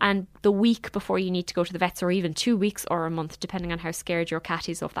 and the week before you need to go to the vets, or even 2 weeks or a month, depending on how scared your cat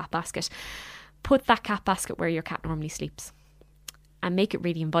is of that basket, put that cat basket where your cat normally sleeps and make it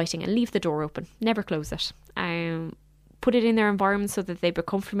really inviting, and leave the door open, never close it. Put it in their environment so that they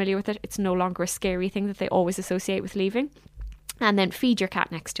become familiar with it. It's no longer a scary thing that they always associate with leaving. And then feed your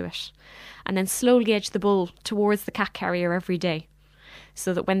cat next to it, and then slowly edge the bowl towards the cat carrier every day,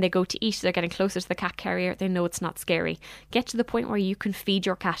 so that when they go to eat, they're getting closer to the cat carrier. They know it's not scary. Get to the point where you can feed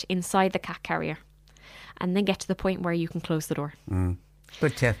your cat inside the cat carrier, and then get to the point where you can close the door.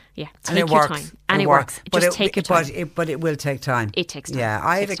 Good tip. Yeah, take your time. And it works. Just take your time. But it will take time. It takes time. Yeah,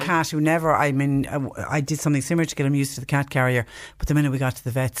 I had a cat who never, I did something similar to get him used to the cat carrier, but the minute we got to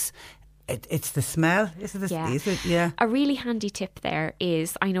the vets, it's the smell. Is it? Yeah. A really handy tip there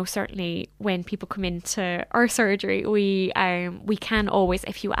is, I know certainly when people come into our surgery, we can always,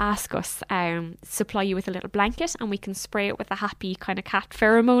 if you ask us, supply you with a little blanket, and we can spray it with a happy kind of cat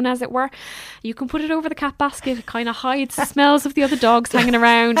pheromone, as it were. You can put it over the cat basket. It kind of hides the smells of the other dogs hanging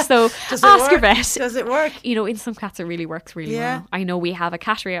around. So ask your vet. Does it work? You know, in some cats it really works really well. I know we have a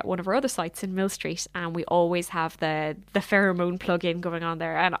cattery at one of our other sites in Mill Street, and we always have the pheromone plug-in going on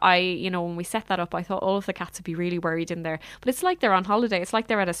there. And when we set that up, I thought all of the cats would be really worried in there. But it's like they're on holiday. It's like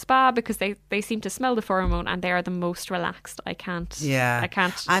they're at a spa because they seem to smell the pheromone and they are the most relaxed. I can't.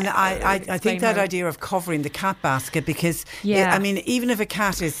 And I think that idea of covering the cat basket, because I mean, even if a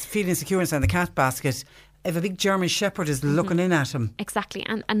cat is feeling secure inside the cat basket, if a big German Shepherd is looking in at him. Exactly.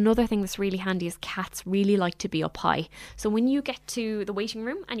 And another thing that's really handy is cats really like to be up high. So when you get to the waiting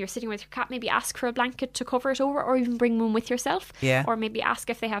room and you're sitting with your cat, maybe ask for a blanket to cover it over, or even bring one with yourself. Yeah. Or maybe ask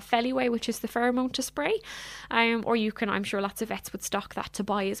if they have Feliway, which is the pheromone to spray. Or you can, I'm sure lots of vets would stock that to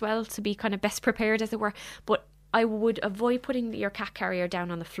buy as well, to be kind of best prepared, as it were. But I would avoid putting your cat carrier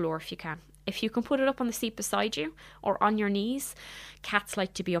down on the floor if you can. If you can put it up on the seat beside you or on your knees, cats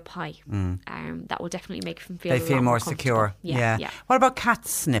like to be up high. That will definitely make them feel. They feel more secure. Yeah. What about cat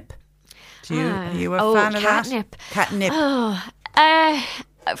snip? Are you a fan of that? Catnip.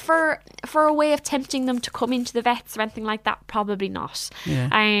 For a way of tempting them to come into the vets or anything like that, probably not.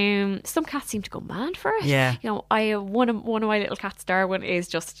 Some cats seem to go mad for it. One of my little cats, Darwin, he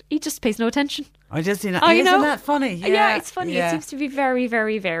just pays no attention. Isn't that funny? Yeah, it's funny. It seems to be very,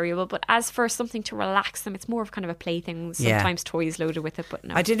 very variable. But as for something to relax them, it's more of kind of a plaything. Sometimes toys loaded with it, but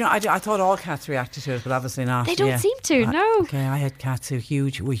no. I didn't know. I thought all cats reacted to it, but obviously not. They don't seem to. No. Okay, I had cats who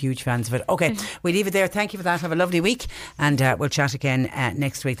were huge fans of it. Okay, we leave it there. Thank you for that. Have a lovely week, and we'll chat again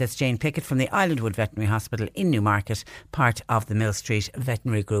next week. That's Jane Pickett from the Islandwood Veterinary Hospital in Newmarket, part of the Mill Street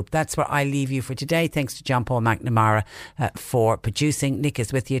Veterinary Group. That's where I leave you for today. Thanks to John Paul McNamara for producing. Nick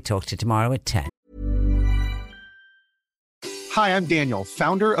is with you. Talk to you tomorrow at 10. Hi, I'm Daniel,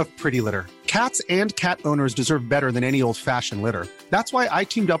 founder of Pretty Litter. Cats and cat owners deserve better than any old-fashioned litter. That's why I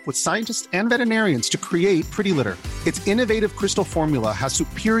teamed up with scientists and veterinarians to create Pretty Litter. Its innovative crystal formula has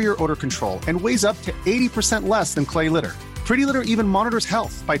superior odor control and weighs up to 80% less than clay litter. Pretty Litter even monitors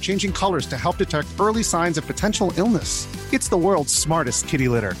health by changing colors to help detect early signs of potential illness. It's the world's smartest kitty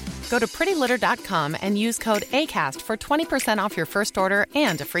litter. Go to prettylitter.com and use code ACAST for 20% off your first order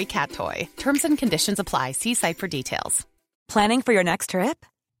and a free cat toy. Terms and conditions apply. See site for details. Planning for your next trip?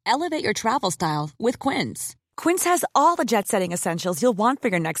 Elevate your travel style with Quince. Quince has all the jet-setting essentials you'll want for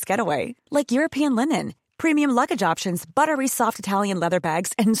your next getaway, like European linen, premium luggage options, buttery soft Italian leather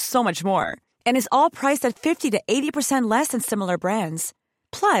bags, and so much more. And is all priced at 50 to 80% less than similar brands.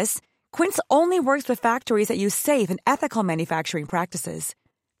 Plus, Quince only works with factories that use safe and ethical manufacturing practices.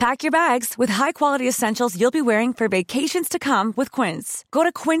 Pack your bags with high-quality essentials you'll be wearing for vacations to come with Quince. Go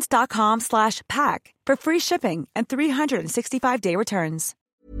to quince.com/pack for free shipping and 365-day returns.